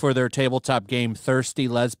known for their tabletop game Thirsty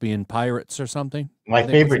Lesbian Pirates or something. My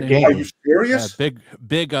favorite game. Are you serious? Yeah,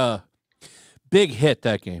 big hit,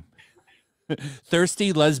 that game.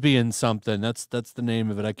 Thirsty Lesbian something. That's the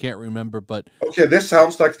name of it. I can't remember, but okay, this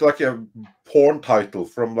sounds like a porn title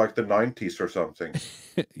from like the 90s or something.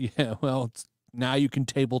 Yeah, well, now you can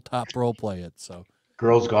tabletop role play it. So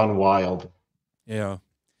Girls Gone Wild. Yeah.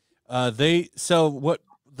 What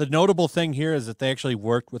the notable thing here is that they actually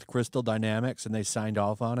worked with Crystal Dynamics and they signed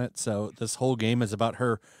off on it. So this whole game is about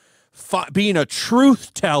her being a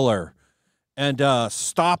truth teller and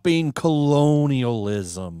stopping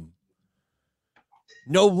colonialism.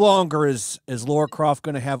 No longer is Lara Croft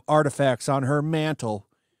going to have artifacts on her mantle.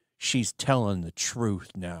 She's telling the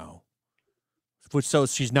truth now. So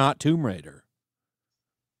she's not Tomb Raider,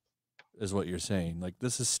 is what you're saying. Like,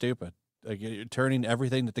 this is stupid. Like, you're turning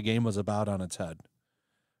everything that the game was about on its head.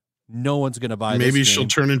 No one's going to buy this game. Maybe she'll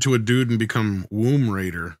turn into a dude and become Womb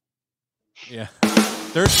Raider. Yeah.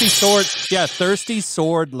 Thirsty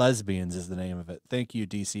Sword Lesbians is the name of it. Thank you,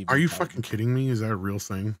 DC. Are you fucking kidding me? Is that a real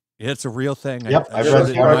thing? Yeah, it's a real thing. Yep, I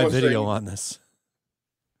showed my video on this.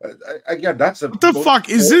 Again, that's what the fuck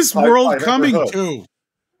is this world coming to?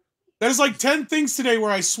 There's like 10 things today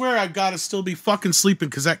where I swear I've got to still be fucking sleeping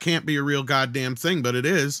because that can't be a real goddamn thing, but it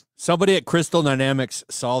is. Somebody at Crystal Dynamics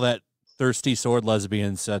saw that Thirsty Sword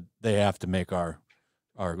Lesbian, said they have to make our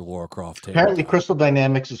our Laura Croft Apparently, tabletop. Crystal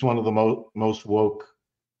Dynamics is one of the most woke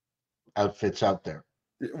outfits out there.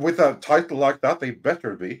 With a title like that, they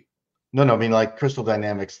better be. No, I mean, like Crystal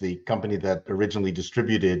Dynamics, the company that originally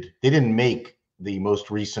distributed, they didn't make the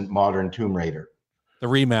most recent modern Tomb Raider. The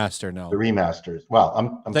remaster, no. The remasters. Well, I'm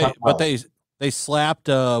talking but about, they slapped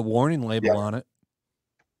a warning label on it.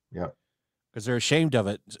 Yeah. Because they're ashamed of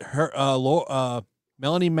it.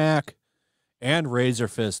 Melanie Mack and Razor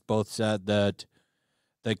Fist both said that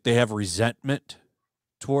they have resentment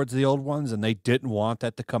towards the old ones, and they didn't want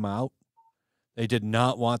that to come out. They did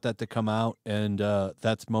not want that to come out, and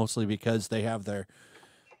that's mostly because they have their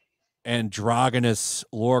androgynous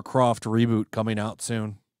Lara Croft reboot coming out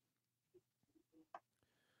soon,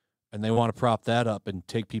 and they want to prop that up and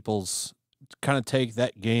take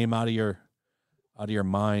that game out of your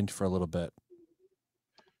mind for a little bit.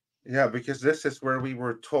 Yeah, because this is where we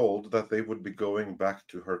were told that they would be going back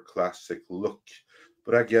to her classic look,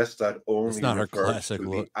 but I guess that only It's not her refers classic to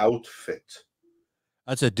look. the outfit.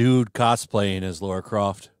 That's a dude cosplaying as Lara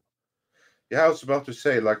Croft. Yeah, I was about to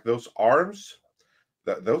say, like those arms,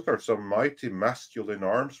 those are some mighty masculine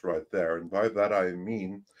arms right there. And by that I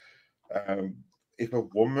mean, if a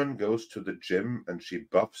woman goes to the gym and she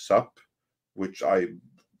buffs up, which I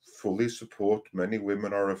fully support, many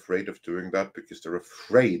women are afraid of doing that because they're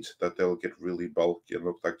afraid that they'll get really bulky and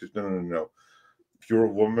look like this. No. If you're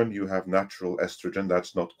a woman, you have natural estrogen.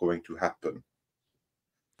 That's not going to happen.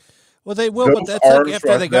 Well, they will, Those but that's like after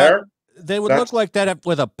right they would look like that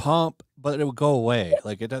with a pump, but it would go away.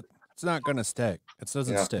 Like it's not going to stick. It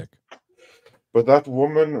doesn't stick. But that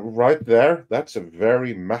woman right there, that's a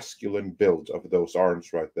very masculine build of those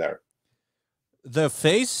arms right there. The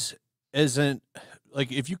face isn't,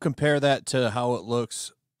 like, if you compare that to how it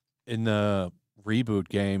looks in the reboot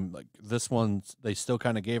game, like this one, they still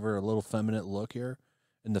kind of gave her a little feminine look here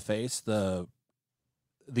in the face. The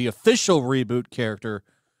official reboot character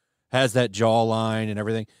has that jawline and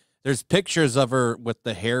everything. There's pictures of her with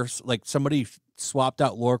the hair, like somebody swapped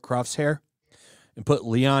out Lara Croft's hair and put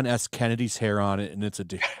Leon S. Kennedy's hair on it, and it's a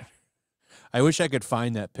dude. I wish I could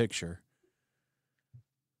find that picture.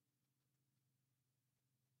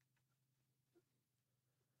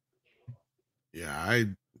 Yeah, I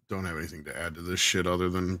don't have anything to add to this shit other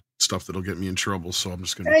than stuff that'll get me in trouble. So I'm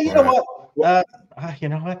just going to. You know what? You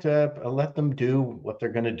know what? Let them do what they're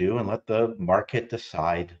going to do and let the market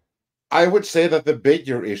decide. I would say that the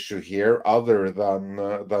bigger issue here, other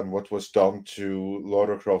than what was done to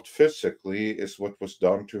Lara Croft physically, is what was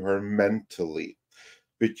done to her mentally,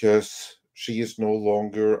 because she is no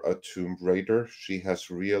longer a Tomb Raider. She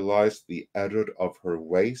has realized the error of her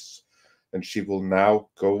ways, and she will now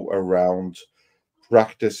go around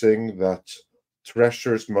practicing that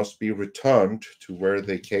treasures must be returned to where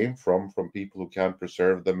they came from people who can't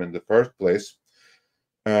preserve them in the first place.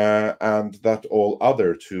 And that all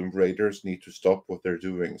other Tomb Raiders need to stop what they're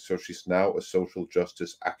doing. So she's now a social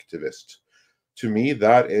justice activist. To me,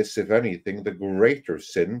 that is, if anything, the greater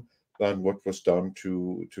sin than what was done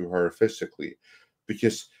to her physically.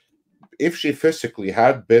 Because if she physically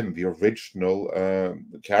had been the original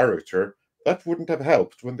character, that wouldn't have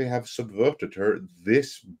helped when they have subverted her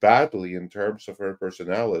this badly in terms of her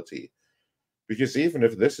personality. Because even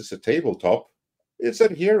if this is a tabletop, it's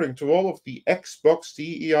adhering to all of the Xbox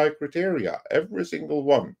DEI criteria, every single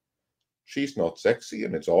one. She's not sexy,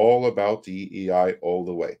 and it's all about DEI all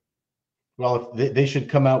the way. Well, if they should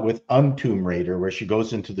come out with Tomb Raider, where she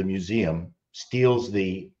goes into the museum, steals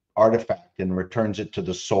the artifact, and returns it to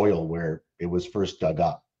the soil where it was first dug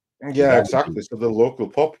up. Yeah, exactly. So the local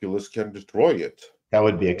populace can destroy it. That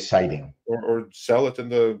would be exciting. Or sell it in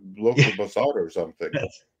the local bazaar or something.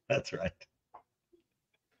 That's right.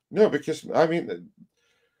 No, because, I mean,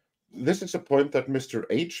 this is a point that Mr.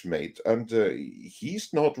 H made, and he's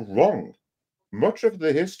not wrong. Much of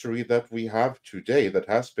the history that we have today that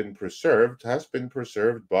has been preserved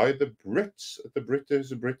by the Brits at the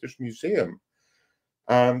British Museum.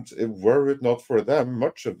 And were it not for them,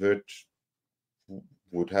 much of it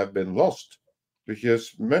would have been lost.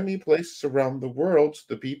 Because many places around the world,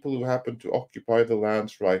 the people who happen to occupy the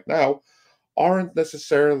lands right now aren't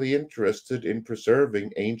necessarily interested in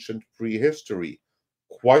preserving ancient prehistory.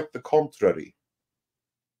 Quite the contrary.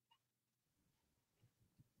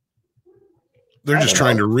 They're just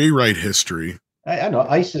trying to rewrite history. I know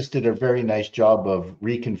ISIS did a very nice job of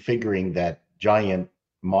reconfiguring that giant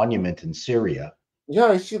monument in Syria. Yeah,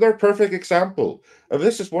 I see their perfect example.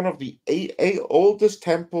 This is one of the oldest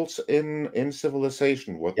temples in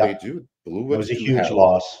civilization. What they do, blew it was a to huge hell.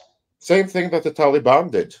 loss. Same thing that the Taliban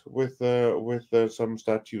did with some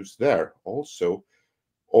statues there. Also,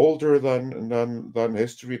 older than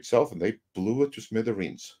history itself, and they blew it to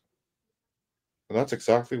smithereens. And that's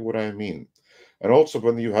exactly what I mean. And also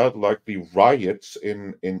when you had like the riots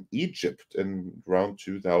in Egypt in around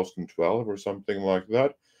 2012 or something like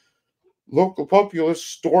that, local populace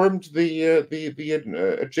stormed the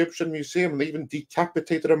Egyptian museum and they even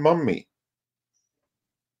decapitated a mummy.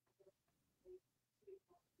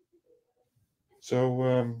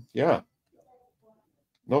 So yeah,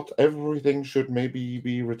 not everything should maybe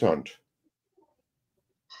be returned,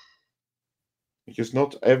 because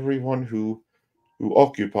not everyone who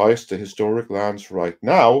occupies the historic lands right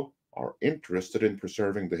now are interested in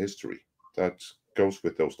preserving the history that goes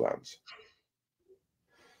with those lands.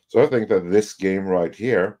 So I think that this game right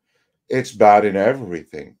here, it's bad in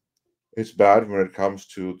everything. It's bad when it comes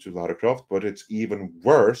to Lara Croft, but it's even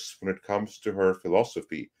worse when it comes to her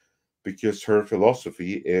philosophy, because her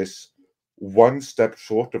philosophy is one step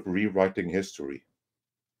short of rewriting history.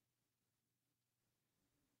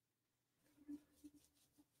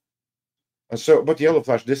 And so, but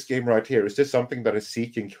YellowFlash, this game right here, is this something that is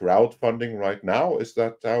seeking crowdfunding right now? Is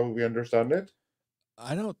that how we understand it?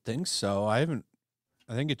 I don't think so. I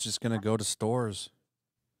think it's just going to go to stores.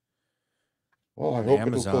 Well, I And hope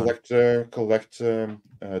Amazon. it'll collect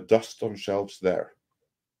dust on shelves there.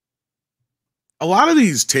 A lot of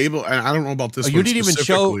these table, and I don't know about this one you didn't even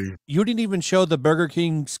show. specifically. You didn't even show the Burger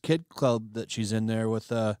King's Kid Club that she's in there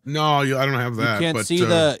with. No, I don't have that. You can't but,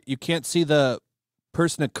 see you can't see the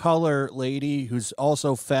person of color lady who's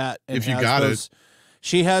also fat. And if you has got those,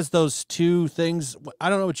 she has those two things. I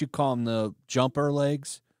don't know what you call them, the jumper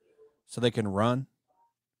legs, so they can run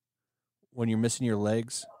when you're missing your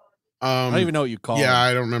legs. I don't even know what you call them.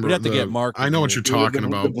 I don't remember. We'd have to get Mark. I know what you're talking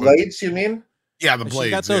about. The blades, you mean? Yeah, the blades.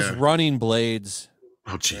 She's got those running blades.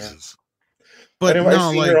 Oh, Jesus. Yeah. But anyway, no,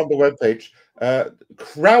 I see here on the webpage,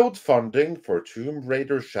 crowdfunding for Tomb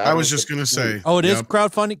Raider Shadow. I was just going to say. Oh, it is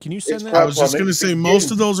crowdfunding? Can you send that? I was just going to say most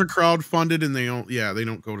of those are crowdfunded and they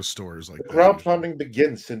don't go to stores like that. Crowdfunding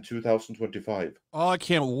begins in 2025. Oh, I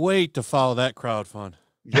can't wait to follow that crowdfund.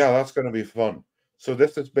 Yeah, that's going to be fun. So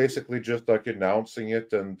this is basically just like announcing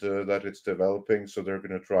it and that it's developing. So they're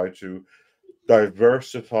going to try to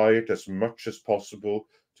diversify it as much as possible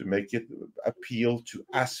to make it appeal to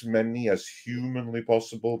as many as humanly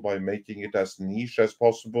possible by making it as niche as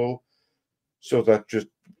possible, so that just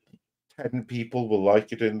 10 people will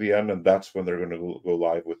like it in the end, and that's when they're going to go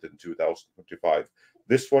live within 2025.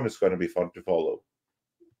 This one is going to be fun to follow.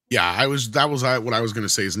 Yeah, that was what I was going to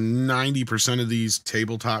say is 90% of these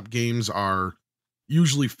tabletop games are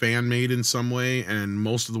usually fan made in some way, and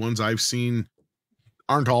most of the ones I've seen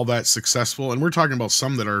aren't all that successful. And we're talking about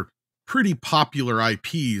some that are pretty popular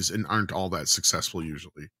IPs and aren't all that successful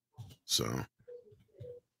usually. So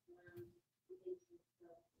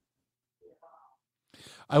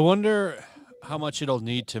I wonder how much it'll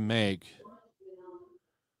need to make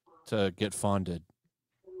to get funded.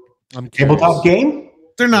 I'm curious. Tabletop game?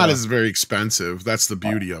 They're not as very expensive. That's the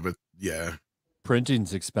beauty of it. Yeah.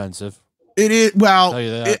 Printing's expensive. It is, well,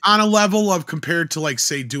 on a level of compared to like,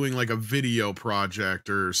 say, doing like a video project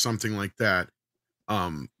or something like that.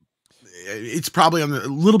 It's probably a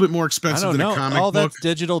little bit more expensive than a comic book. That's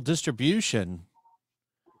digital distribution.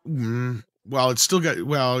 Well, it's still got,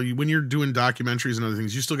 when you're doing documentaries and other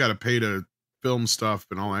things, you still got to pay to film stuff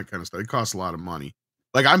and all that kind of stuff. It costs a lot of money.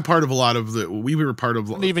 Like I'm part of a lot of we were part of.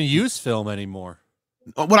 I don't even use film anymore.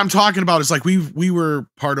 What I'm talking about is like we were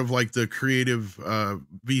part of like the creative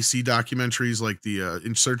VC documentaries, like the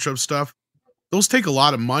In Search of stuff. Those take a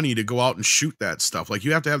lot of money to go out and shoot that stuff. Like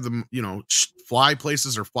you have to have them, fly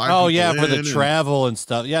places or fly. Oh yeah, for the travel and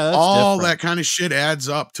stuff. Yeah, that's all different. that kind of shit adds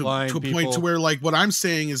up to a point to where like what I'm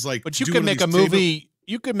saying is like. But you could make a movie.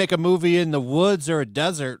 You could make a movie in the woods or a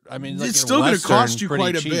desert. I mean, it's still going to cost you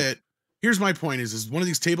quite a bit. Here's my point is one of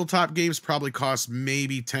these tabletop games probably costs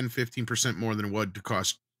maybe 10-15% more than it would to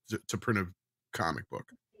cost to print a comic book.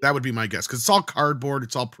 That would be my guess. Cause it's all cardboard.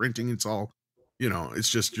 It's all printing. It's all, it's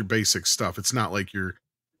just your basic stuff. It's not like you're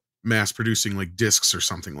mass producing like discs or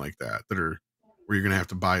something like that where you're going to have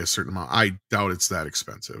to buy a certain amount. I doubt it's that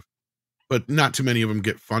expensive, but not too many of them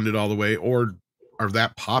get funded all the way or are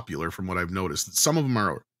that popular from what I've noticed. Some of them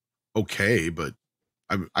are okay, but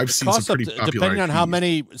I've seen some pretty popular depending IPs. on how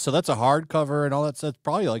many. So that's a hardcover and all that stuff.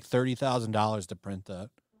 Probably like $30,000 to print that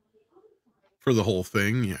for the whole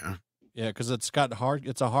thing. Yeah, yeah, because it's a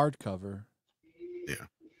hardcover. Yeah, well,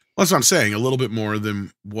 that's what I'm saying. A little bit more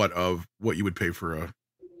than what you would pay for a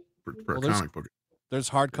comic book. There's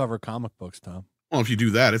hardcover comic books, Tom. Well, if you do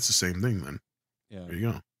that, it's the same thing then. Yeah, there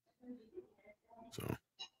you go. So,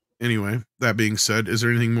 anyway, that being said, is there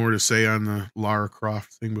anything more to say on the Lara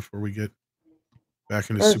Croft thing before we get back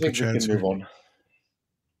into I super think we chats. can move on.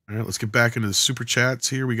 All right, let's get back into the super chats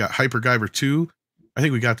here. We got Hyperguyver 2. I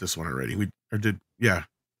think we got this one already. We got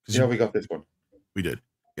this one. We did.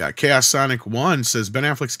 Yeah, Chaos Sonic 1 says Ben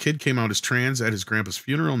Affleck's kid came out as trans at his grandpa's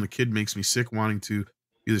funeral, and the kid makes me sick wanting to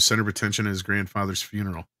be the center of attention at his grandfather's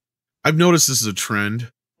funeral. I've noticed this is a trend,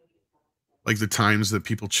 like the times that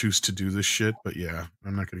people choose to do this shit, but yeah,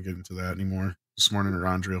 I'm not going to get into that anymore. This morning, or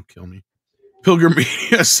Andre will kill me. Pilgrim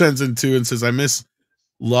Media sends in 2 and says, I miss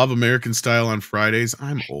Love American Style on Fridays.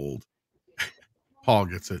 I'm old. Paul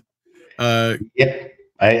gets it. Yep.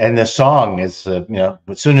 And the song is,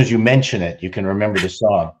 as soon as you mention it, you can remember the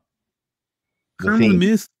song. Kerm the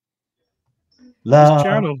Myth. Love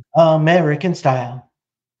American Style.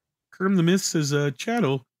 Kerm the Myth says,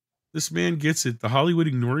 Chato, this man gets it. The Hollywood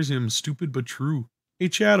ignores him. Stupid but true. Hey,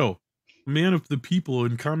 Chato, a man of the people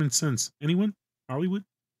and common sense. Anyone? Hollywood?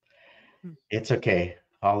 It's okay.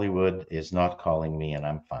 Hollywood is not calling me, and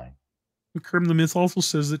I'm fine. Kerm the Myth also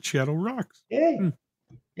says that Chato rocks. Yay.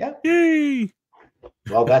 Yeah. Yay.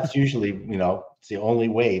 Well, that's usually, it's the only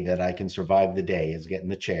way that I can survive the day is get in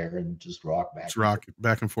the chair and just rock back. Just rock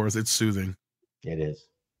back and forth. It's soothing. It is.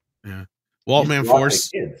 Yeah. Waltman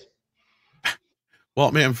Force.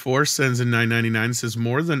 Waltman Force sends in $9.99, says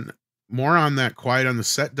more on that Quiet on the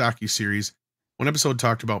Set docuseries. One episode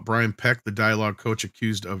talked about Brian Peck, the dialogue coach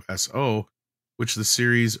accused of SO, which the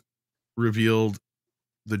series revealed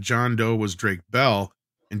the John Doe was Drake Bell,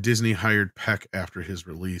 and Disney hired Peck after his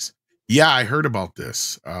release. Yeah, I heard about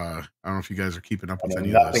this. I don't know if you guys are keeping up with any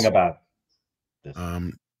of this. Nothing about this.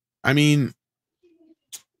 I mean,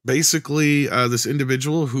 basically, this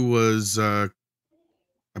individual who was, I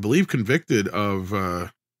believe, convicted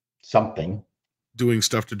of something, doing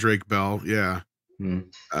stuff to Drake Bell. Yeah.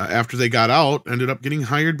 After they got out, ended up getting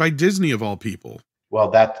hired by Disney of all people.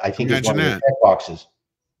 Well, that I think is one of the check boxes.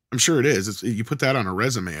 I'm sure it is. You put that on a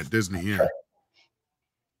resume at Disney, yeah.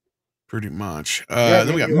 Pretty much.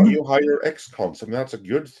 Then we got you hire ex-cons, and that's a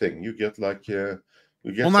good thing. You get not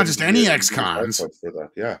just any ex-cons for that,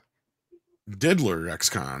 yeah. Diddler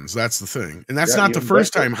ex-cons. That's the thing, and that's not the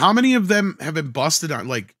first time. How many of them have been busted on?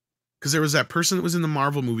 Like, because there was that person that was in the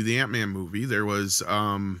Marvel movie, the Ant-Man movie. There was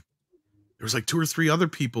like 2 or 3 other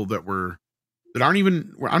people that aren't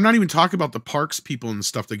even. I'm not even talking about the parks people and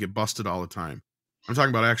stuff that get busted all the time. I'm talking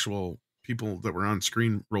about actual people that were on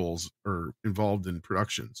screen roles or involved in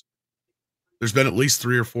productions. There's been at least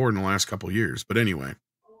 3 or 4 in the last couple of years. But anyway,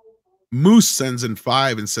 Moose sends in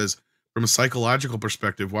 5 and says, from a psychological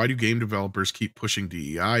perspective, why do game developers keep pushing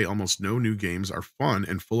DEI? Almost no new games are fun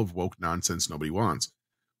and full of woke nonsense nobody wants.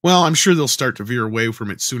 Well, I'm sure they'll start to veer away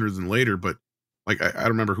from it sooner than later. But like, I don't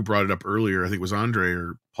remember who brought it up earlier. I think it was Andre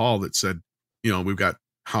or Paul that said, we've got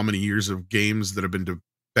how many years of games that have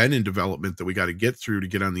been in development that we got to get through to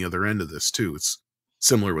get on the other end of this too. It's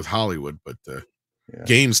similar with Hollywood, but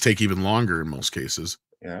games take even longer in most cases.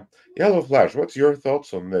 Yeah. YellowFlash, what's your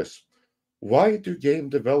thoughts on this? Why do game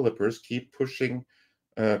developers keep pushing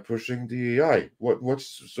DEI?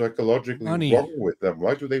 What's psychologically wrong with them?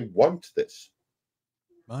 Why do they want this?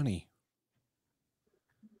 Money.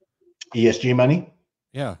 ESG money?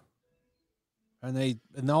 Yeah.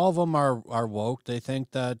 And all of them are woke. They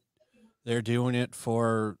think that they're doing it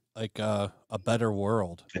for like a better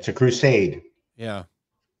world. It's a crusade. Yeah.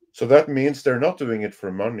 So that means they're not doing it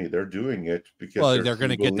for money. They're doing it because they're going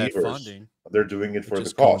to get that funding. They're doing it for the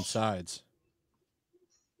cause. Coincides.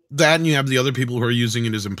 That, and you have the other people who are using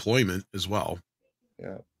it as employment as well.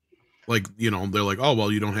 Yeah. Like, they're like, oh,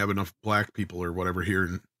 well, you don't have enough black people or whatever here.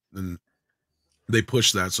 And then they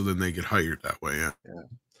push that. So then they get hired that way. Yeah.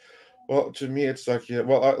 Well, to me, it's like,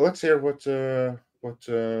 let's hear what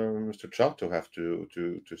Mr. Chato have to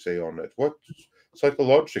say on it. What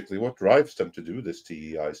psychologically, what drives them to do this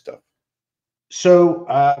DEI stuff? So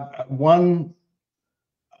one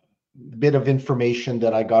bit of information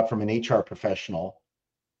that I got from an HR professional,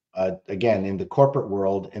 again, in the corporate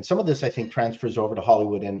world, and some of this I think transfers over to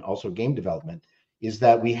Hollywood and also game development, is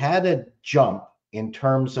that we had a jump in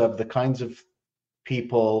terms of the kinds of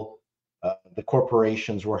people the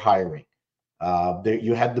corporations were hiring.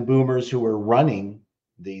 You had the boomers who were running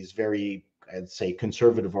these very, I'd say,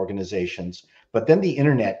 conservative organizations, but then the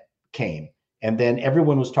internet came, and then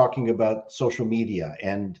everyone was talking about social media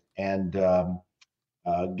and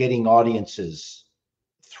getting audiences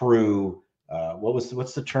through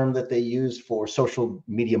what's the term that they used for social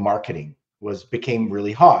media marketing became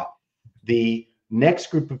really hot. The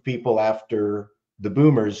next group of people after the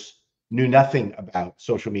boomers knew nothing about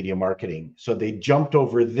social media marketing, so they jumped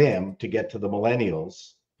over them to get to the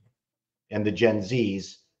millennials and the Gen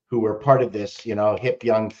Zs who were part of this, hip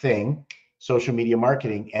young thing. social media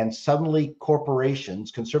marketing, and suddenly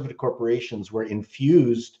corporations, conservative corporations, were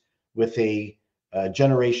infused with a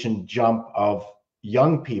generation jump of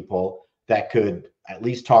young people that could at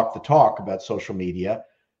least talk the talk about social media.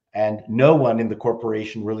 And no one in the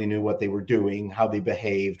corporation really knew what they were doing, how they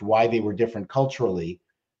behaved, why they were different culturally.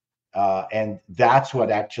 And that's what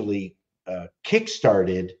actually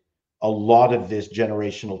kickstarted a lot of this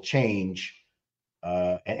generational change.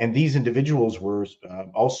 And these individuals were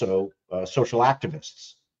also social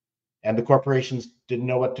activists. And the corporations didn't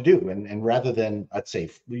know what to do. And rather than, I'd say,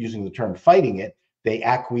 using the term fighting it, they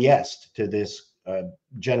acquiesced to this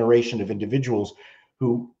generation of individuals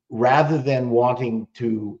who, rather than wanting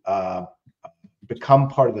to become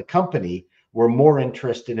part of the company, were more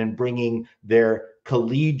interested in bringing their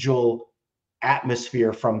collegial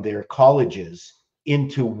atmosphere from their colleges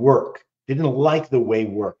into work. They didn't like the way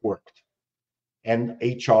work worked. And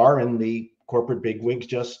HR and the corporate bigwigs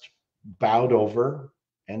just bowed over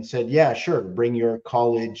and said, yeah, sure, bring your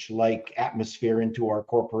college-like atmosphere into our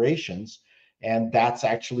corporations. And that's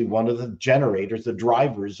actually one of the generators, the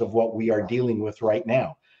drivers of what we are dealing with right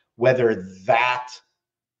now. Whether that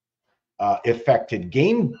affected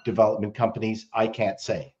game development companies, I can't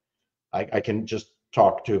say. I can just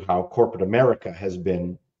talk to how corporate America has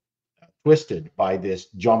been twisted by this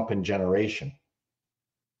jump in generation.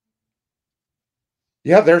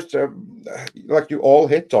 Yeah, there's like you all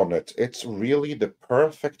hit on it. It's really the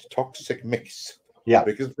perfect toxic mix. Yeah.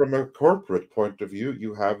 Because from a corporate point of view,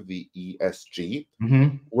 you have the ESG,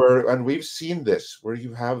 Mm-hmm. where, and we've seen this, where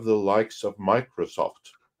you have the likes of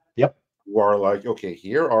Microsoft. Yep. Who are like, okay,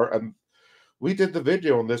 here are, and we did the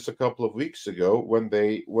video on this a couple of weeks ago when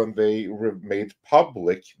they made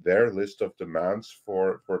public their list of demands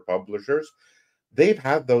for publishers. They've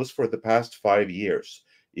had those for the past 5 years.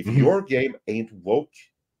 If Mm-hmm. your game ain't woke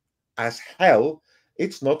as hell,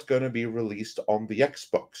 it's not going to be released on the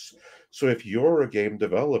Xbox. So if you're a game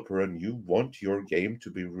developer and you want your game to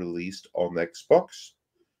be released on Xbox,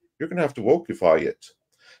 you're going to have to wokeify it.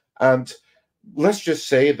 And let's just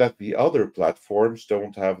say that the other platforms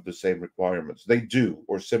don't have the same requirements. They do,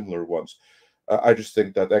 or similar ones. I just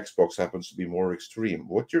think that Xbox happens to be more extreme.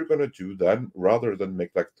 What you're going to do then, rather than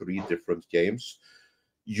make like 3 different games,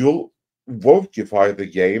 you'll wokeify the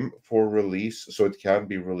game for release so it can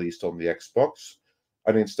be released on the Xbox.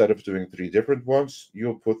 And instead of doing 3 different ones,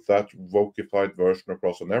 you'll put that wokeified version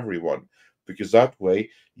across on everyone. Because that way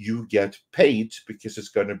you get paid because it's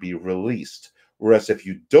going to be released. Whereas if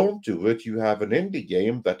you don't do it, you have an indie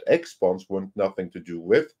game that Xbox want nothing to do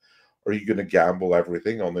with. Are you going to gamble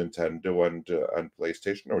everything on Nintendo and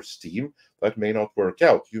PlayStation or Steam? That may not work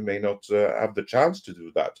out. You may not have the chance to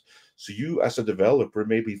do that. So you, as a developer,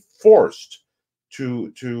 may be forced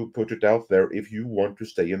to put it out there if you want to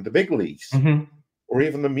stay in the big leagues, Mm-hmm. or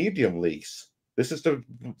even the medium leagues. This is the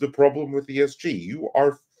problem with ESG. You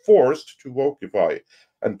are forced to wokeify,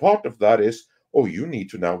 and part of that is, oh, you need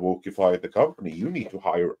to now wokeify the company. You need to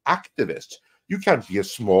hire activists. You can't be a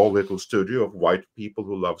small little studio of white people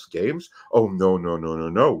who loves games. Oh, no, no, no, no,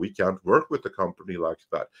 no. We can't work with a company like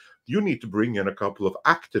that. You need to bring in a couple of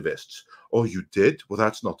activists. Oh, you did? Well,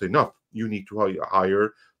 that's not enough. You need to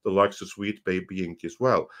hire the likes of Sweet Baby Inc. as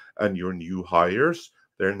well. And your new hires,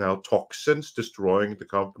 they're now toxins destroying the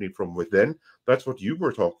company from within. That's what you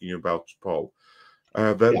were talking about, Paul.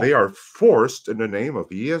 That they are forced in the name of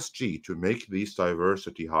ESG to make these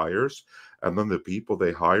diversity hires, and then the people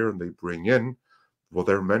they hire and they bring in, well,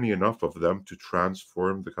 there are many enough of them to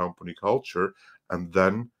transform the company culture, and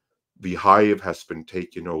then the hive has been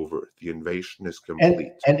taken over. The invasion is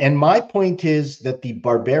complete. And my point is that the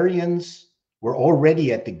barbarians were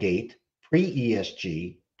already at the gate,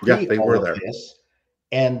 pre-ESG, Yeah, they were there. this,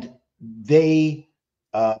 and they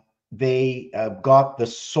got the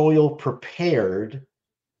soil prepared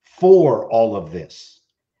for all of this.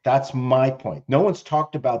 That's my point. No one's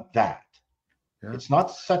talked about that. Yeah. It's not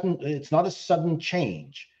sudden. It's not a sudden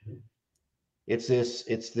change. It's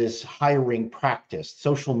this hiring practice,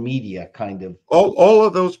 social media kind of. All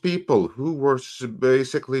of those people who were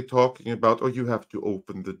basically talking about, oh, you have to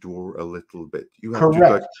open the door a little bit. You have Correct.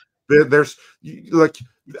 to like. There's like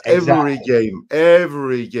every game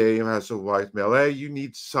has a white male. Hey, you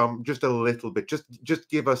need some, just a little bit. Just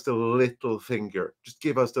give us the little finger. Just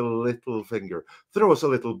give us the little finger. Throw us a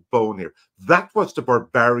little bone here. That was the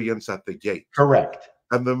barbarians at the gate. Correct.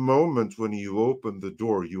 And the moment when you open the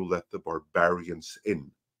door, you let the barbarians in.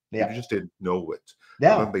 Yeah. You just didn't know it.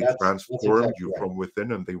 Yeah, and then they transformed exactly you right. from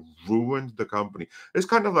within, and they ruined the company. It's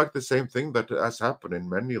kind of like the same thing that has happened in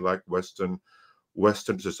many like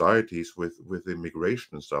Western societies with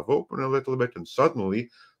immigration and stuff. Open a little bit, and suddenly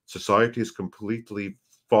society is completely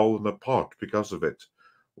fallen apart because of it,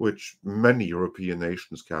 which many European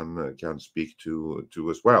nations can speak to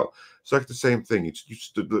as well. It's like the same thing. It's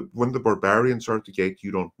just when the barbarians are at the gate,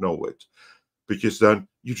 you don't know it, because then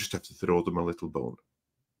you just have to throw them a little bone.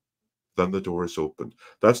 Then the door is opened.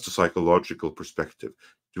 That's the psychological perspective.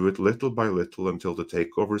 Do it little by little until the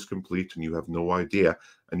takeover is complete and you have no idea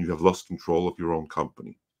and you have lost control of your own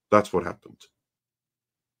company. That's what happened.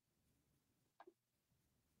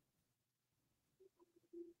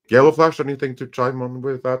 YellowFlash, anything to chime on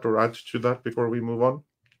with that or add to that before we move on?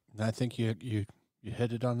 I think you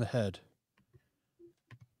hit it on the head.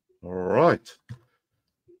 All right.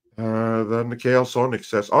 Then the Chaos Sonic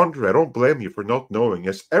says, Andre, I don't blame you for not knowing,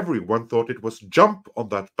 as everyone thought it was Jump on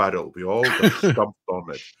that battle. We all got stumped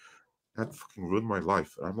on it. That fucking ruined my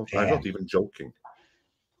life. I'm not even joking.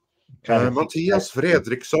 Matthias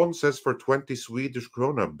Fredriksson says, for 20 Swedish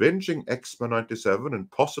krona, binging X-Men 97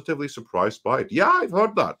 and positively surprised by it. Yeah, I've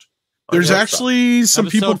heard that. There's actually some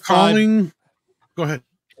people calling. Go ahead.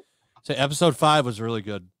 So episode 5 was really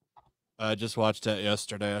good. I just watched it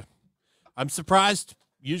yesterday. I'm surprised.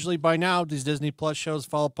 Usually by now, these Disney Plus shows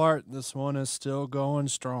fall apart. This one is still going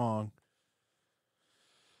strong.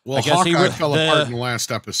 Well, Hawkeye fell apart in the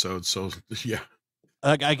last episode, so yeah.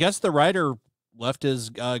 I guess the writer left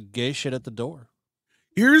his gay shit at the door.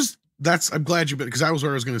 I'm glad you, because that was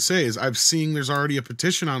what I was going to say, is I've seen there's already a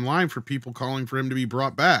petition online for people calling for him to be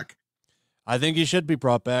brought back. I think he should be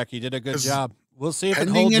brought back. He did a good job. We'll see if it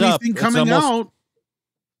holds up. Anything coming out.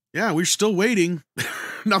 Yeah, we're still waiting.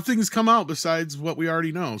 Nothing's come out besides what we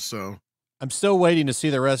already know. So I'm still waiting to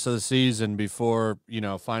see the rest of the season before,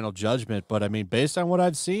 final judgment. But I mean, based on what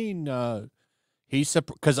I've seen,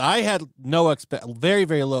 because I had very,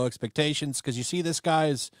 very low expectations, because you see this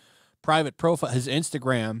guy's private profile, his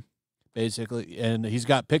Instagram, basically, and he's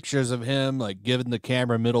got pictures of him like giving the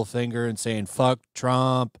camera middle finger and saying "fuck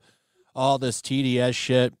Trump," all this TDS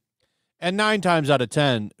shit. And 9 times out of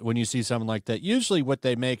 10, when you see something like that, usually what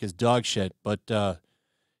they make is dog shit. But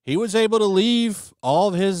he was able to leave all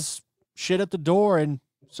of his shit at the door, and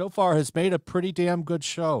so far has made a pretty damn good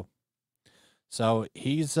show. So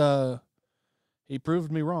he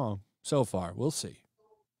proved me wrong so far. We'll see.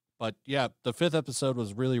 But yeah, the 5th episode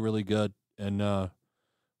was really, really good, and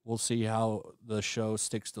we'll see how the show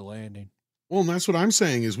sticks to landing. Well, and that's what I'm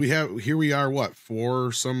saying is we are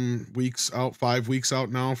 5 weeks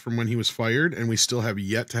out now from when he was fired, and we still have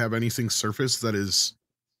yet to have anything surface that is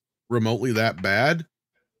remotely that bad.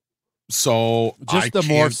 So just the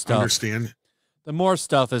more stuff. Understand. The more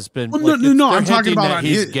stuff has been. Well, no. I'm talking about that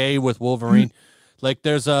he's gay with Wolverine. Like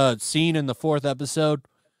there's a scene in the 4th episode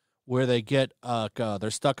where they get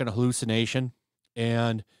they're stuck in a hallucination,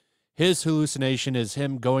 and his hallucination is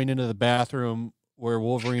him going into the bathroom where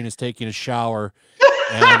Wolverine is taking a shower,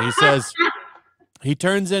 and he says he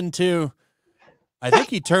turns into. I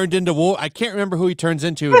think he turned into I can't remember who he turns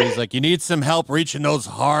into. And he's like, you need some help reaching those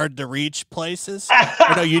hard to reach places.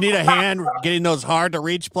 You need a hand getting those hard to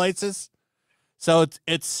reach places. So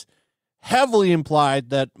it's heavily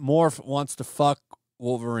implied that Morph wants to fuck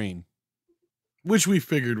Wolverine, which we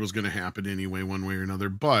figured was going to happen anyway, one way or another.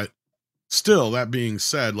 But still, that being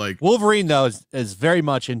said, like Wolverine though is very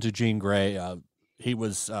much into Jean Grey. He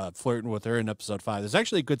was flirting with her in episode 5. There's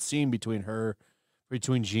actually a good scene between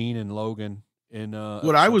Jean and Logan.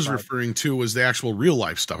 What I was referring to was the actual real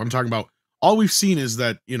life stuff. I'm talking about all we've seen is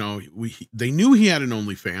that, they knew he had an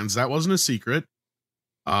OnlyFans. That wasn't a secret.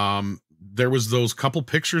 There was those couple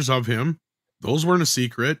pictures of him. Those weren't a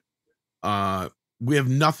secret. We have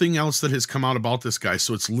nothing else that has come out about this guy.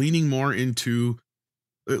 So it's leaning more into,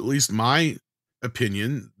 at least my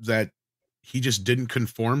opinion, that he just didn't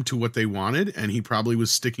conform to what they wanted. And he probably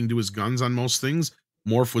was sticking to his guns on most things.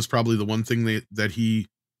 Morph was probably the one thing that he,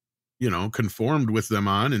 conformed with them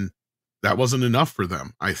on, and that wasn't enough for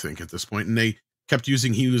them, I think, at this point. And they kept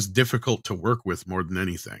using he was difficult to work with more than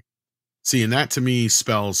anything. See, and that to me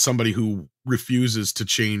spells somebody who refuses to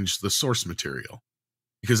change the source material,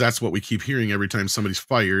 because that's what we keep hearing every time somebody's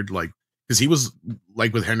fired. Like, because he was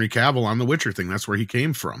like with Henry Cavill on the Witcher thing, that's where he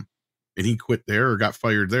came from, and he quit there or got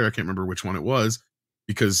fired there. I can't remember which one it was,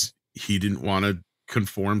 because he didn't want to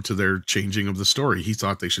conform to their changing of the story. He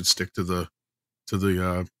thought they should stick to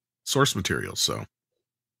the source material. So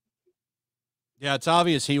yeah, it's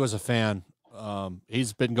obvious he was a fan.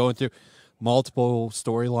 He's been going through multiple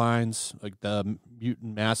storylines, like the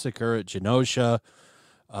mutant massacre at Genosha,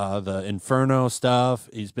 the Inferno stuff.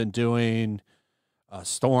 He's been doing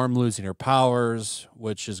Storm losing her powers,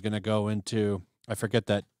 which is going to go into, I forget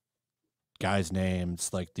that guy's name.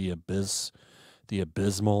 It's like the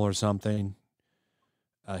Abysmal or something.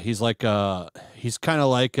 He's kind of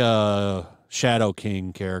like Shadow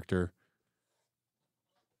King character.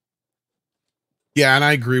 Yeah, and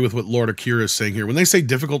I agree with what Lord Akira is saying here. When they say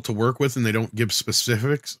difficult to work with and they don't give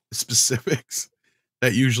specifics,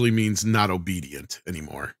 that usually means not obedient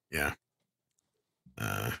anymore. Yeah.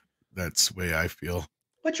 That's the way I feel.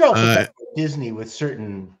 But you're also Disney with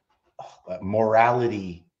certain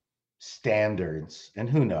morality standards, and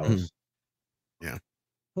who knows? Yeah.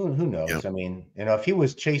 Who knows? Yep. I mean, if he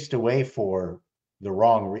was chased away for the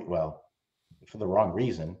wrong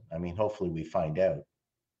reason, I mean, hopefully we find out.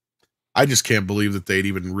 I just can't believe that they'd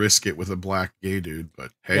even risk it with a black gay dude,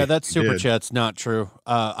 but hey. Yeah, that super chat's not true.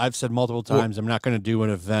 I've said multiple times I'm not going to do an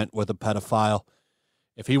event with a pedophile.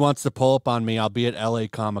 If he wants to pull up on me, I'll be at LA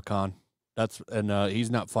Comic-Con.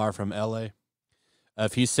 He's not far from LA.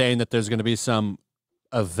 If he's saying that there's going to be some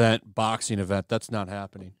boxing event, that's not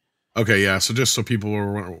happening. Okay, yeah. So just so people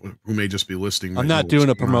who may just be listening, I'm not doing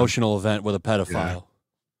a promotional event with a pedophile.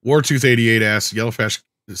 Yeah. Wartooth88 asks, YellowFlash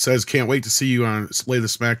says, can't wait to see you lay the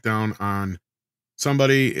smackdown on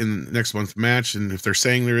somebody in next month's match. And if they're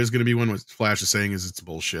saying there is going to be one, what Flash is saying is it's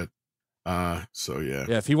bullshit. So yeah.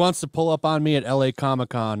 Yeah, if he wants to pull up on me at LA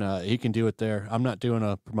Comic-Con, he can do it there. I'm not doing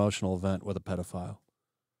a promotional event with a pedophile.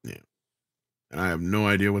 Yeah. And I have no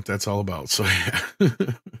idea what that's all about. So yeah.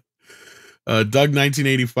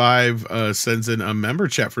 Doug1985 sends in a member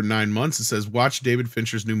chat for 9 months and says, watch David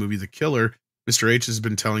Fincher's new movie, The Killer. Mr. H has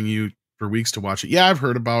been telling you for weeks to watch it. Yeah, I've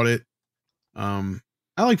heard about it. I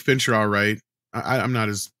like Fincher all right. I'm not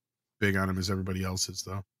as big on him as everybody else is,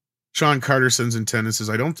 though. Sean Carter sends in 10 and says,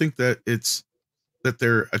 I don't think that it's that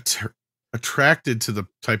they're attracted to the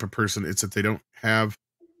type of person. It's that they don't have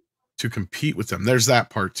to compete with them. There's that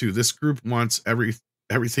part, too. This group wants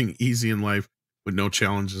everything easy in life with no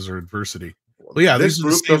challenges or adversity. Well, yeah, this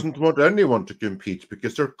group doesn't want anyone to compete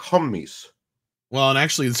because they're commies. Well, and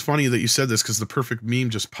actually, it's funny that you said this because the perfect meme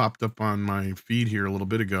just popped up on my feed here a little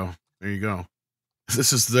bit ago. There you go.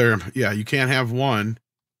 This is you can't have one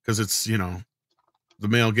because it's, the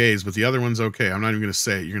male gaze, but the other one's okay. I'm not even going to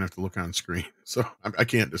say it. You're going to have to look on screen. So I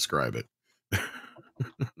can't describe it.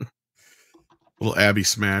 Little Abby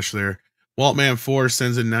smash there. Waltman4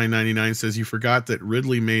 sends in $9.99, says, you forgot that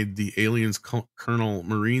Ridley made the Aliens Colonel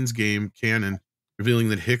Marines game canon, revealing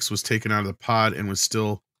that Hicks was taken out of the pod and was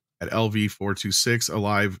still at LV-426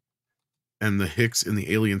 alive, and the Hicks in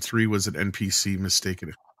the Alien 3 was an NPC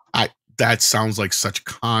mistaken. That sounds like such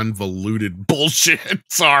convoluted bullshit.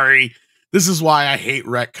 Sorry. This is why I hate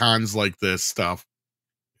retcons like this stuff.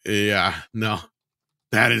 Yeah, no.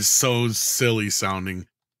 That is so silly sounding.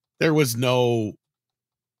 There was no...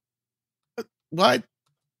 What?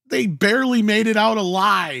 They barely made it out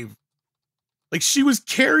alive. Like, she was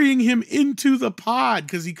carrying him into the pod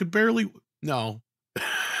because he could barely... No.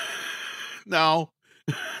 No.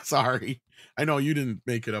 Sorry. I know you didn't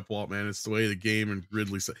make it up, Walt, man. It's the way the game and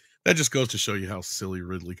Ridley said. That just goes to show you how silly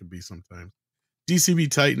Ridley can be sometimes.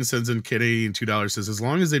 DCB Titan sends in Canadian $2, says, as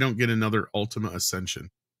long as they don't get another Ultima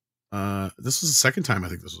Ascension. This was the second time I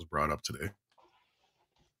think this was brought up today.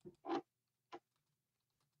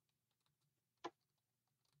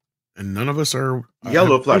 And none of us are...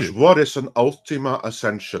 YellowFlash, what is an Ultima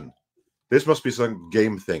Ascension? This must be some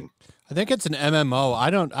game thing. I think it's an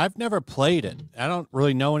MMO. I've never played it. I don't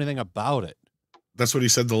really know anything about it. That's what he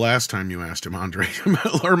said the last time you asked him, Andre.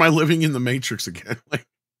 Or am I living in the Matrix again? Like,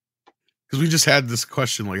 because we just had this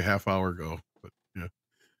question like a half hour ago, but yeah,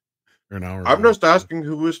 or an hour. I'm just asking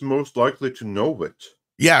who is most likely to know it.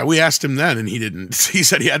 Yeah, we asked him then, and he didn't. He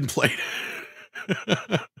said he hadn't played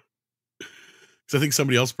it. So I think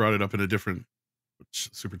somebody else brought it up in a different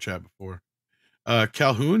super chat before.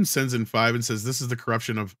 Calhoun sends in 5 and says, this is the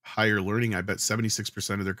corruption of higher learning. I bet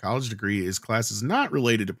 76% of their college degree is classes not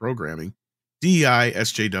related to programming. DEI,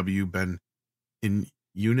 SJW, been in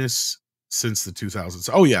UNIS since the 2000s.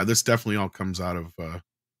 Oh, yeah, this definitely all comes out of, what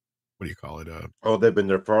do you call it? Oh, they've been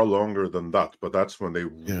there far longer than that, but that's when they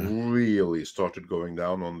really started going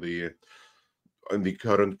down on the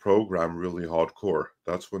current program really hardcore.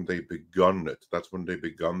 That's when they begun it. That's when they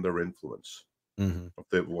begun their influence. Of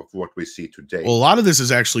what we see today. Well, a lot of this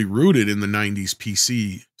is actually rooted in the 90s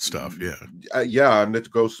PC stuff. Yeah, and it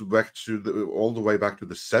goes back to all the way back to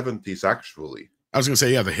the 70s, actually. I was going to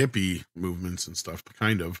say, yeah, the hippie movements and stuff,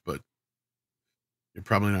 kind of, but you're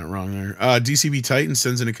probably not wrong there. DCB Titan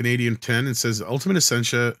sends in a Canadian 10 and says, Ultimate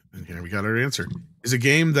Essentia, and here we got our answer, is a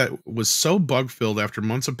game that was so bug-filled after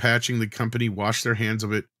months of patching, the company washed their hands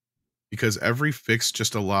of it because every fix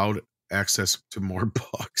just allowed access to more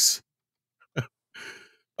bugs.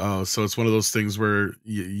 So it's one of those things where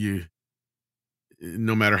you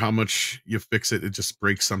no matter how much you fix it, it just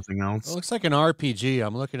breaks something else. It looks like an RPG.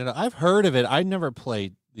 I'm looking at it. I've heard of it. I never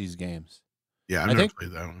played these games. Yeah, I've I never think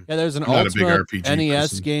played that one. yeah, there's an I'm not a big Ultimate RPG NES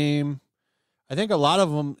person. game. I think a lot of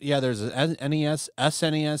them. Yeah, there's an NES,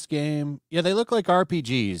 SNES game. Yeah, they look like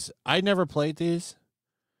RPGs. I never played these.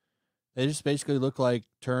 They just basically look like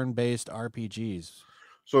turn-based RPGs.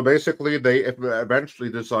 So basically, they eventually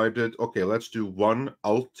decided, okay, let's do one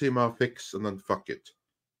Ultima fix and then fuck it.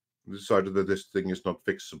 Decided that this thing is not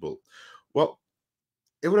fixable. Well,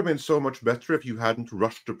 it would have been so much better if you hadn't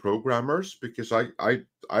rushed the programmers, because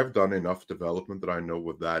I've done enough development that I know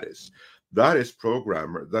what that is. That is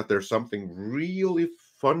programmer, that there's something really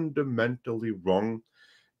fundamentally wrong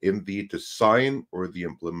in the design or the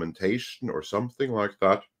implementation or something like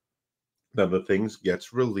that, then the things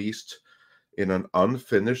gets released in an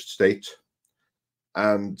unfinished state,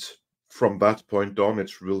 and from that point on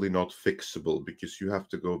it's really not fixable, because you have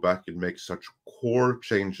to go back and make such core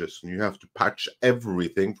changes, and you have to patch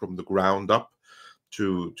everything from the ground up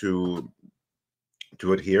to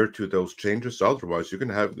adhere to those changes. Otherwise, you can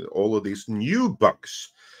have all of these new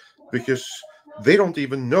bugs, because they don't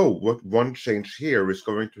even know what one change here is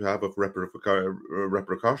going to have of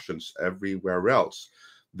repercussions everywhere else.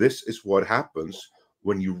 This is what happens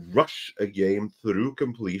when you rush a game through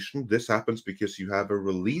completion. This happens because you have a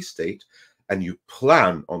release date and you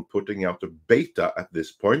plan on putting out a beta at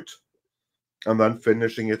this point and then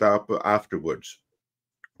finishing it up afterwards.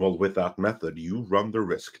 Well, with that method, you run the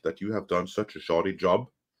risk that you have done such a shoddy job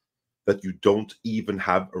that you don't even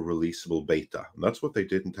have a releasable beta. And that's what they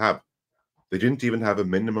didn't have. They didn't even have a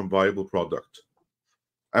minimum viable product.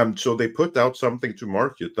 And so they put out something to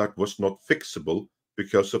market that was not fixable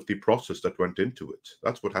because of the process that went into it.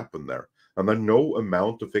 That's what happened there. And then no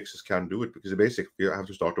amount of fixes can do it, because they basically have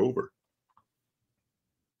to start over.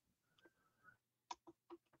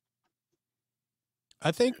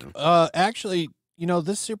 I think actually, you know,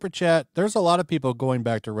 this super chat, there's a lot of people going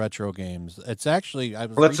back to retro games. It's actually, I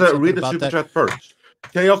was Let's read the super chat first.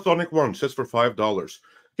 Chaos Sonic 1 says for $5.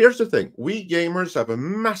 Here's the thing. We gamers have a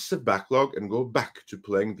massive backlog and go back to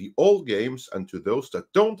playing the old games, and to those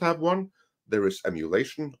that don't have one, there is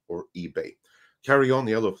emulation or eBay. Carry on,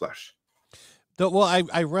 YellowFlash. Well,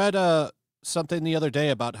 I read something the other day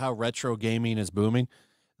about how retro gaming is booming.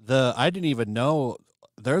 I didn't even know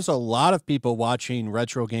there's a lot of people watching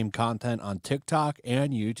retro game content on TikTok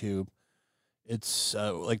and YouTube. It's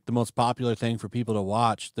like the most popular thing for people to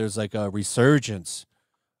watch. There's like a resurgence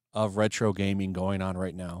of retro gaming going on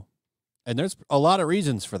right now. And there's a lot of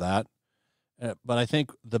reasons for that. But I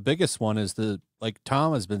think the biggest one is like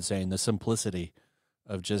Tom has been saying, the simplicity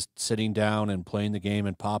of just sitting down and playing the game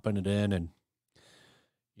and popping it in. And,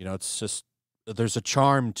 you know, it's just, there's a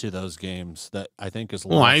charm to those games that I think is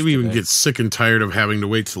lost. Well, I even today. get sick and tired of having to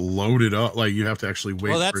wait to load it up. Like, you have to actually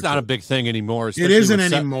wait. Well, that's not a big thing anymore. It isn't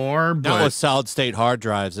anymore. Not with solid state hard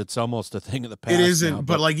drives. It's almost a thing of the past. It isn't, now,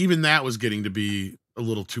 but like even that was getting to be a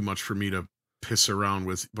little too much for me to piss around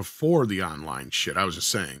with before the online shit. I was just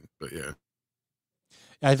saying, but yeah.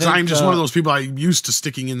 I think I'm just one of those people. I'm used to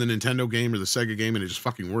sticking in the Nintendo game or the Sega game and it just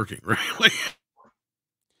fucking working, right? Like,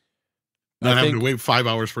 not having to wait 5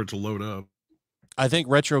 hours for it to load up. I think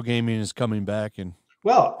retro gaming is coming back, and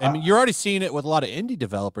well, I mean, you're already seeing it with a lot of indie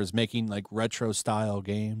developers making like retro style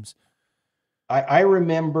games. I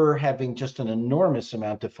remember having just an enormous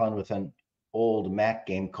amount of fun with an old Mac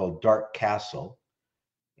game called Dark Castle,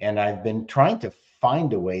 and I've been trying to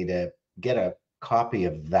find a way to get a copy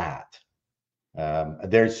of that.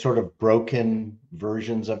 There's sort of broken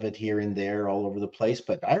versions of it here and there all over the place,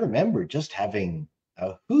 but I remember just having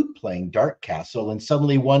a hoot playing Dark Castle, and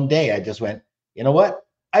suddenly one day I just went, you know what?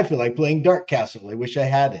 I feel like playing Dark Castle. I wish I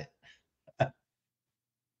had it.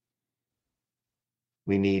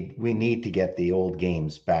 We need to get the old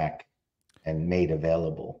games back and made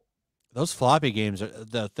available. Those floppy games,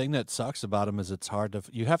 the thing that sucks about them is it's hard to,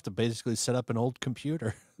 you have to basically set up an old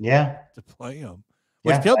computer to play them.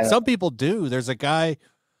 Which some people do. There's a guy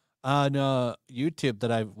on YouTube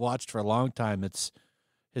that I've watched for a long time.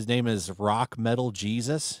 His name is Rock Metal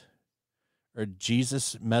Jesus, or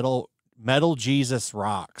Jesus Metal Jesus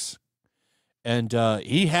Rocks. And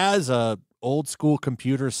he has a old school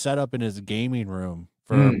computer set up in his gaming room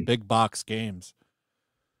for big box games.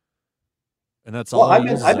 And that's all I've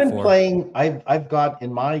been playing. I've got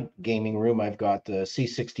in my gaming room, I've got the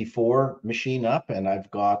C64 machine up, and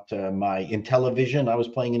I've got my Intellivision. I was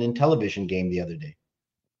playing an Intellivision game the other day.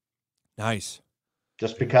 Nice.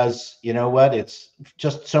 Just because, you know what, it's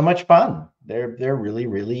just so much fun. They're really,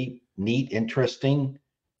 really neat, interesting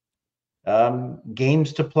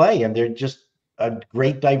games to play, and they're just a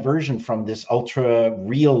great diversion from this ultra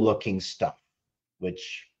real looking stuff,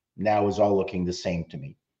 which now is all looking the same to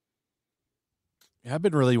me. Yeah, I've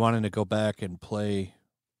been really wanting to go back and play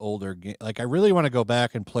older game. Like I really want to go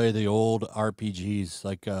back and play the old RPGs,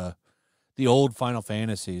 like the old Final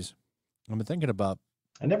Fantasies. I've been thinking about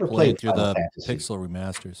I never playing played through Final the Fantasy. pixel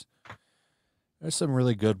remasters. There's some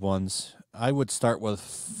really good ones. I would start with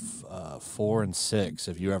 4 and 6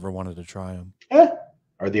 if you ever wanted to try them.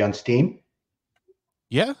 Are they on Steam?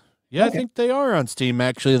 Yeah, I Okay. think they are on Steam.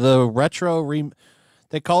 Actually, the retro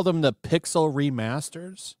they call them the pixel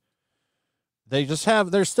remasters. They just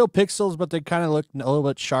they're still pixels, but they kind of look a little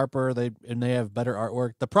bit sharper. And they have better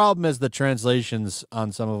artwork. The problem is the translations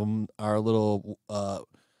on some of them are a little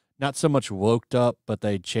not so much woked up, but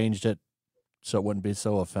they changed it so it wouldn't be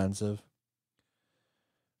so offensive.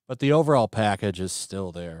 But the overall package is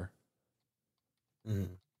still there.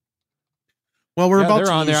 Mm-hmm. Well, we're about they're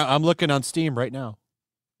to on lose, there. I'm looking on Steam right now.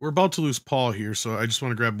 We're about to lose Paul here, so I just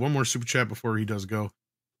want to grab one more super chat before he does go.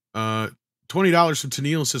 $20 from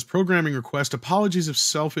Tennille says, programming request. Apologies if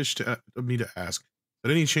selfish of me to ask,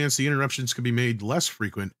 but any chance the interruptions could be made less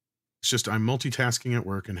frequent? It's just I'm multitasking at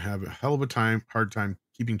work and have a hell of a hard time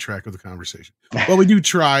keeping track of the conversation. Well, we do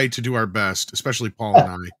try to do our best, especially Paul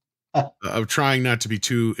and I, of trying not to be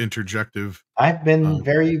too interjective. I've been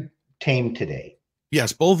very tame today.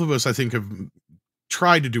 Yes, both of us, I think, have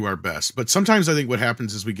tried to do our best. But sometimes I think what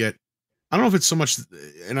happens is I don't know if it's so much,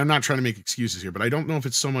 and I'm not trying to make excuses here, but I don't know if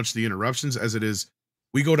it's so much the interruptions as it is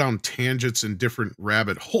we go down tangents and different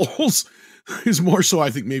rabbit holes is more so, I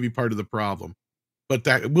think, maybe part of the problem. But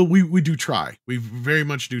that we do try. We very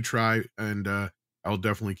much do try, and I'll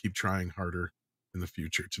definitely keep trying harder in the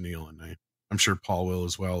future, Tennille, and I'm sure Paul will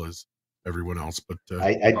as well as everyone else. But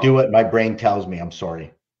I do what my brain tells me. I'm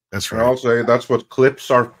sorry. That's And right. I'll say that's what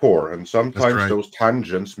clips are for, and sometimes those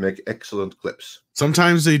tangents make excellent clips.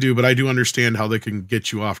 Sometimes they do, but I do understand how they can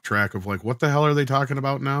get you off track of like, what the hell are they talking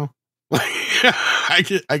about now? Like,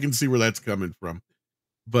 I can see where that's coming from.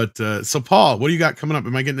 But so Paul, what do you got coming up?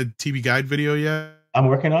 Am I getting a TV guide video yet? I'm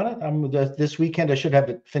working on it. This weekend I should have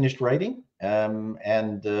it finished writing, and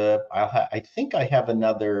I think I have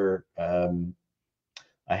another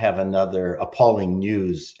appalling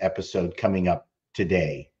news episode coming up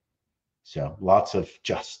today. So lots of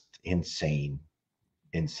just insane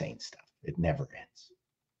stuff. It never ends.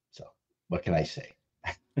 So what can I say?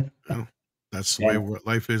 Oh, that's the way what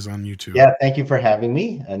life is on YouTube. Yeah, thank you for having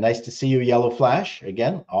me. Nice to see you, YellowFlash,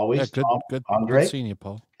 again. Always. Yeah, good. Andre. Good seeing you,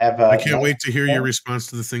 Paul. I can't wait to hear your response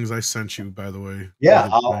to the things I sent you, by the way. Yeah,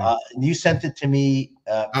 you sent it to me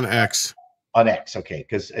on X. On X, okay.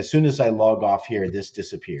 Because as soon as I log off here, this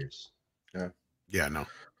disappears. Yeah, no.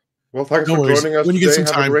 Well, thanks for joining us when you today. get some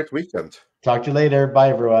time. Have a great weekend. Talk to you later. Bye,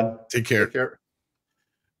 everyone. Take care. Take care.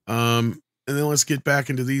 And then let's get back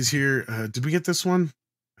into these here. Did we get this one?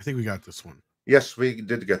 I think we got this one. Yes, we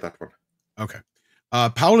did get that one. Okay.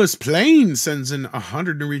 Paulus Plain sends in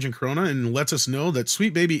 100 Norwegian krona and lets us know that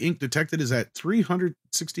Sweet Baby Inc. Detected is at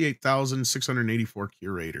 368,684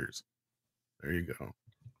 curators. There you go.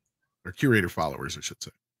 Or curator followers, I should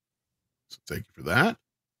say. So thank you for that.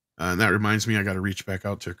 And that reminds me, I got to reach back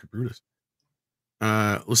out to Cabrutus.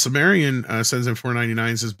 Sumerian sends in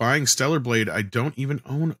 499, says, buying Stellar Blade, I don't even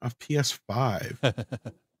own a PS5. There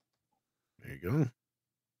you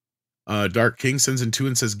go. Dark King sends in 2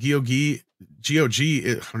 and says, GOG, I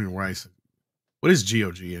don't know why I said, what is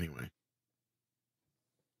GOG anyway?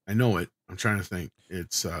 I know it. I'm trying to think.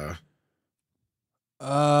 It's fuck,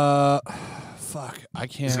 I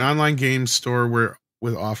can't. It's an online game store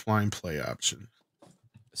with offline play option.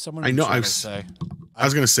 Someone I know. I was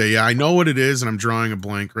gonna say, yeah, I know what it is, and I'm drawing a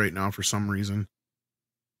blank right now for some reason.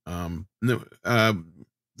 Then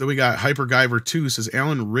we got Hyper Guyver 2 says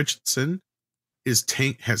Alan Richardson has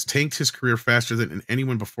tanked his career faster than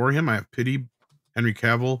anyone before him. I have to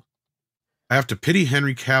pity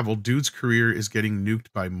Henry Cavill. Dude's career is getting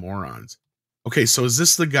nuked by morons. Okay, so is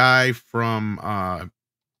this the guy from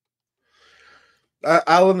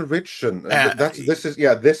Alan Richardson? This is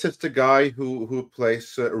the guy who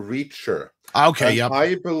plays Reacher. Okay, yep.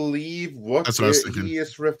 I believe what he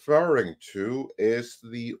is referring to is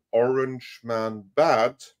the Orange Man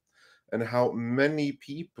Bad, and how many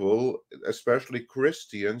people, especially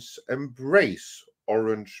Christians, embrace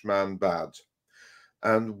Orange Man Bad.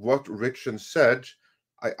 And what Richardson said,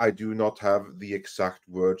 I do not have the exact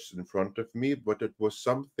words in front of me, but it was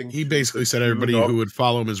something. He basically said everybody who would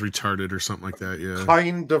follow him is retarded or something like that. Yeah,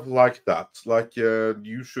 kind of like that. Like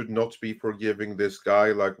you should not be forgiving this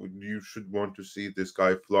guy. Like you should want to see this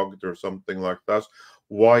guy flogged or something like that.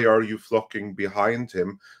 Why are you flocking behind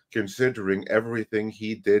him, considering everything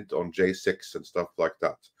he did on J6 and stuff like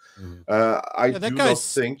that? I do not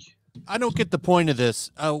think. I don't get the point of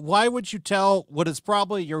this. Why would you tell what is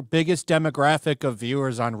probably your biggest demographic of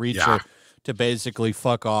viewers on Reacher to basically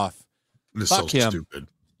fuck off. It's Fuck so him. stupid.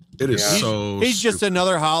 It is Yeah. so He's just stupid.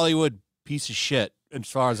 another Hollywood piece of shit, as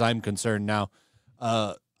far as I'm concerned now.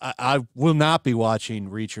 I will not be watching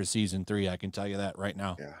Reacher season 3. I can tell you that right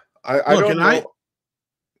now. Yeah. I Look, don't and know.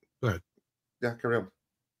 Go ahead. Yeah, carry on.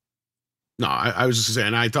 No, I was just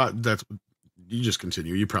saying, I thought that's, you just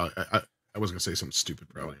continue. You probably, I was going to say something stupid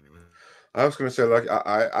probably anyway. I was going to say, like,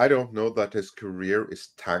 I don't know that his career is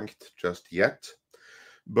tanked just yet,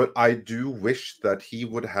 but I do wish that he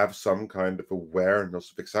would have some kind of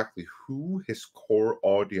awareness of exactly who his core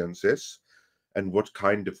audience is and what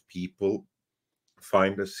kind of people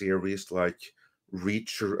find a series like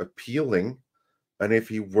Reacher appealing. And if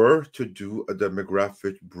he were to do a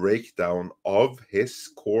demographic breakdown of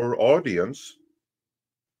his core audience,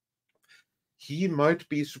 he might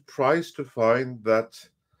be surprised to find that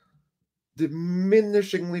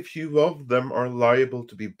diminishingly few of them are liable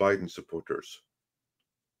to be Biden supporters.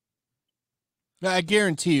 I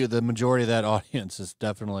guarantee you the majority of that audience is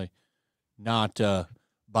definitely not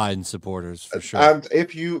Biden supporters, for sure. And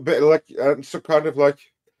if you, so kind of like,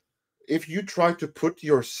 if you try to put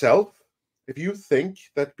yourself, if you think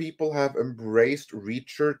that people have embraced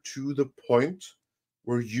Reacher to the point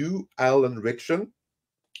where you, Alan Ritchson,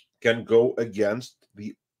 can go against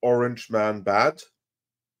the orange man bad,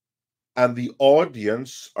 and the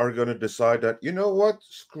audience are going to decide that, you know what,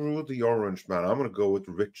 screw the orange man, I'm going to go with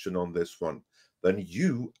Ritchson on this one, then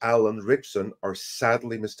you, Alan Ritchson, are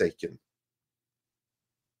sadly mistaken.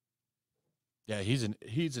 Yeah, he's an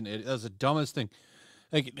idiot. That was the dumbest thing.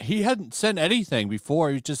 Like, he hadn't said anything before.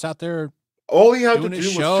 He was just out there. All he had to doing do his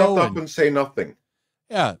was show shut up and say nothing.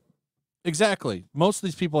 Yeah, exactly. Most of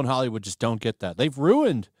these people in Hollywood just don't get that. They've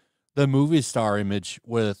ruined the movie star image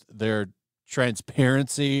with their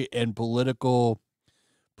transparency and political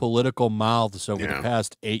mouths over the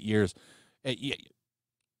past 8 years.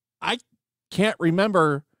 I can't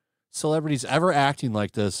remember celebrities ever acting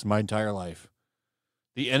like this my entire life.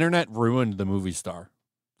 The internet ruined the movie star.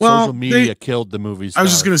 Well, social media killed the movie star. I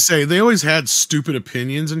was just going to say, they always had stupid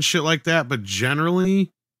opinions and shit like that, but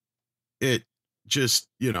generally it just,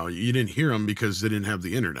 you didn't hear them because they didn't have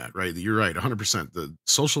the internet, right? You're right, 100%. The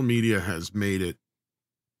social media has made it.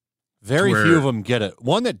 Very few of them get it.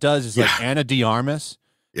 One that does is like Anna de Armas.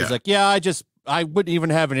 Yeah. It's like, I wouldn't even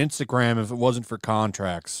have an Instagram if it wasn't for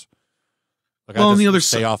contracts. Like, well, I just the other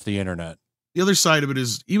stay off the internet. The other side of it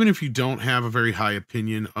is, even if you don't have a very high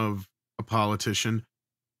opinion of a politician,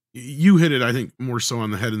 you hit it, I think, more so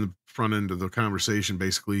on the head in the front end of the conversation.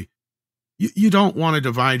 Basically, you don't want to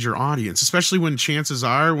divide your audience, especially when chances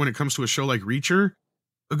are, when it comes to a show like Reacher,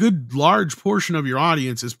 a good large portion of your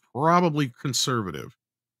audience is probably conservative.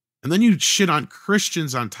 And then you shit on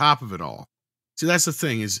Christians on top of it all. See, that's the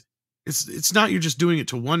thing, is it's not you're just doing it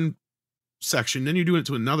to one section, then you're doing it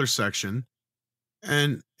to another section.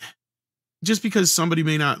 And just because somebody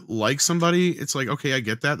may not like somebody, it's like, okay, I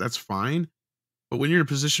get that. That's fine. But when you're in a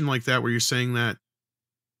position like that, where you're saying that,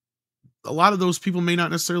 a lot of those people may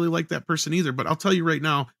not necessarily like that person either. But I'll tell you right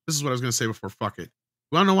now, this is what I was going to say before. Fuck it.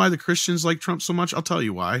 You want to know why the Christians like Trump so much? I'll tell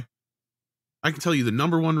you why. I can tell you the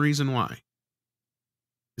number one reason why.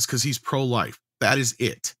 Is because he's pro-life. That is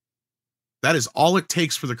it. That is all it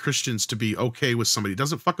takes for the Christians to be okay with somebody. It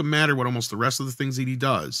doesn't fucking matter what almost the rest of the things that he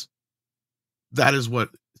does. That is what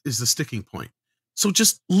is the sticking point. So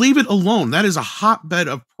just leave it alone. That is a hotbed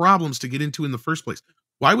of problems to get into in the first place.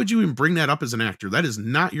 Why would you even bring that up as an actor? That is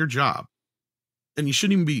not your job. And you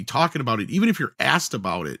shouldn't even be talking about it. Even if you're asked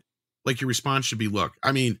about it, like, your response should be, look,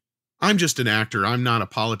 I mean, I'm just an actor. I'm not a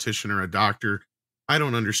politician or a doctor. I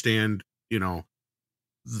don't understand, the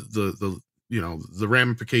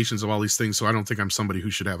ramifications of all these things. So I don't think I'm somebody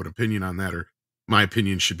who should have an opinion on that, or my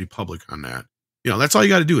opinion should be public on that. That's all you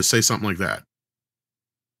got to do, is say something like that.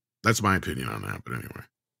 That's my opinion on that. But anyway.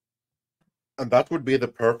 And that would be the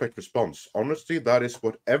perfect response. Honestly, that is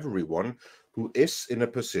what everyone who is in a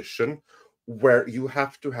position where you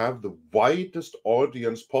have to have the widest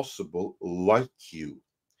audience possible like you.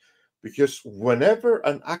 Because whenever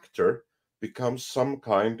an actor becomes some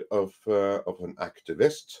kind of an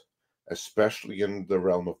activist, especially in the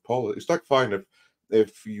realm of politics, it's like fine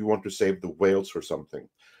if you want to save the whales or something,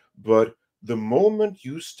 but the moment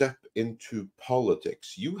you step into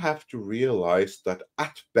politics, you have to realize that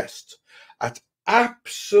at best, at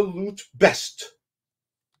absolute best,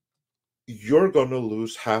 you're going to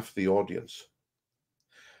lose half the audience.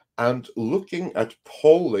 And looking at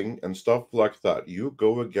polling and stuff like that, you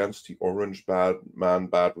go against the orange man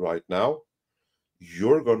bad right now,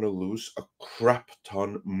 you're going to lose a crap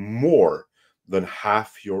ton more than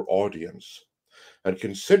half your audience. And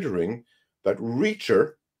considering that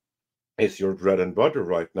Reacher is your bread and butter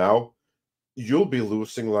right now, you'll be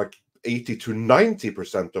losing like 80 to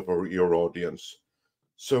 90% of your audience.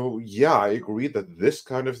 So yeah, I agree that this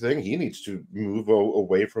kind of thing, he needs to move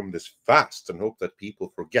away from this fast and hope that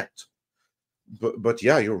people forget. But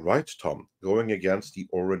yeah, you're right, Tom. Going against the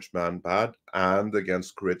Orange Man bad and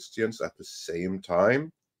against Christians at the same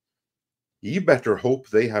time, you better hope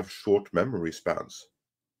they have short memory spans.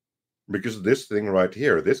 Because this thing right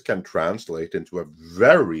here, this can translate into a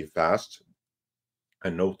very fast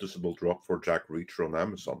and noticeable drop for Jack Reacher on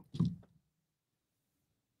Amazon.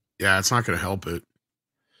 Yeah, it's not going to help it.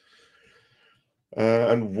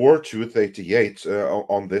 And Wartooth88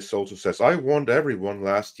 on this also says, I warned everyone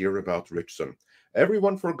last year about Richardson.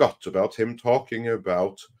 Everyone forgot about him talking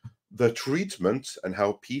about the treatment and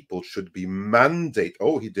how people should be mandated.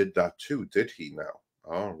 Oh, he did that too, did he now?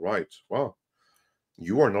 All right. Well,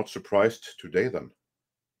 you are not surprised today then.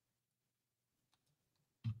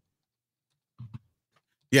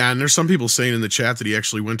 Yeah, and there's some people saying in the chat that he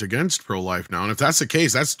actually went against pro-life now. And if that's the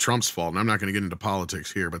case, that's Trump's fault. And I'm not going to get into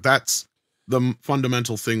politics here, but that's the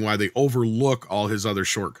fundamental thing why they overlook all his other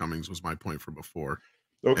shortcomings was my point from before.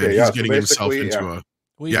 Okay, and yeah, he's getting himself into a...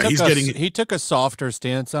 Well, he took a softer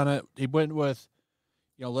stance on it. He went with,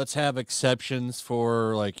 let's have exceptions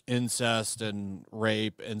for like incest and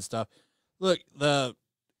rape and stuff. Look,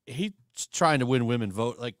 he's trying to win women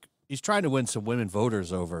vote. Like he's trying to win some women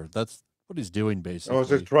voters over. That's what he's doing basically. Oh,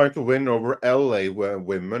 so he's trying to win over LA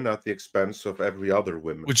women at the expense of every other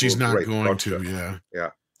woman, which he's not going to. Yeah, yeah.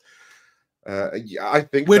 I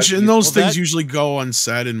think and those things usually go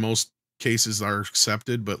unsaid. In most cases, are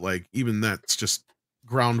accepted, but like even that's just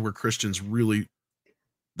ground where Christians really.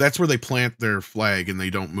 That's where they plant their flag and they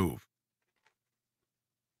don't move.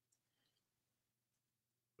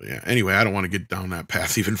 But yeah. Anyway, I don't want to get down that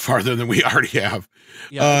path even farther than we already have.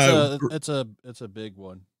 Yeah, it's a big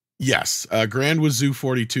one. Yes. Grand Wazoo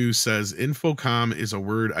 42 says Infocom is a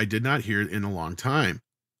word I did not hear in a long time.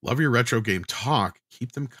 Love your retro game talk.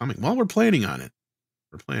 Keep them coming. Well, we're planning on it.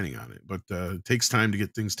 But it takes time to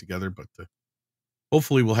get things together. But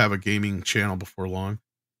hopefully we'll have a gaming channel before long.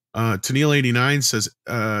 Tennille89 says,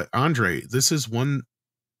 Andre, this is one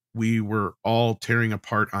we were all tearing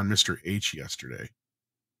apart on Mr. H yesterday.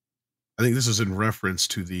 I think this is in reference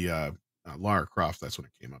to the Lara Croft. That's when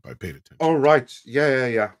it came up. I paid attention. Oh, right.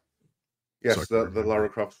 Yeah. Yes, so the Lara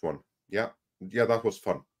Croft one. Yeah, that was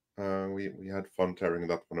fun. We had fun tearing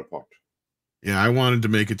that one apart. Yeah, I wanted to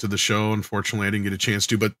make it to the show. Unfortunately, I didn't get a chance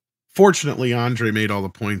to, but fortunately, Andre made all the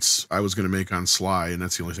points I was going to make on Sly, and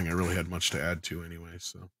that's the only thing I really had much to add to anyway.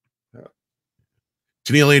 So, yeah.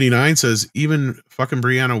 Tennille89 says, even fucking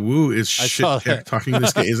Brianna Wu is shit talking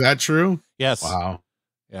this game. Is that true? Yes. Wow.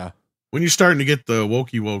 Yeah. When you're starting to get the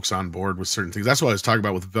wokey wokes on board with certain things, that's what I was talking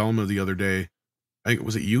about with Velma the other day. I think,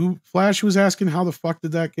 was it you, Flash, who was asking how the fuck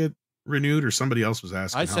did that get renewed, or somebody else was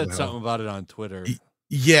asking? I said something about it on Twitter.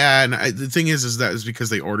 Yeah, and the thing is that is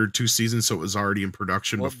because they ordered 2 seasons, so it was already in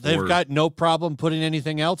production before. They've got no problem putting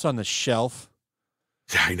anything else on the shelf.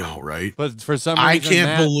 I know, right? But for some reason, I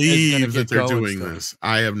can't believe that they're doing still. this.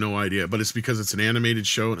 I have no idea, but it's because it's an animated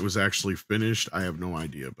show and it was actually finished. I have no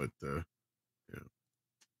idea, but yeah.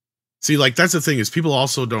 See, like that's the thing is people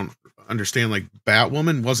also don't understand. Like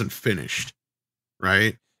Batwoman wasn't finished,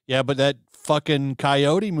 right? Yeah, but that fucking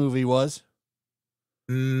Coyote movie was.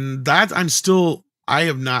 I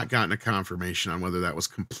have not gotten a confirmation on whether that was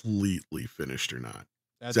completely finished or not.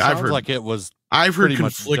 That sounds like it was. I've heard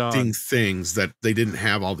conflicting things that they didn't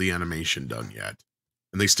have all the animation done yet,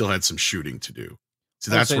 and they still had some shooting to do. So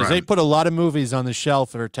that's right. They put a lot of movies on the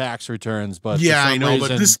shelf for tax returns, but yeah, I know.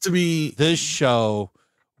 But this show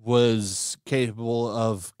was capable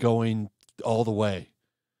of going all the way.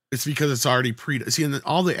 It's because it's already and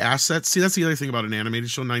all the assets. See, that's the other thing about an animated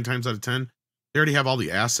show. 9 times out of 10, they already have all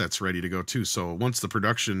the assets ready to go too. So once the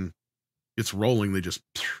production gets rolling, they just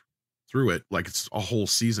through it like it's a whole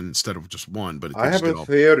season instead of just one. But I have a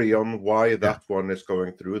theory on why that one is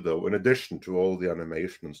going through, though. In addition to all the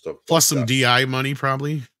animation and stuff, plus some DI money,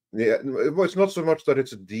 probably. Yeah, well, it's not so much that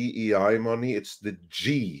it's DEI money; it's the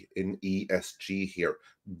G in ESG here,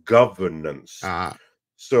 governance.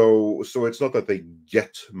 So it's not that they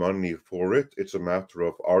get money for it. It's a matter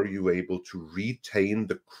of, are you able to retain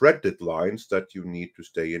the credit lines that you need to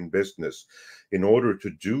stay in business? In order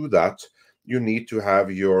to do that, you need to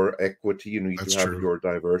have your equity, you need to have your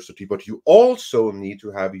diversity, but you also need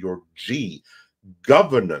to have your G,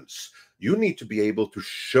 governance. You need to be able to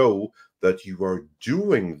show that you are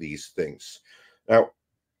doing these things. Now,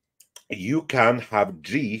 you can have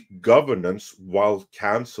G, governance, while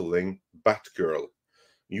canceling Batgirl.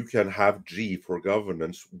 You can have G for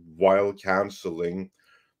governance while canceling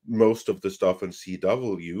most of the stuff in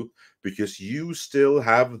CW because you still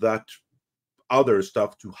have that other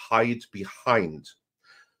stuff to hide behind.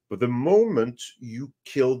 But the moment you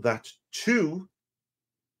kill that too,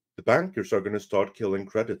 the bankers are going to start killing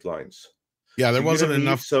credit lines. Yeah, there You're wasn't gonna need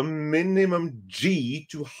enough. some minimum G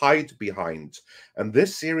to hide behind. And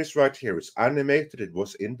this series right here is animated. It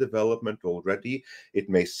was in development already. It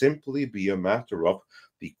may simply be a matter of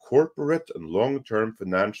the corporate and long-term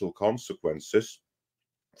financial consequences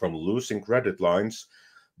from losing credit lines.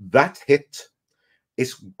 That hit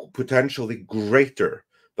is potentially greater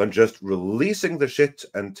than just releasing the shit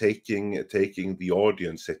and taking the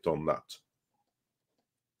audience hit on that.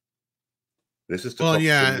 This is the Well, tough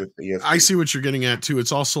yeah, thing with ESP. I see what you're getting at too.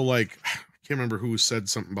 It's also like, I can't remember who said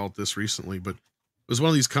something about this recently, but it was one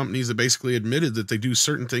of these companies that basically admitted that they do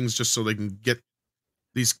certain things just so they can get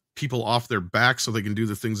these people off their back so they can do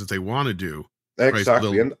the things that they want to do.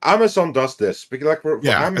 Exactly. Right? And Amazon does this because, like, for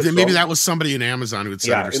Yeah, Amazon, I think maybe that was somebody in Amazon who had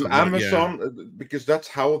said it or in something. Amazon, because that's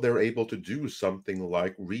how they're able to do something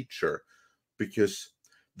like Reacher, because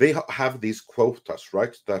they have these quotas,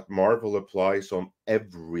 right, that Marvel applies on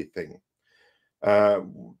everything.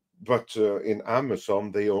 But in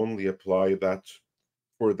Amazon, they only apply that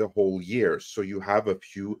for the whole year. So you have a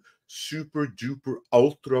few super duper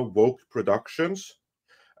ultra woke productions,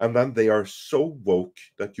 and then they are so woke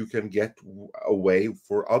that you can get away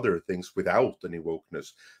for other things without any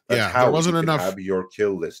wokeness. That's how there wasn't you can enough. have your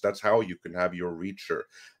kill list. That's how you can have your Reacher.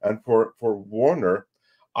 And for Warner,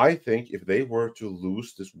 I think if they were to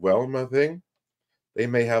lose this Welma thing, they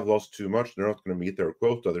may have lost too much. They're not going to meet their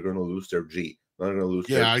quota. They're going to lose their G. They're going to lose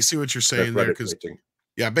their, I see what you're saying there, because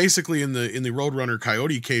basically in the Roadrunner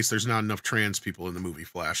Coyote case, there's not enough trans people in the movie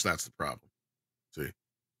Flash. That's the problem. See,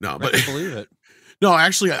 no, but I can believe it. No,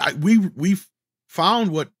 actually, we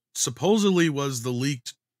found what supposedly was the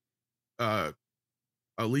leaked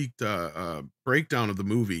breakdown of the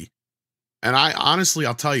movie, and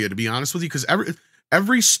I'll tell you, to be honest with you, because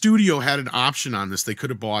every studio had an option on this. They could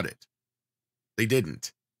have bought it. They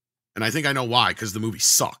didn't. And I think I know why, because the movie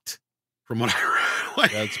sucked from what I read.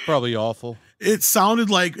 Like, that's probably awful. It sounded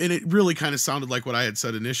like, and it really kind of sounded like what I had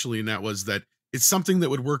said initially, and that was that it's something that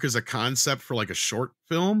would work as a concept for like a short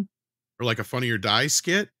film or like a Funny or Die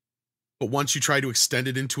skit. But once you try to extend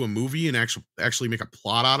it into a movie and actually make a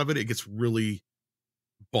plot out of it, it gets really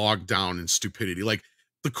bogged down in stupidity. Like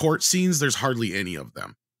the court scenes, there's hardly any of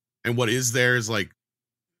them. And what is there is like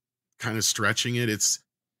kind of stretching it.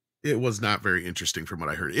 It was not very interesting from what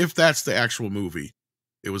I heard. If that's the actual movie,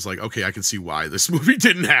 it was like, okay, I can see why this movie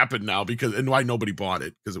didn't happen now, and why nobody bought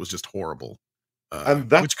it, because it was just horrible. And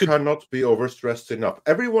that cannot be overstressed enough.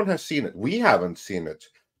 Everyone has seen it. We haven't seen it,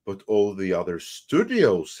 but all the other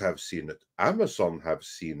studios have seen it. Amazon have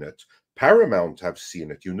seen it. Paramount have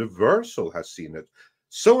seen it. Universal has seen it.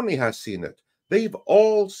 Sony has seen it. They've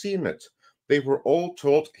all seen it. They were all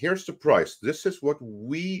told, here's the price. This is what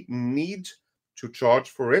we need to charge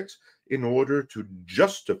for it in order to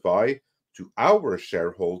justify to our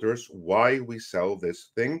shareholders why we sell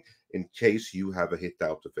this thing in case you have a hit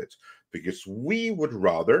out of it. Because we would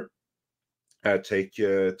rather take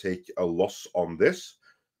a loss on this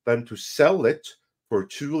than to sell it for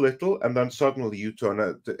too little and then suddenly you turn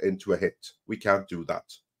it into a hit. We can't do that.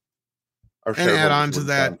 Our and add on to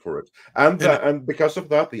that for it. And because of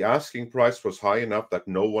that, the asking price was high enough that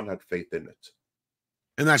no one had faith in it.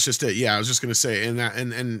 And that's just it. Yeah, I was just going to say, and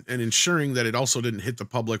ensuring that it also didn't hit the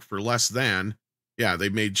public for less than. Yeah, they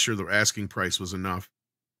made sure the asking price was enough,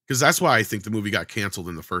 because that's why I think the movie got canceled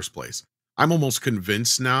in the first place. I'm almost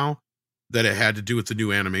convinced now that it had to do with the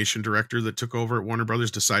new animation director that took over at Warner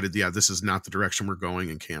Brothers, decided, yeah, this is not the direction we're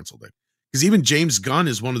going, and canceled it. Because even James Gunn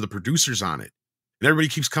is one of the producers on it, and everybody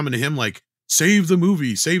keeps coming to him like, save the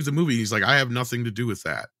movie, save the movie. He's like, I have nothing to do with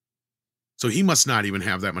that. So he must not even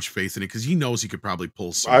have that much faith in it, because he knows he could probably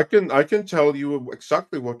pull some. I can tell you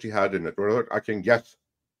exactly what he had in it, or I can guess.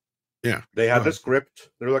 Yeah. They had the script.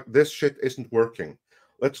 They're like, this shit isn't working.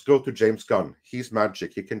 Let's go to James Gunn. He's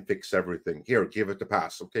magic. He can fix everything. Here, give it a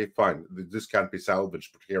pass. Okay, fine. This can't be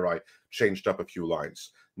salvaged, but here I changed up a few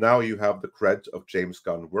lines. Now you have the cred of James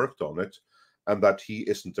Gunn worked on it, and that he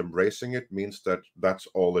isn't embracing it means that that's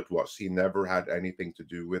all it was. He never had anything to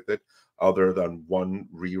do with it other than one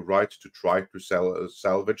rewrite to try to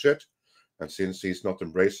salvage it. And since he's not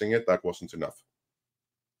embracing it, that wasn't enough.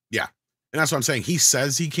 Yeah. And that's what I'm saying. He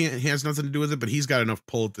says he has nothing to do with it, but he's got enough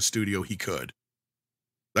pull at the studio he could.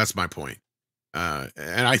 That's my point.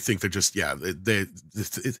 And I think they're just, and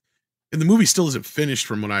the movie still isn't finished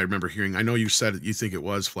from what I remember hearing. I know you said you think it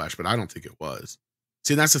was Flash, but I don't think it was.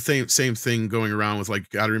 See, that's the same thing going around with, like,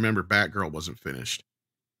 gotta remember Batgirl wasn't finished.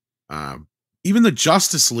 even the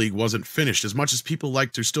Justice League wasn't finished. As much as people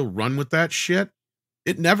like to still run with that shit,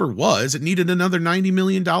 it never was. It needed another $90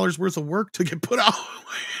 million worth of work to get put out.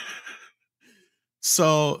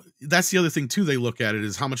 So that's the other thing too. They look at it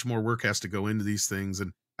is how much more work has to go into these things.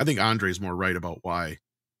 And I think Andre's more right about why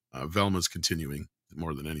Velma's continuing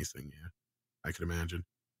more than anything. Yeah, I could imagine.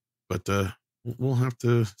 But we'll have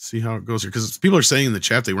to see how it goes here, because people are saying in the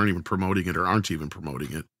chat they weren't even promoting it or aren't even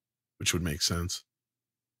promoting it, which would make sense.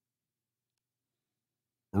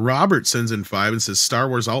 Robert sends in 5 and says, Star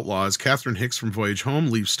Wars Outlaws, Catherine Hicks from Voyage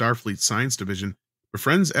Home leaves Starfleet Science Division,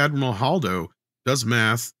 befriends Admiral Haldo, does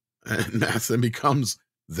math and becomes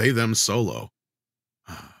they them solo.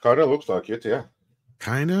 Kind of looks like it, yeah.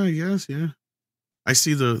 Kind of, yes, yeah. I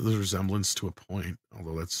see the resemblance to a point,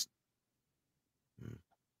 although that's...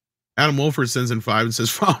 Adam Wolford sends in 5 and says,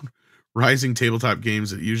 found Rising tabletop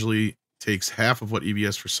games that usually takes half of what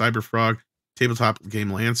EBS for Cyberfrog. Tabletop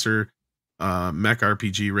game Lancer, Mech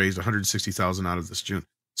RPG raised $160,000 out of this June.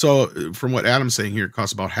 So from what Adam's saying here, it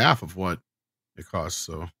costs about half of what it costs.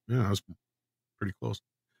 So yeah, that was pretty close.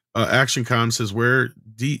 ActionCon says where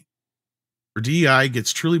DEI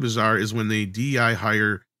gets truly bizarre is when they DEI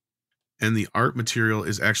hire and the art material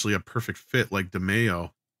is actually a perfect fit, like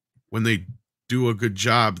DeMeo. When they do a good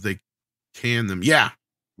job, they can them. Yeah.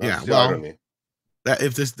 That's yeah. Well, irony.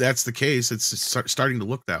 That's the case, it's starting to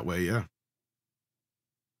look that way. Yeah.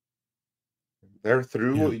 They're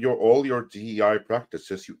through all your DEI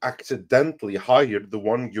practices. You accidentally hired the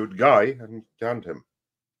one good guy and canned him.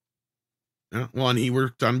 Yeah, well, and he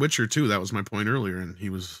worked on Witcher too. That was my point earlier, and he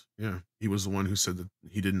was the one who said that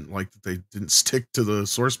he didn't like that they didn't stick to the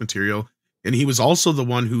source material, and he was also the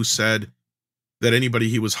one who said that anybody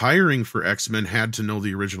he was hiring for X-Men had to know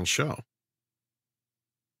the original show.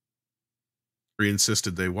 He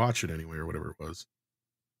insisted they watch it anyway, or whatever it was.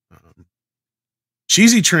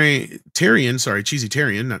 Cheesy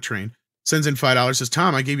Tarian, not Train, sends in $5. Says,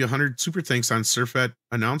 Tom, I gave you 100 super thanks on Surfette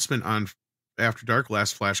announcement on After Dark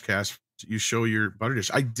last Flashcast. You show your butter dish.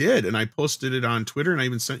 I did, and I posted it on Twitter, and I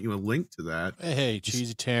even sent you a link to that. Hey,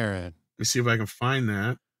 Cheesy Tarian. Let me see if I can find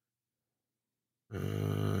that.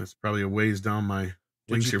 It's probably a ways down my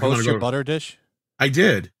links here. Did you post your butter dish? I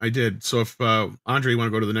did. So if Andre, you want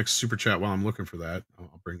to go to the next super chat while I'm looking for that,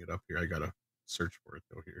 I'll bring it up here. I gotta search for it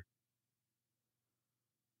though here.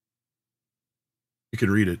 You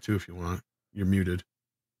can read it too if you want. You're muted.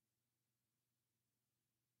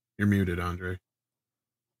 You're muted, Andre.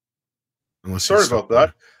 Sorry about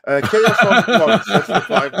that. Chaos says for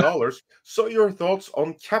 $5. So your thoughts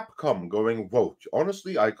on Capcom going woke?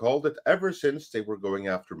 Honestly, I called it ever since they were going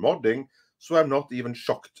after modding, so I'm not even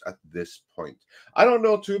shocked at this point. I don't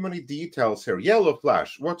know too many details here.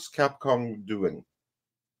 YellowFlash, what's Capcom doing?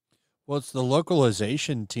 Well, it's the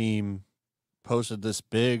localization team posted this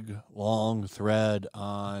big, long thread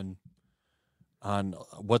on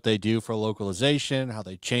what they do for localization, how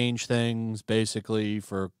they change things, basically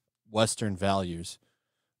for Western values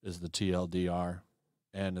is the TLDR,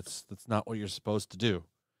 and that's not what you're supposed to do.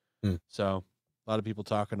 So a lot of people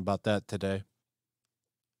talking about that today.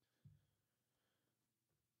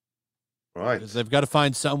 Right. Because they've got to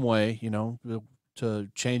find some way, to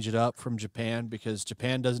change it up from Japan, because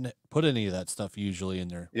Japan doesn't put any of that stuff usually in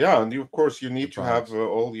there. Yeah, and of course you need to have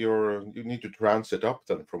you need to transit up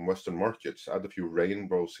then from Western markets, add a few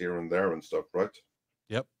rainbows here and there and stuff, right?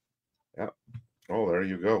 Yep. Yeah. Oh, there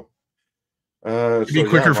you go. It'd be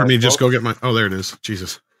quicker for me to just go get my... Oh, there it is.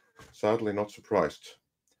 Jesus. Sadly, not surprised. I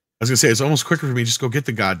was going to say, it's almost quicker for me to just go get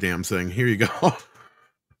the goddamn thing. Here you go.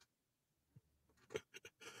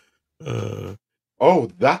 Oh,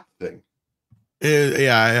 that thing.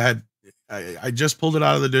 Yeah, I just pulled it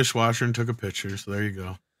out of the dishwasher and took a picture, so there you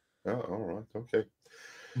go. Oh, all right. Okay.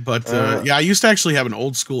 But, yeah, I used to actually have an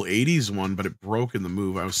old school 80s one, but it broke in the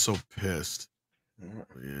move. I was so pissed.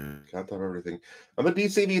 Yeah. Can't have everything. And the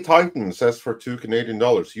DCV Titan says for $2 Canadian.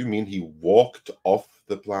 You mean he walked off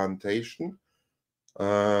the plantation?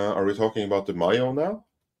 Are we talking about the Mayo now?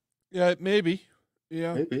 Yeah, maybe.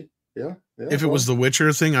 Yeah. Maybe. Yeah. If it was the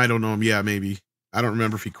Witcher thing, I don't know. Yeah, maybe. I don't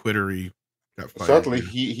remember if he quit or he got fired. Certainly,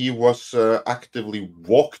 he was actively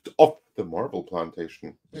walked off the marble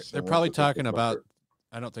plantation. They're probably talking about...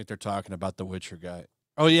 I don't think they're talking about the Witcher guy.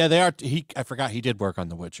 Oh, yeah, they are. I forgot he did work on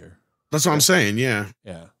the Witcher. That's what I'm saying, yeah.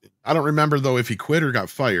 Yeah. I don't remember, though, if he quit or got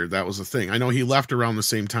fired. That was the thing. I know he left around the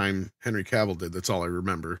same time Henry Cavill did. That's all I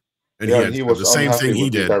remember. And he was the same thing he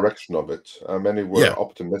did. The direction of it. Many were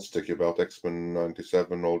optimistic about X-Men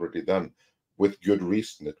 97 already then. With good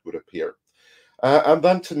reason, it would appear. And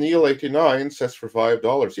then Tennille89 says for $5,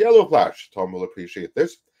 YellowFlash. Tom will appreciate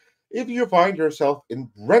this. If you find yourself in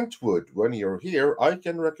Brentwood when you're here, I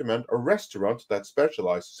can recommend a restaurant that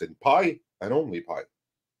specializes in pie and only pie.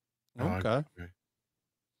 Okay.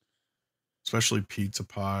 Especially pizza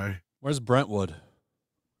pie. Where's Brentwood?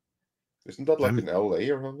 Isn't that like in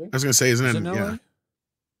LA or something? I was gonna say, isn't it in LA? Yeah.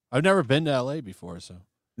 I've never been to LA before, so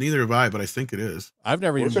Neither have I, but I think it is. I've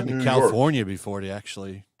never even Where's it, been to New California before, to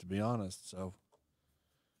be honest. So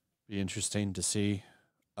be interesting to see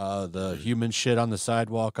the human shit on the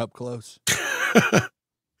sidewalk up close.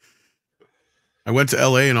 I went to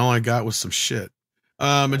LA and all I got was some shit.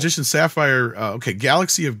 Magician Sapphire. Okay,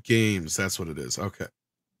 Galaxy of Games. That's what it is. Okay.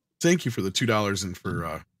 Thank you for the $2 and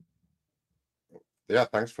for Yeah,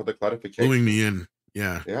 thanks for the clarification. gluing me in.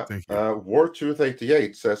 Yeah. Yeah. Thank you.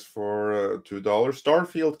 Wartooth88 says for $2,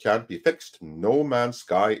 Starfield can't be fixed. No Man's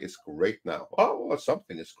Sky is great now. Oh, well,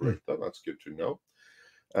 something is great. That's good to know.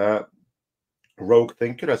 Rogue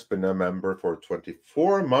Thinker has been a member for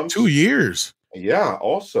 24 months. 2 years. Yeah,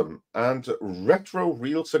 awesome. And Retro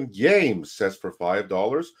Reels and Games says for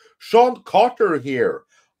 $5, Sean Carter here.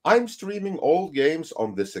 I'm streaming old games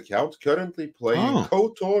on this account, currently playing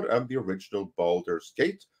KOTOR and the original Baldur's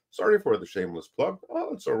Gate. Sorry for the shameless plug.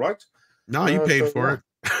 Oh, it's all right. No, you paid for it.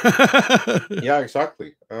 Yeah,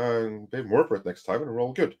 exactly. Pay more for it next time and we're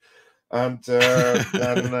all good. And then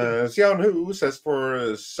Xian Hu says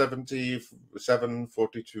for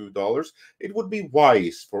 $77.42, it would be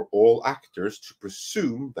wise for all actors to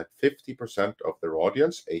presume that 50% of their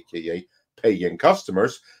audience, aka paying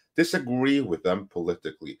customers, disagree with them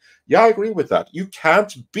politically. Yeah, I agree with that. You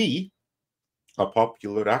can't be a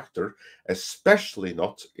popular actor, especially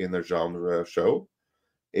not in a genre show,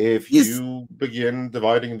 if you begin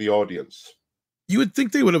dividing the audience. You would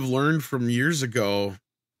think they would have learned from years ago.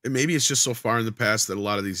 And maybe it's just so far in the past that a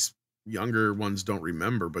lot of these younger ones don't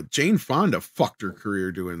remember, but Jane Fonda fucked her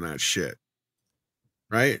career doing that shit.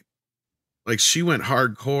 Right? Like she went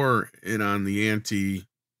hardcore in on the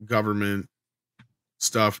anti-government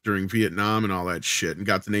stuff during Vietnam and all that shit and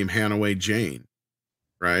got the name Hanaway Jane.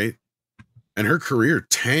 Right? And her career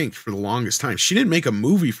tanked for the longest time. She didn't make a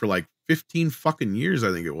movie for like 15 fucking years,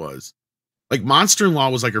 I think it was. Like Monster-in-Law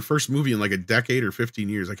was like her first movie in like a decade or 15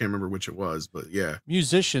 years. I can't remember which it was, but yeah.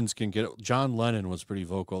 Musicians can get it. John Lennon was pretty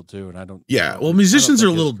vocal too, and I don't. Yeah, well, musicians are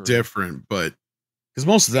a little different, but because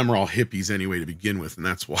most of them are all hippies anyway to begin with, and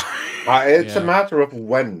that's why. It's a matter of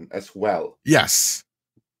when as well. Yes.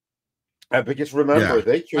 Because remember,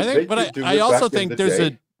 they could. I also think there's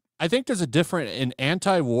a difference in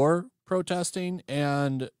anti-war protesting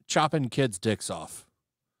and chopping kids' dicks off.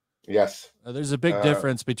 Yes, there's a big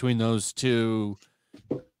difference between those two.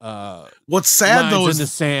 What's sad though is in the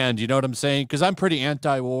sand. You know what I'm saying? Because I'm pretty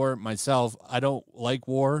anti-war myself. I don't like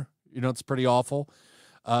war. You know, it's pretty awful.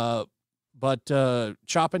 But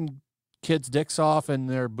chopping kids' dicks off and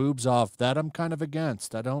their boobs off, that I'm kind of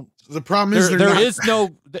against. I don't. The problem is there is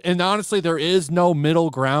no, and honestly, there is no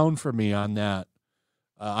middle ground for me on that.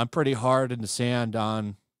 I'm pretty hard in the sand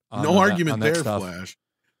on no argument there, stuff. Flash.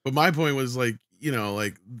 But my point was like, you know,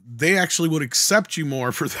 like they actually would accept you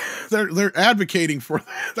more for that. They're advocating for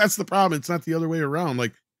that. That's the problem. It's not the other way around.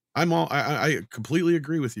 Like I completely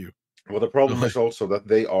agree with you. Well, the problem is also that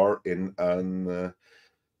they are in an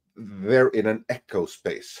echo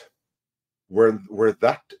space where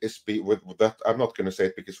that is with that. I'm not going to say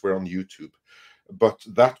it because we're on YouTube, but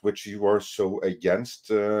that which you are so against,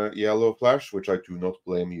 YellowFlash, which I do not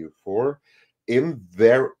blame you for, in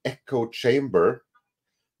their echo chamber,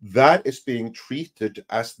 that is being treated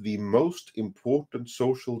as the most important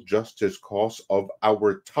social justice cause of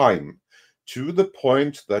our time, to the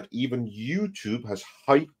point that even YouTube has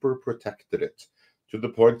hyper protected it, to the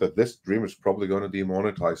point that this stream is probably going to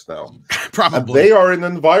demonetize now. Probably. And they are in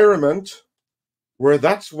an environment where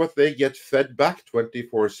that's what they get fed back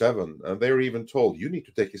 24/7, and they're even told, you need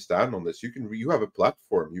to take a stand on this. You have a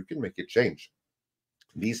platform, you can make a change.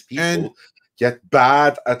 These people get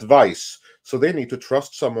bad advice, so they need to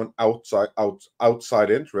trust someone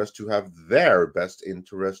outside interest to have their best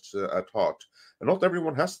interests at heart, and not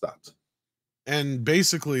everyone has that. And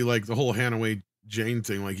basically, like the whole Hanaway Jane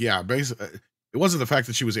thing, like, yeah, basically, it wasn't the fact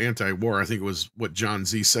that she was anti-war. I think it was what John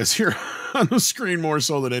Z says here on the screen more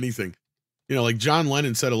so than anything. You know, like John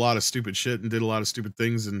Lennon said a lot of stupid shit and did a lot of stupid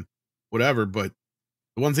things and whatever, but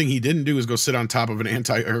the one thing he didn't do is go sit on top of an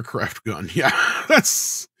anti-aircraft gun. Yeah,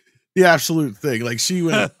 that's the absolute thing. Like she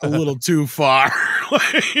went a little too far.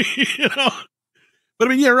 Like, you know. But I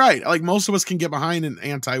mean, yeah, right. Like most of us can get behind an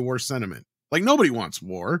anti-war sentiment. Like nobody wants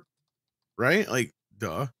war, right? Like,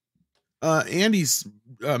 duh. Andy's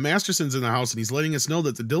Masterson's in the house and he's letting us know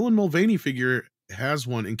that the Dylan Mulvaney figure has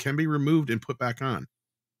one and can be removed and put back on.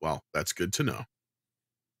 Well, that's good to know.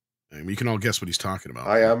 I mean, you can all guess what he's talking about.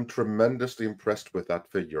 I am tremendously impressed with that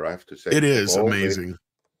figure, I have to say. It is amazing.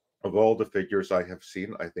 Of all the figures I have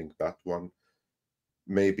seen, I think that one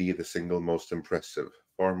may be the single most impressive.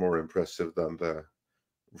 Far more impressive than the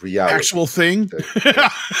reality. Actual thing?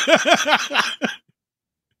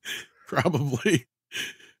 Probably.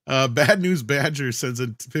 Bad News Badger sends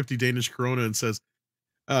in 50 Danish Krona and says,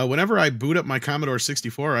 whenever I boot up my Commodore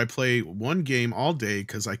 64, I play one game all day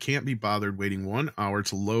because I can't be bothered waiting 1 hour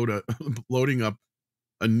to loading up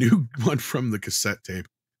a new one from the cassette tape.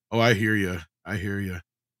 Oh, I hear you. I hear you.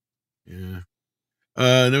 Yeah.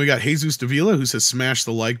 Then we got Jesus Davila, who says smash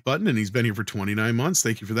the like button, and he's been here for 29 months.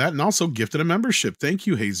 Thank you for that. And also gifted a membership. Thank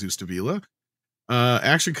you, Jesus Davila.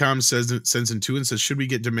 ActionCom sends in 2 and says, should we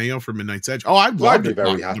get DeMeo for Midnight's Edge? Oh, I'd love to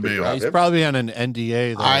talk to DeMeo. He's probably on an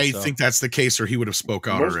NDA though, I think that's the case, or he would have spoke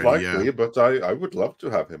out Most already. likely, Yeah. but I would love to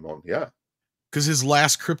have him on, yeah. Because his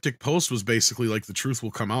last cryptic post was basically like the truth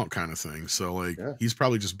will come out kind of thing. So like he's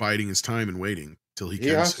probably just biding his time and waiting till he can.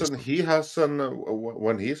 He has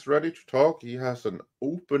when he's ready to talk, he has an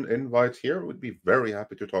open invite here. We'd be very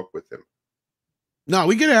happy to talk with him. No,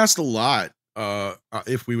 we get asked a lot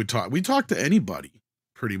if we would talk. We talk to anybody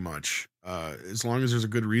pretty much as long as there's a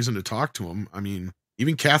good reason to talk to him. I mean,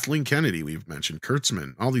 even Kathleen Kennedy, we've mentioned,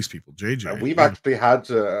 Kurtzman, all these people, JJ. We've actually had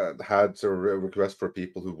a request for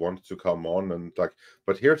people who want to come on and like,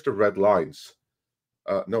 but here's the red lines.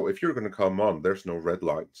 No, if you're going to come on, there's no red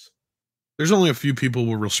lines. There's only a few people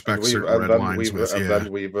we'll respect certain red lines with. And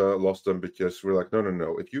then we've lost them because we're like,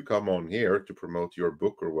 no. If you come on here to promote your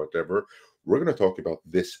book or whatever, we're going to talk about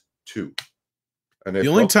this too. And the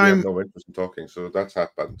only time, we have no interest in talking, so that's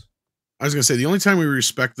happened. I was going to say, the only time we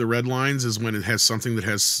respect the red lines is when it has something that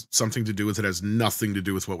has something to do with it, has nothing to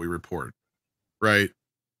do with what we report. Right?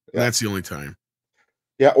 Yeah. That's the only time.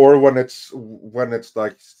 Yeah, or when it's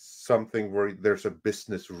like something where there's a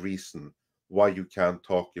business reason why you can't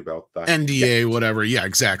talk about that. NDA, whatever. Yeah,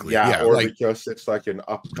 exactly. Yeah, or like, because it's like an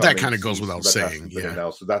upcoming. That kind of goes without saying. Yeah.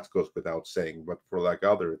 Now, so that goes without saying. But for like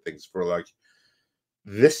other things, for like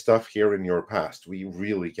this stuff here in your past, we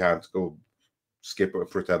really can't go skip or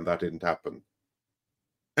pretend that didn't happen.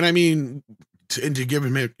 And I mean, to give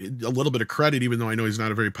him a little bit of credit, even though I know he's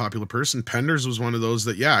not a very popular person, Penders was one of those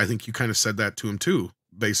that, I think you kind of said that to him too.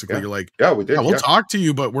 Basically, you're like, we did. We'll talk to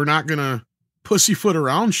you, but we're not going to pussyfoot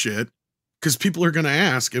around shit because people are going to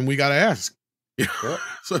ask and we got to ask.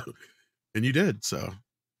 So, and you did. So,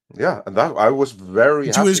 and that I was very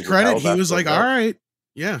happy. To his credit, he was like, all right.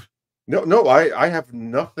 Yeah. No, I have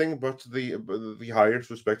nothing but the highest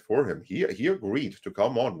respect for him. He agreed to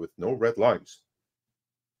come on with no red lines.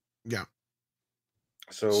 Yeah.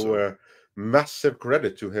 So massive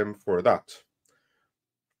credit to him for that.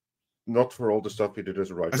 Not for all the stuff he did as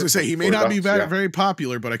a writer. As I say, he may not be very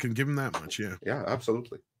popular, but I can give him that much. Yeah. Yeah,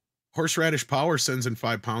 absolutely. Horseradish Power sends in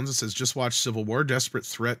 £5. It says, just watch Civil War, desperate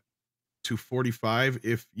threat to 45.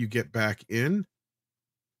 If you get back in,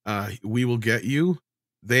 we will get you.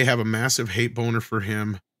 They have a massive hate boner for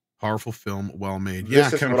him. Powerful film, well made.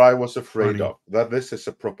 This is what I was afraid of. That this is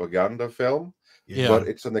a propaganda film, but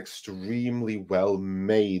it's an extremely well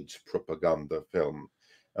made propaganda film.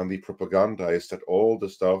 And the propaganda is that all the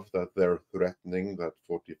stuff that they're threatening that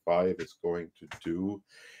 45 is going to do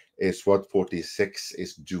is what 46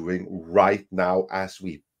 is doing right now as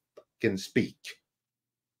we can speak.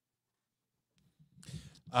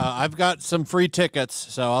 I've got some free tickets,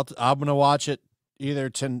 so I'm going to watch it either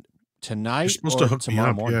tonight or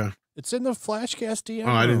tomorrow morning. Yeah. It's in the Flashcast DM.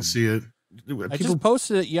 Oh, I didn't see it. I just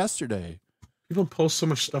posted it yesterday. People post so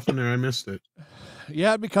much stuff in there. I missed it.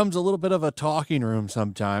 Yeah, it becomes a little bit of a talking room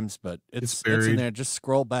sometimes, but it's in there. Just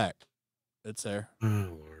scroll back. It's there. Oh,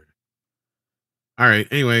 Lord. All right.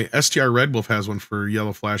 Anyway, STR Red Wolf has one for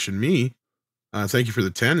YellowFlash and me. Thank you for the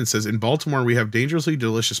 10. It says, in Baltimore, we have dangerously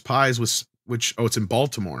delicious pies, it's in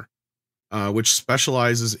Baltimore, which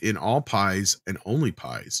specializes in all pies and only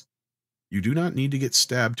pies. You do not need to get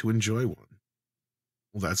stabbed to enjoy one.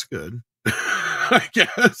 Well, that's good. I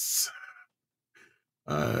guess.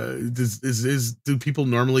 Do people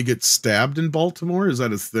normally get stabbed in Baltimore? Is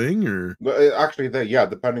that a thing, or actually,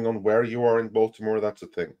 depending on where you are in Baltimore, that's a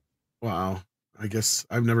thing. Wow, I guess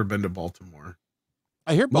I've never been to Baltimore.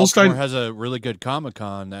 I hear Baltimore has a really good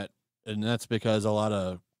Comic-Con, and that's because a lot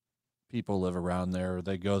of people live around there.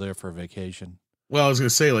 They go there for vacation. Well, I was gonna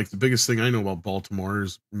say, like, the biggest thing I know about Baltimore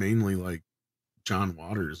is mainly like John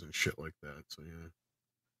Waters and shit like that. So yeah,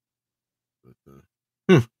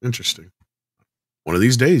 but, interesting. One of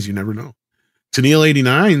these days, you never know.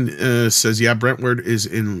 Tennille89 says, yeah, Brentwood is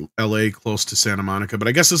in LA close to Santa Monica, but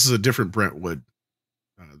I guess this is a different Brentwood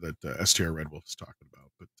that STR Red Wolf is talking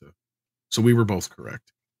about. But so we were both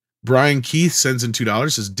correct. Brian Keith sends in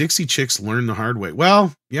 $2, says Dixie chicks learn the hard way.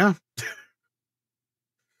 Well, yeah.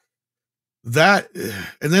 That,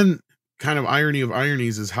 and then kind of irony of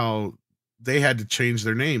ironies is how they had to change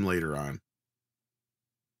their name later on.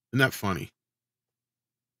 Isn't that funny?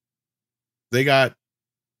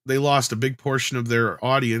 They lost a big portion of their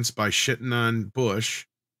audience by shitting on Bush.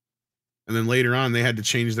 And then later on, they had to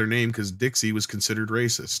change their name because Dixie was considered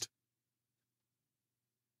racist.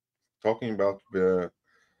 Talking about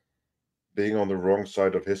being on the wrong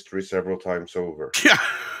side of history several times over. Yeah.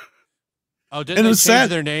 Oh, didn't they change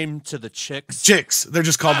their name to the Chicks? Chicks. They're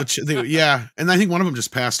just called yeah. And I think one of them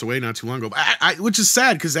just passed away not too long ago. Which is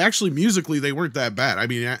sad because actually musically they weren't that bad. I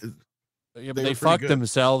mean, yeah, but they fucked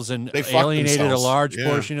themselves and alienated a large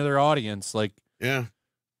portion of their audience. Like, yeah,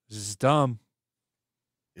 this is dumb.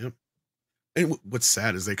 Yep. And what's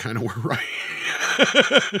sad is they kind of were right.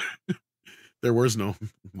 There was no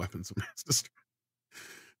weapons of mass destruction.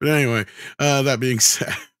 But anyway, that being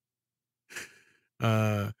said,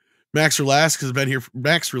 Max Relax has been here.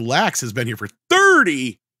 Max Relax has been here for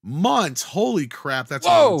 30 months. Holy crap, that's a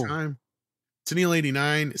long time. Tennille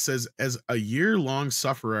 89 says, as a year-long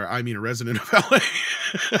sufferer, I mean a resident of LA,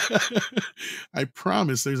 I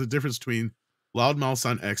promise there's a difference between loudmouths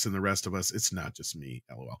on X and the rest of us. It's not just me,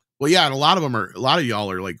 LOL. Well, yeah, and a lot of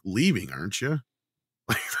y'all are like leaving, aren't you?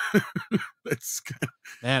 That's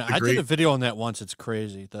man, I did a video on that once. It's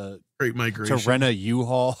crazy. The Great Migration. To rent a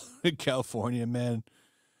U-Haul in California, man.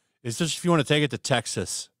 It's just if you want to take it to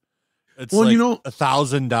Texas. It's like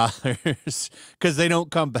 $1,000 because they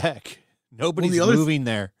don't come back. Nobody's moving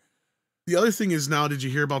there. The other thing is now, did you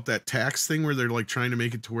hear about that tax thing where they're like trying to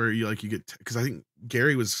make it to where you get, because I think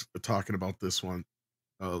Gary was talking about this one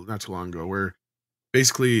not too long ago, where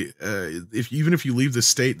basically even if you leave the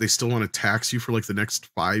state, they still want to tax you for like the next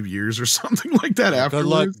 5 years or something like that.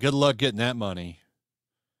 Afterwards. Good luck getting that money.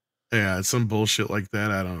 Yeah, it's some bullshit like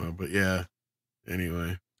that. I don't know, but yeah.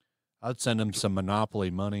 Anyway, I'd send them some Monopoly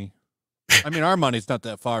money. I mean, our money's not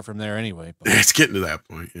that far from there anyway. But. It's getting to that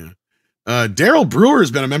point, yeah. Daryl Brewer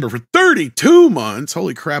has been a member for 32 months.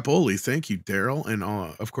 Holy crap, Oli. Thank you, Daryl. And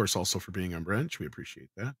of course, also for being on Branch. We appreciate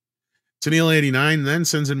that. Tennille 89 then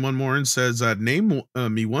sends in one more and says, name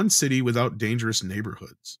me one city without dangerous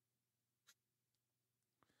neighborhoods.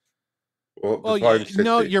 Well,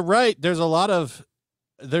 you're right.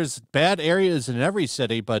 There's bad areas in every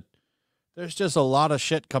city, but there's just a lot of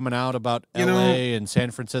shit coming out about LA and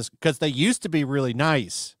San Francisco because they used to be really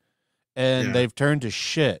nice and they've turned to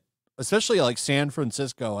shit. Especially like San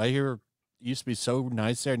Francisco. I hear it used to be so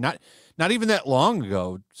nice there. Not even that long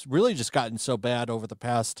ago. It's really just gotten so bad over the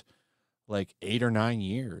past like 8 or 9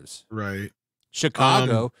 years. Right.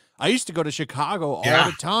 Chicago. I used to go to Chicago all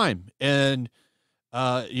the time. And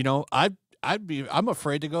I'm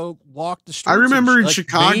afraid to go walk the streets. I remember in like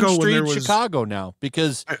Chicago Main Street, when there was Chicago now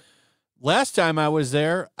because last time I was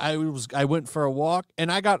there, I went for a walk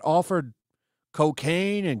and I got offered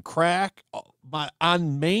cocaine and crack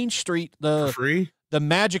on Main Street, the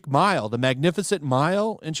Magic Mile, the Magnificent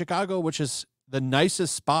Mile in Chicago, which is the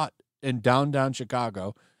nicest spot in downtown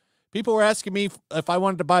Chicago. People were asking me if I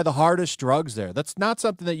wanted to buy the hardest drugs there. That's not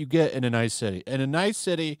something that you get in a nice city. In a nice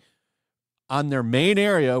city, on their main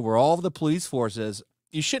area where all of the police force is,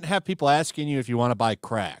 you shouldn't have people asking you if you want to buy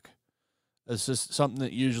crack. It's just something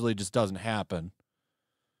that usually just doesn't happen.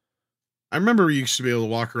 I remember you used to be able to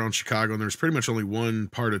walk around Chicago, and there was pretty much only one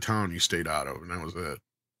part of town you stayed out of, and that was it.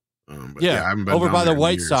 But I haven't been over by the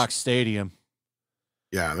White years. Sox Stadium.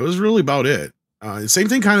 Yeah, that was really about it. Same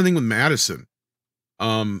kind of thing with Madison.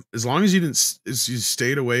 As long as you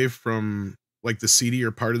stayed away from like the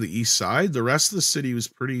seedier part of the East Side, the rest of the city was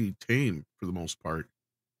pretty tame for the most part.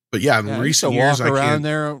 But in recent years, walk around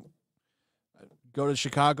there. Go to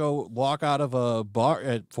Chicago, walk out of a bar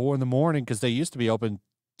at 4 a.m. because they used to be open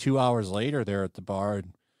 2 hours later there at the bar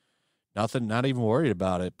and not even worried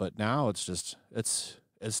about it. But now it's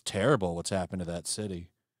terrible what's happened to that city.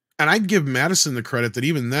 And I'd give Madison the credit that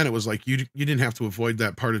even then it was like you didn't have to avoid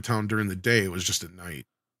that part of town during the day. It was just at night.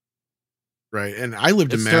 Right. And I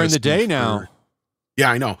lived in Madison during the day now.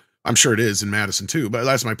 Yeah, I know. I'm sure it is in Madison too. But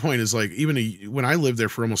that's my point is like even when I lived there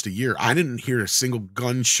for almost a year, I didn't hear a single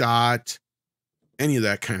gunshot, any of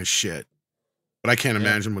that kind of shit. But I can't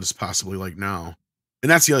imagine what it's possibly like now.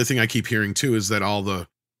 And that's the other thing I keep hearing too, is that all the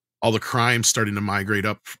crime starting to migrate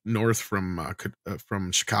up north from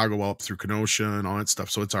Chicago up through Kenosha and all that stuff.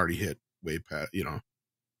 So it's already hit way past,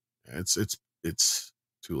 it's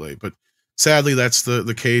too late, but sadly that's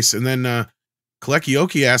the case. And then,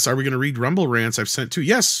 Kalekioki asks, are we going to read Rumble rants I've sent to?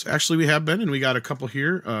 Yes, actually we have been, and we got a couple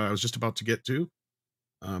here. I was just about to get to,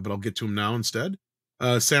 but I'll get to them now instead.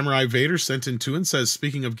 Samurai Vader sent in 2 and says,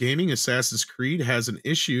 speaking of gaming, Assassin's Creed has an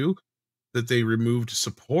issue that they removed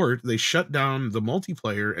support. They shut down the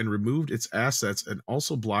multiplayer and removed its assets and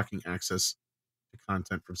also blocking access to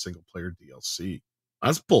content from single player DLC.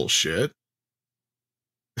 That's bullshit.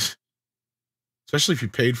 Especially if you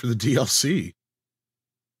paid for the DLC.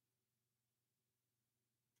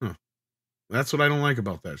 Huh. That's what I don't like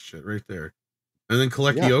about that shit right there. And then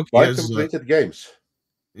Kolekioki buy completed games.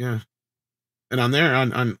 Yeah. And on there,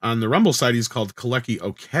 on the Rumble side, he's called Kaleki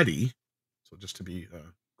Okedi. So just to be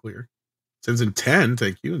clear, sends in 10,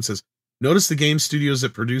 thank you, and says, notice the game studios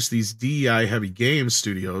that produce these DEI heavy games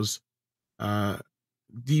studios that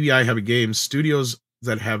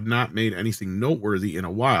have not made anything noteworthy in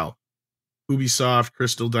a while. Ubisoft,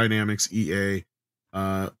 Crystal Dynamics, EA,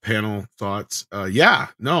 panel thoughts.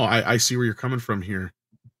 I see where you're coming from here.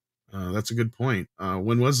 That's a good point.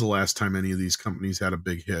 When was the last time any of these companies had a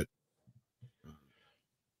big hit?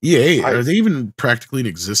 EA, are they even practically in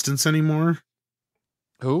existence anymore?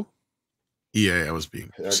 Who? EA, I was being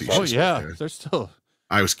facetious. Oh yeah, they're still.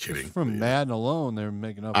 I was kidding. From Madden alone, they're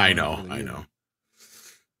making up. I know.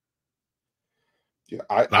 Yeah,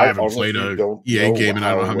 I haven't played a EA game in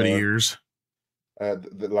I don't know how many years.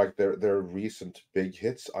 Like their recent big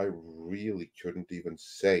hits, I really couldn't even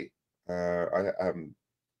say. I haven't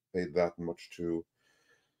paid that much to.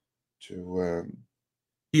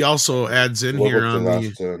 He also adds in here on the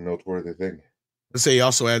last noteworthy thing. Let's say he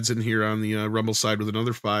also adds in here on the Rumble side with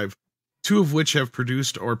another 5, 2 of which have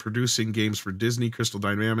produced or producing games for Disney. Crystal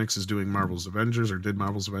Dynamics is doing Marvel's Avengers, or did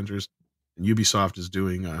Marvel's Avengers, and Ubisoft is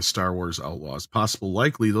doing Star Wars Outlaws. Possible,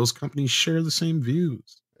 likely, those companies share the same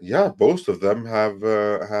views. Yeah, both of them have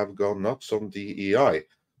gone nuts on DEI,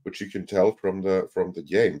 which you can tell from the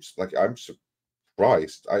games. Like, I'm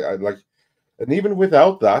surprised. I like, and even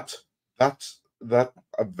without that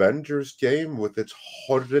Avengers game with its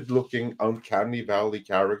horrid-looking Uncanny Valley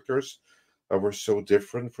characters that were so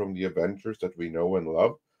different from the Avengers that we know and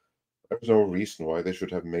love, there's no reason why they should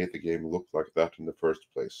have made the game look like that in the first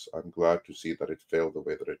place. I'm glad to see that it failed the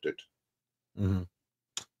way that it did. Mm-hmm.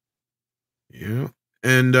 Yeah.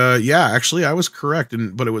 And actually I was correct,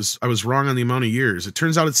 but I was wrong on the amount of years. It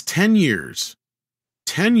turns out it's 10 years.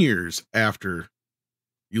 10 years after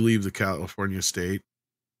you leave the California state.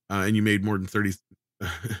 And you made more than 30,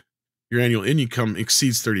 your annual income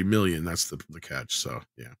exceeds 30 million. That's the catch. So,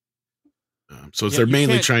 yeah. They're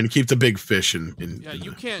mainly trying to keep the big fish in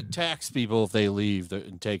you can't tax people if they leave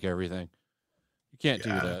and take everything. You can't do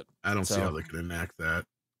that. I don't see how they can enact that.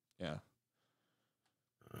 Yeah.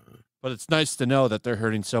 But it's nice to know that they're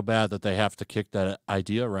hurting so bad that they have to kick that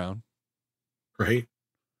idea around. Right.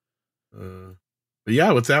 But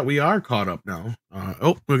yeah, with that, we are caught up now.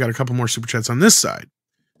 We got a couple more super chats on this side.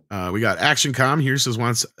 We got ActionCom here says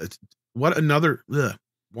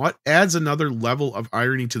what adds another level of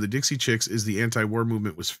irony to the Dixie Chicks is the anti-war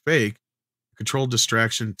movement was fake, controlled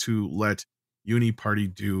distraction to let Uni Party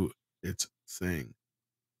do its thing.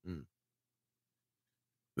 Then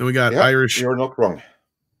we got Irish. You're not wrong.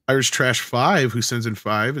 Irish Trash 5 who sends in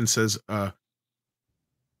 5 and says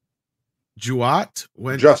Juat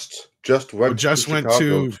went went to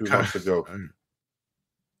Chicago 2 months ago.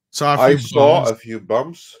 I saw a few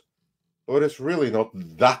bumps, but it's really not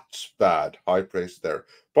that bad. High praise there.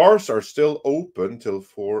 Bars are still open till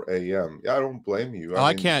 4 a.m. Yeah, I don't blame you.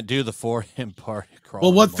 I can't do the 4 a.m. party crawl.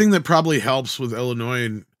 Well, one thing that probably helps with Illinois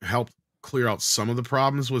and helped clear out some of the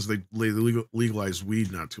problems was they legalized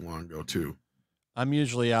weed not too long ago too. I'm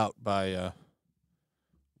usually out by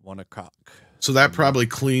 1 o'clock. So that probably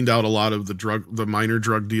cleaned out a lot of the minor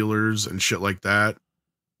drug dealers and shit like that.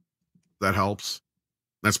 That helps.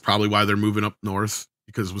 That's probably why they're moving up north,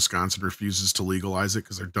 because Wisconsin refuses to legalize it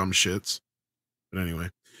because they're dumb shits. But anyway,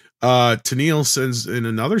 Tennille sends in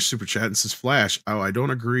another super chat and says, Flash, I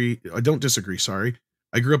don't disagree. Sorry.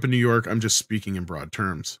 I grew up in New York. I'm just speaking in broad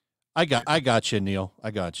terms. I got you, Neil.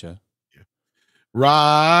 I got you. Yeah.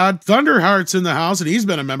 Rod Thunderheart's in the house, and he's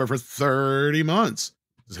been a member for 30 months.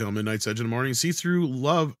 This is Hail Midnight's Edge in the Morning. See Through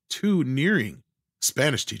Love 2 nearing.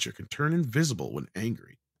 Spanish teacher can turn invisible when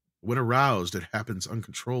angry. When aroused, it happens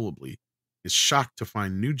uncontrollably. Is shocked to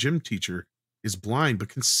find new gym teacher is blind but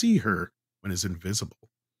can see her when is invisible.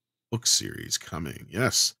 Book series coming.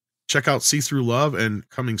 Yes. Check out See Through Love, and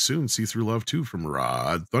coming soon, See Through Love 2 from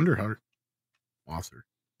Rod Thunderheart, author.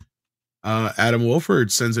 Adam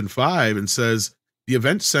Wolford sends in 5 and says, the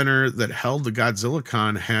event center that held the Godzilla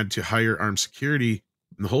Con had to hire armed security,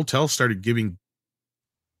 and the hotel started giving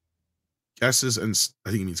guesses, and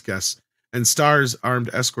I think he means guests, and stars armed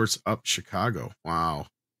escorts up Chicago. Wow.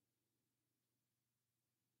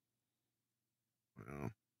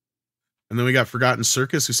 And then we got Forgotten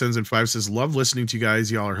Circus, who sends in 5, says, love listening to you guys.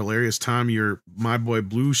 Y'all are hilarious. Tom, you're my boy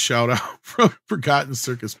Blue, shout out from Forgotten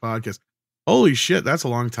Circus podcast. Holy shit, that's a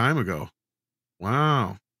long time ago.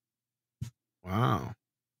 Wow.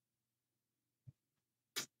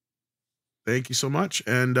 Thank you so much.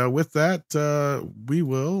 And with that, we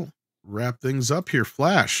will wrap things up here.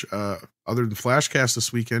 Flash, other than Flashcast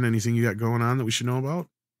this weekend, anything you got going on that we should know about?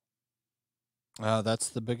 That's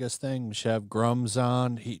the biggest thing. We should have Grums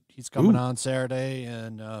on. He's coming on Saturday,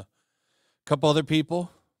 and a couple other people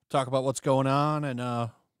talk about what's going on, and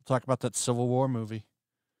talk about that Civil War movie.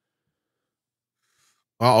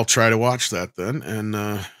 Well, I'll try to watch that then. And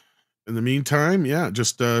in the meantime, yeah,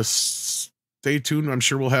 just stay tuned. I'm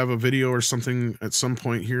sure we'll have a video or something at some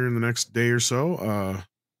point here in the next day or so.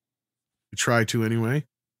 We try to anyway.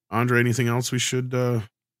 Andre, anything else we should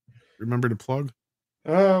remember to plug?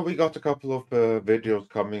 We got a couple of videos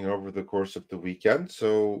coming over the course of the weekend,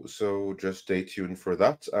 so just stay tuned for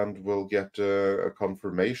that, and we'll get a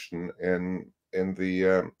confirmation in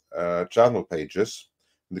the channel pages,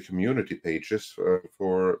 the community pages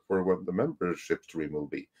for when the membership stream will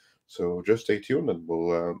be. So just stay tuned, and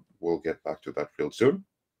we'll get back to that real soon.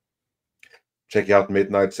 Check out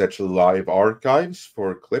Midnight Edge live archives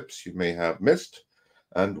for clips you may have missed.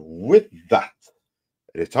 And with that,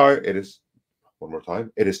 it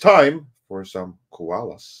is time for some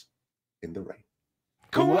koalas in the rain.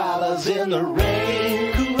 Koalas in the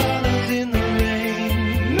rain, koalas in the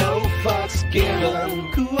rain, no fucks given.